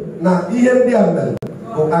say now EMD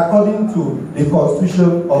according to the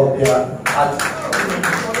constitution of their party.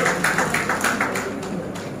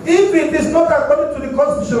 If it is not according to the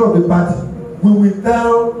constitution of the party, we will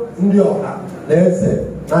tell Ndioha, let's say,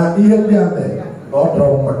 now EMD not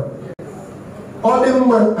wrong. All the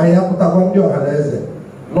man I have put on Ohanaeze,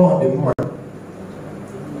 not the man.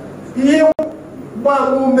 You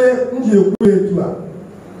one woman you pray to her.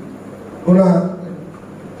 Una,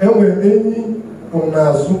 any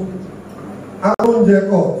Unasu, I don't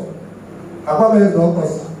Jacob. Above his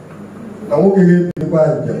daughters, I won't give you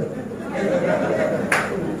one.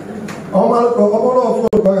 All of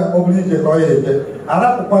oblige a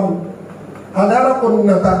Arab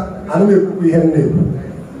Nata, and we will be him.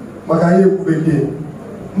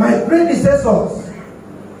 My predecessors,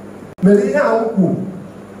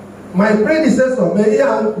 my predecessor,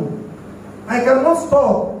 I cannot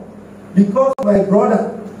stop because my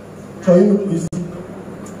brother,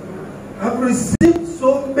 I've received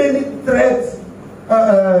so many threats,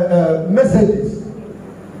 messages.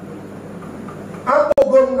 I've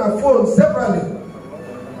gone on the phone separately,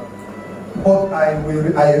 but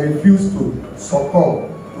I refuse to succumb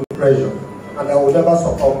to pressure, and I will never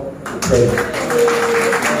succumb.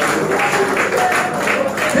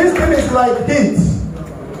 This thing is like heat.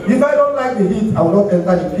 If I don't like the heat, I will not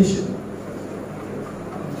enter the kitchen.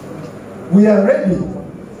 We are ready.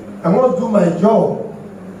 I must do my job.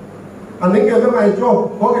 And then give my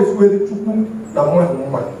job. God is ready to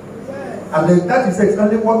and that is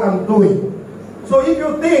exactly what I'm doing. So if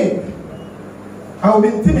you think I will be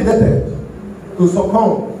intimidated to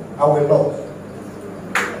succumb, I will not.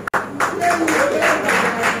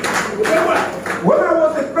 When I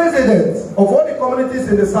was the president of all the communities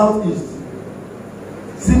in the southeast,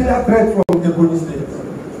 similar threat from the Ebonyi State,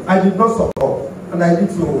 I did not support, and I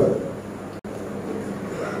did so well.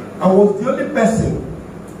 I was the only person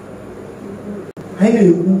I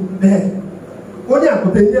knew there. Only I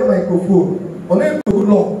could take the microphone, only to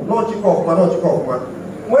law, not check off, man.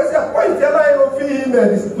 When I point the line of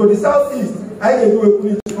email to the southeast, I can do a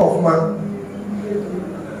police off, man.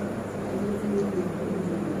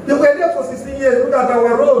 They were there for 16 years. Look at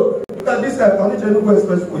our road. Look at this Onitsha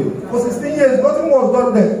Expressway. For 16 years, nothing was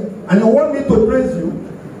done there. And you want me to praise you?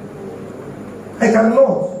 I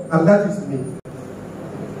cannot. And that is me.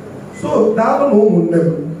 So, that don't know them.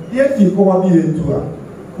 Yet you come here to her.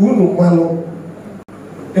 Unu Malo,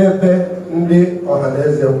 Ebe, Nde,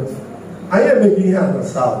 Ohanaeze. I am making here in the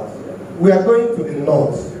south. We are going to the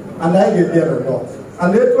north. And I get there in the north.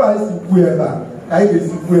 And that's why I see whoever. I will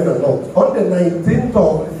see a lot. On the 19th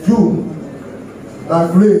of June,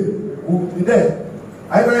 Nagre will be there.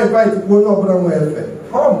 I now invite you to go to welfare.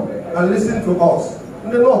 Come and listen to us. In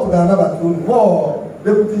the north, we are another two more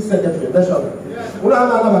deputy secretary. National. We are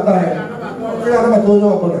another time. We are another two.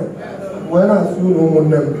 We are not soon on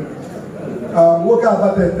them. Work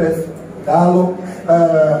out that test. Dalo. I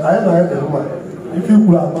am not the woman. If you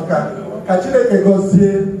could have Kachile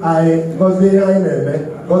Gozie, I Gozie, I name.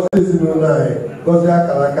 Gozie is no nine.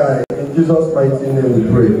 In Jesus' mighty name we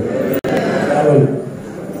pray.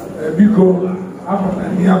 Because after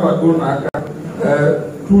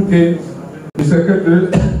 2 days, the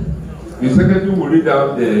secretary will read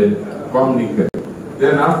out the communique.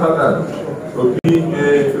 Then after that,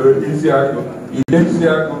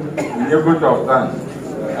 of time.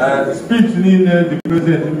 Speech in the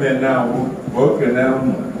president may now work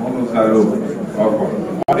almost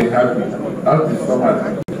very happy. That is so much.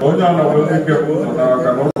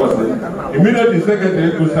 Immediately, the secretary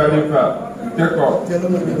to Sarifa, take off.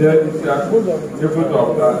 There is a foot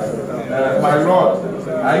of that. My Lord,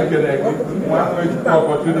 I can give one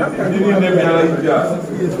opportunity. Didn't name India.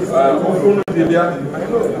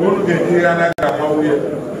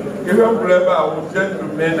 Even Breva,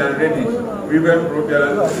 gentlemen and ladies,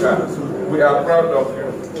 we are proud of you.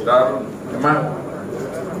 Darun.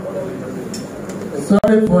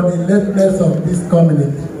 Sorry for the lateness of this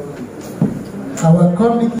community. Our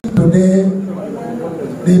community today,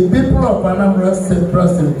 the people of Anambra Central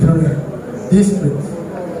Senatorial District,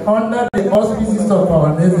 under the auspices of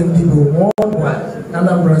Ohanaeze Ndigbo worldwide,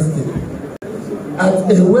 Anambra State.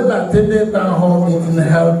 At a well-attended town hall meeting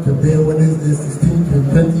held today, Wednesday, 16 June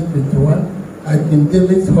 2021, at King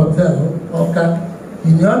David's Hotel, Oka,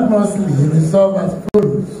 unanimously resolved as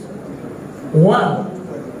follows. 1.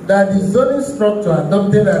 That the zoning structure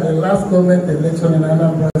adopted at the last government election in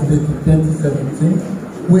Anambra State in 2017,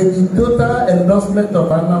 with the total endorsement of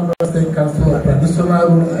Anambra State Council of Traditional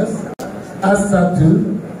Rulers,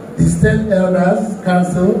 ASATU, the State Elders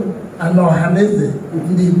Council, and Ohanaeze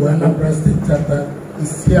Ndigbo Anambra State Chapter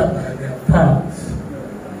is hereby found.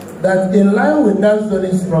 That in line with that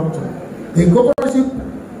zoning structure, the governorship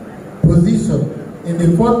position in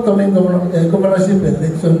the forthcoming governorship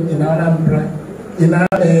election in Anambra,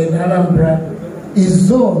 is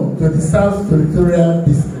zoned to the South Territorial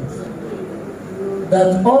District.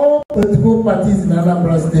 That all political parties in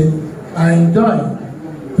Anambra State are enjoined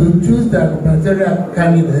to choose their gubernatorial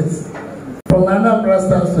candidates from Anambra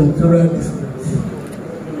South Territorial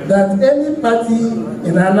District. That any party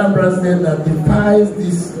in Anambra State that defies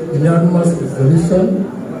this unanimous resolution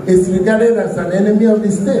is regarded as an enemy of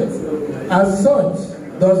the state. As such,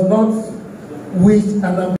 does not wish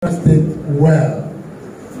Anambra State well.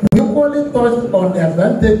 We equally touched on the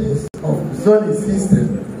advantages of zoning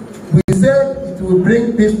system. We said it will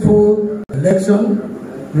bring peaceful election,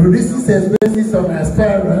 reduces expenses on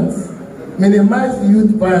aspirants, minimize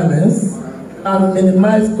youth violence, and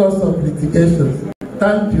minimize cost of litigation.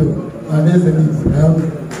 Thank you.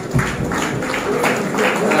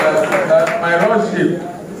 My Lordship,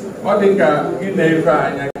 I think in the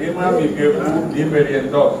event, I might be able to very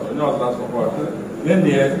endorse, not that support. Then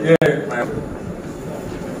the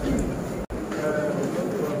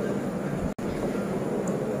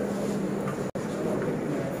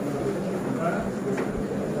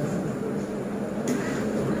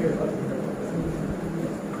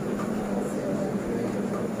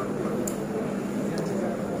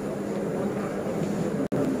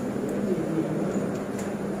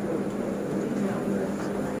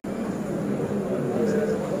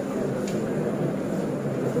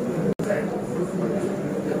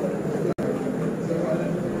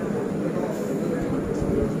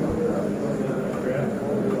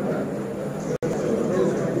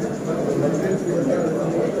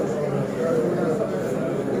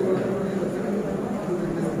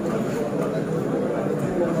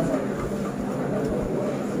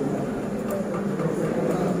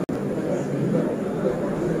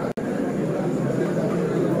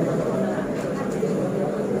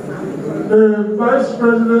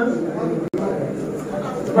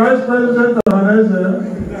Vice President Ohanaeze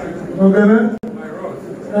Ndigbo,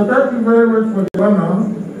 thank you very much for the honor.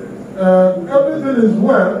 Everything is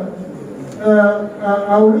well.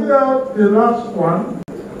 I'll read out the last one,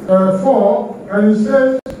 4, and it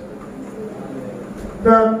says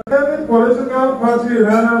that any political party in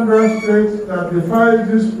Anambra State that defies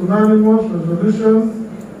this unanimous resolution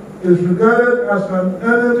is regarded as an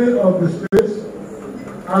enemy of the state.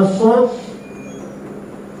 As such,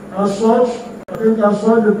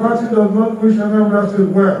 the party does not wish Anambra State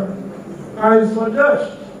well. I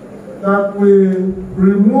suggest that we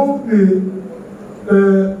remove the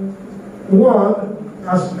word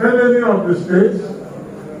as enemy of the state,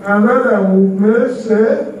 and rather we may say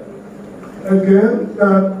again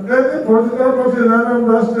that any political party in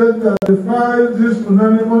Anambra State that defies this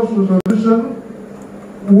unanimous resolution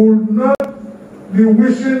would not be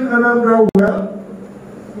wishing Anambra well,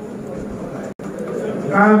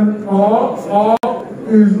 and or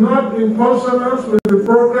is not in consonance with the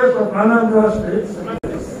progress of Anambra State,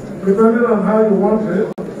 depending on how you want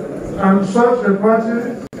it, and such a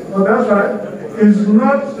party, that's right, is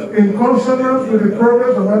not in consonance with the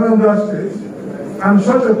progress of Anambra State, and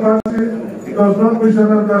such a party does not wish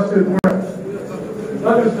Anambra State well.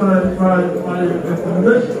 That is my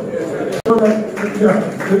recommendation. So that,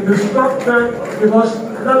 the structure, because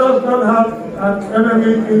let us not have an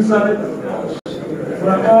enemy inside us. We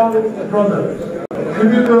are all brothers,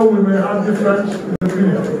 even though we may have difference in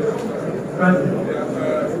opinion. Thank you.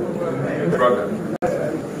 Brother,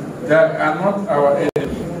 they are not our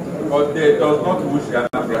enemies, but they does not wish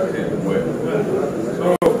Anambra State well.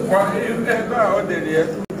 So, if they are there,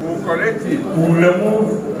 we will correct it, we will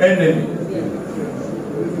remove enemy.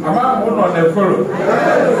 Am I on the follow?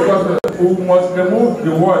 Because we must remove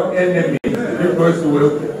the word enemy, because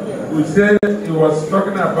we said he was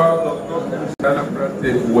talking about Anambra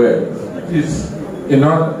State well, which is,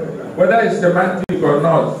 whether it's semantic or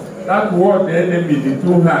not, that word the enemy, the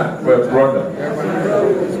two hands were brother.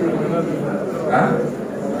 Huh?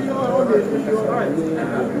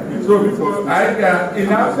 So, in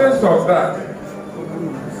absence of that,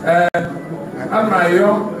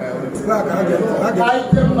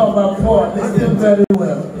 Item number 4, listen very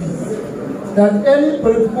well, please. That any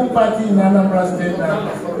political party in Anambra State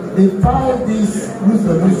that defies this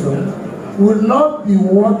resolution will not be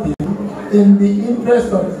working in the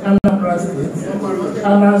interest of Anambra State,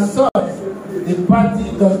 and as such, the party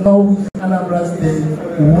does not wish Anambra State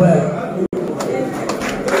well.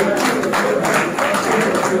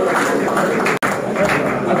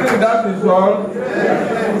 I think that is all.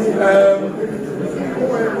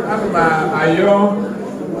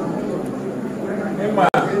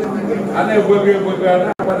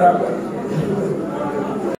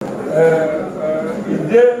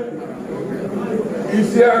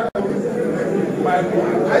 My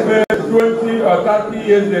 20 or 30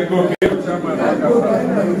 years ago,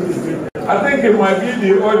 I think it might be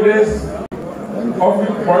the oldest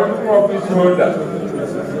political office holder.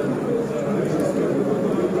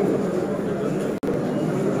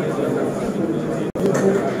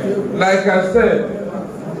 Like I said,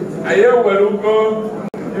 I will go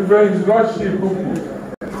even his lordship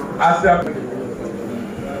as a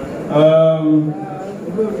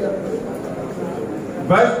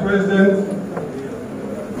Vice President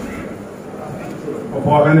of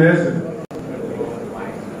Ohanaeze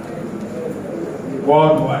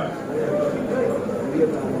worldwide.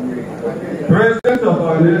 President of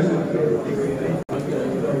Ohanaeze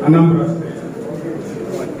Anambra State.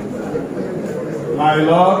 My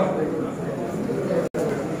Lord,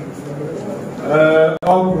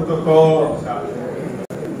 all protocol observed.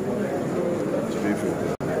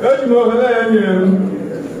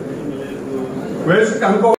 Where's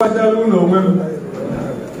Kanko Wajalu no women?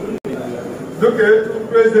 Look at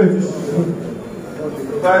President,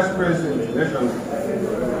 Vice President, Nation.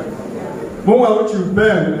 More what you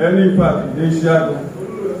bend any party, they share.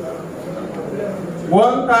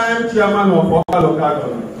 One time chairman of our local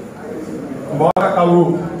government, Mbakalu,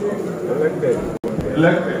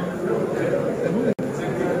 elected.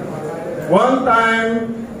 One time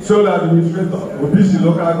sole administrator, Obisi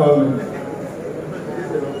local government.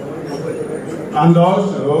 And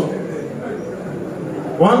also,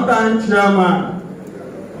 one time chairman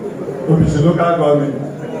of the local government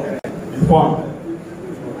is formed.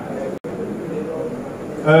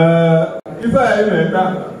 If I met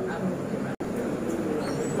that,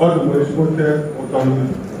 all the most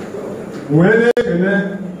autonomy. When they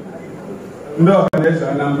no Ohanaeze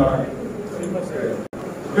Anambra,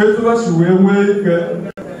 it was when we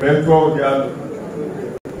get better.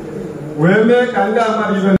 We make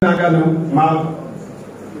Anambra even Nagano mal.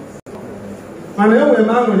 And then we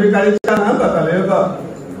man with the Galician Ambataleva.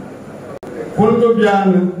 Punto Bian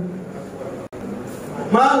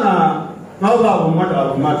Mana, Nova,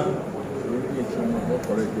 Mother.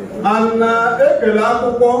 And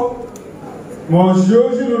Ekelapo, Monsieur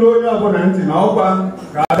Julonia Bonanti, Nova,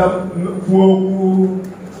 Gada Fuoku,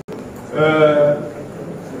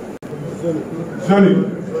 Johnny.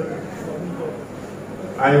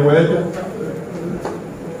 I wait.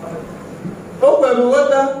 Oh, well,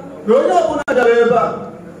 water. No, you are not a river.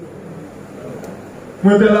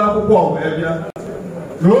 With the lap of warm,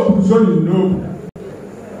 no, Johnny, no.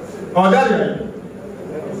 Oh, that is.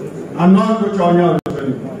 I'm not to join you.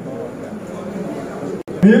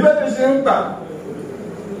 Neither the same time.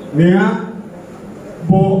 Mia,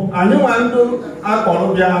 for anyone to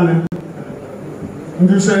Apologiana in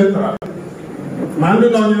the center.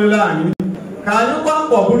 Mandel on your line. Can you come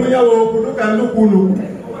for Bunya or can do Kulu?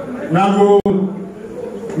 Now go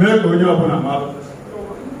make on your own map.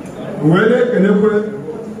 When they can put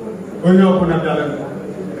on your own talent.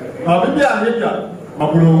 Now, be a nigger,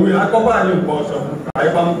 Mabulu, I cover you person. I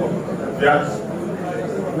come for yes.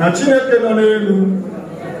 Now, China can only do.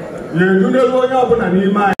 You do not go up on any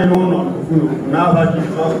mind on now that you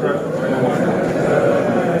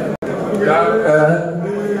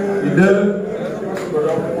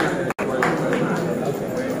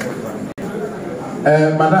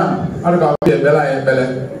Madam, I don't know Bella and Bella,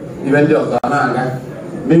 even just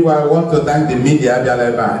meanwhile, I want to thank the media,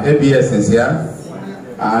 ABS is here,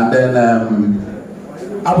 and then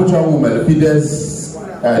Abuja Woman, Fides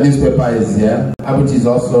newspaper is here. Abuja is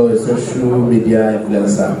also a social media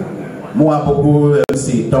influencer. Muapoku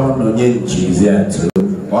MC Don Onyenchi is here too.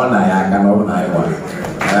 One I can open I want.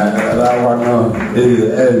 That one,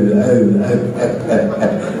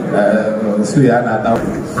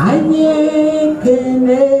 Anye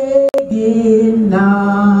kenegina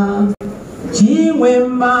chiwe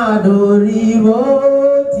madorivo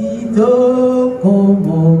tito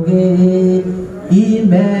komoge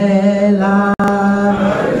imela.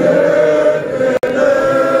 Anye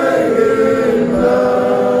kenegina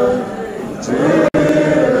chiwe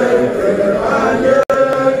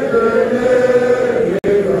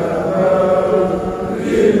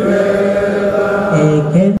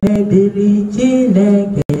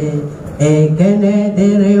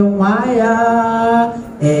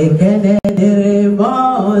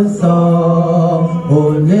nsọ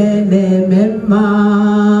onye na-eme mma.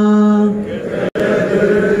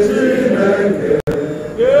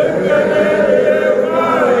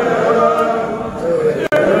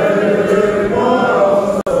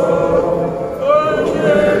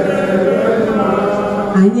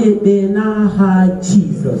 Anyị ekpe n'aha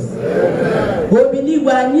Jizọs. Obi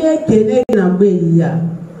n'igwe anyị ekele gị na mgbe ehihie a.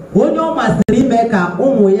 Onye ọ masịrị ime ka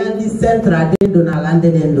ụmụ ya ndị Central dị ndụ n'ala ndị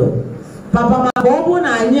dị ndụ. Papa, maka ọ bụ na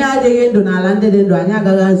anyị adịghị ndụ n'ala ndị dị ndụ, anyị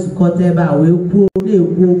agaghị nzukọta ebe a wee kwuo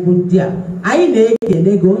na-ekwu okwu ndị a. Anyị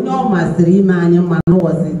na-ekele gị onye ọ masịrị ime anyị mma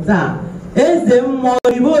n'ụbọchị taa. Eze mmụọ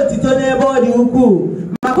ribe otito n'ebe ọ dị ukwuu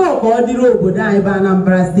maka ọka ọ dịrị obodo anyị bụ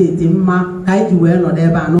Anambra steeti mma ka anyị ji wee nọdụ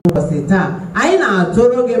ebe a n'ụbọchị taa. Anyị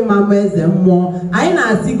na-atụrụ gị mma ma eze mmụọ. Anyị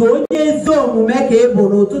na-asị gị onye ezi omume ka ị bụ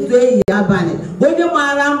n'ụtụtụ ehihie abalị, onye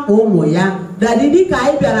maara mkpa ụmụ ya. Dadi, dịka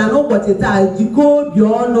anyị bịara n'ụbọchị taa jikọọ obi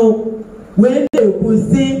ọnụ wee na-ekwu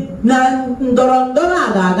sị na ndọrọ ndọrọ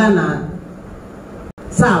a ga-aga na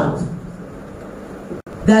South.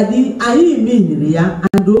 Dadi, anyị miniri ya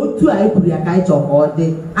and otu anyị kwuru ya ka anyị chọọ ka ọ dị.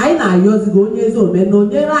 Anyị na-ayọzi gị onye ezi omume na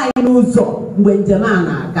onyere anyị n'ụzọ mgbe njem a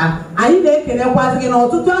na-aga. Anyị na-ekelekwazị gị na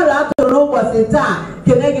ọtụtụ arịa atụrụ n'ụbọchị taa,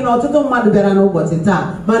 kele gị na ọtụtụ mmadụ bịara n'ụbọchị taa,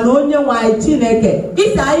 mana onye nwe anyị Chineke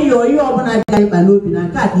isi anyị yọọ ihe ọbụla dị anyị mkpa n'obi na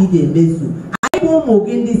nke a ka ị ga-emezu. Anyị bụ ụmụ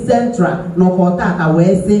gị ndị Central nọkọta ka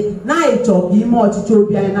wee sị na anyị chọọ ka ime ọchịchị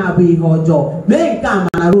obi anyị na-abụ ihe ọjọọ. Mee nke a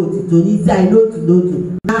manara otito n'isi anyị n'otu n'otu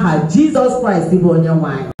n'aha Jizọs Kraịst bụ onye nwe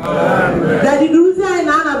anyị. Dadi, duruzi anyị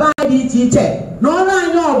na anaba anyị dị iche iche n'ọrụ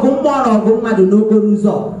anyị ọgụ mmụọ na ọgụ mmadụ n'okporo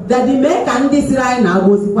ụzọ. Dadi, mee ka ndị siri anyị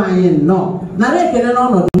na-agọzikwa anyị nnọọ. Nara ekele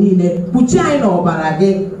n'ọnọdụ niile, kpuchie anyị n'ọbara gị,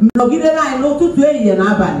 nọgidere anyị n'ụtụtụ ehihie na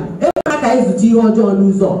abalị. Ekwela ka anyị zute ihe ọjọọ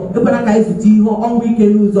n'ụzọ, ekwela ka anyị zute ihe ọnwụ ike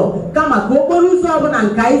n'ụzọ, kama ka okporo ụzọ ọbụla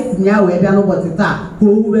nke anyị si ya wee bịa n'ụbọchị taa ka o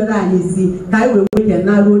wubere anyị isi, ka anyị wee nwee ike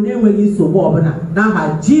naruo na-enweghị nsogbu ọbụla n'aha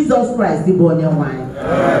Jizọs Kraịst bụ onye nwe anyị.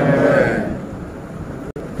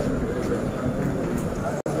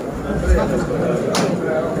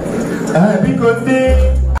 Biko ndị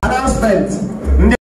announcement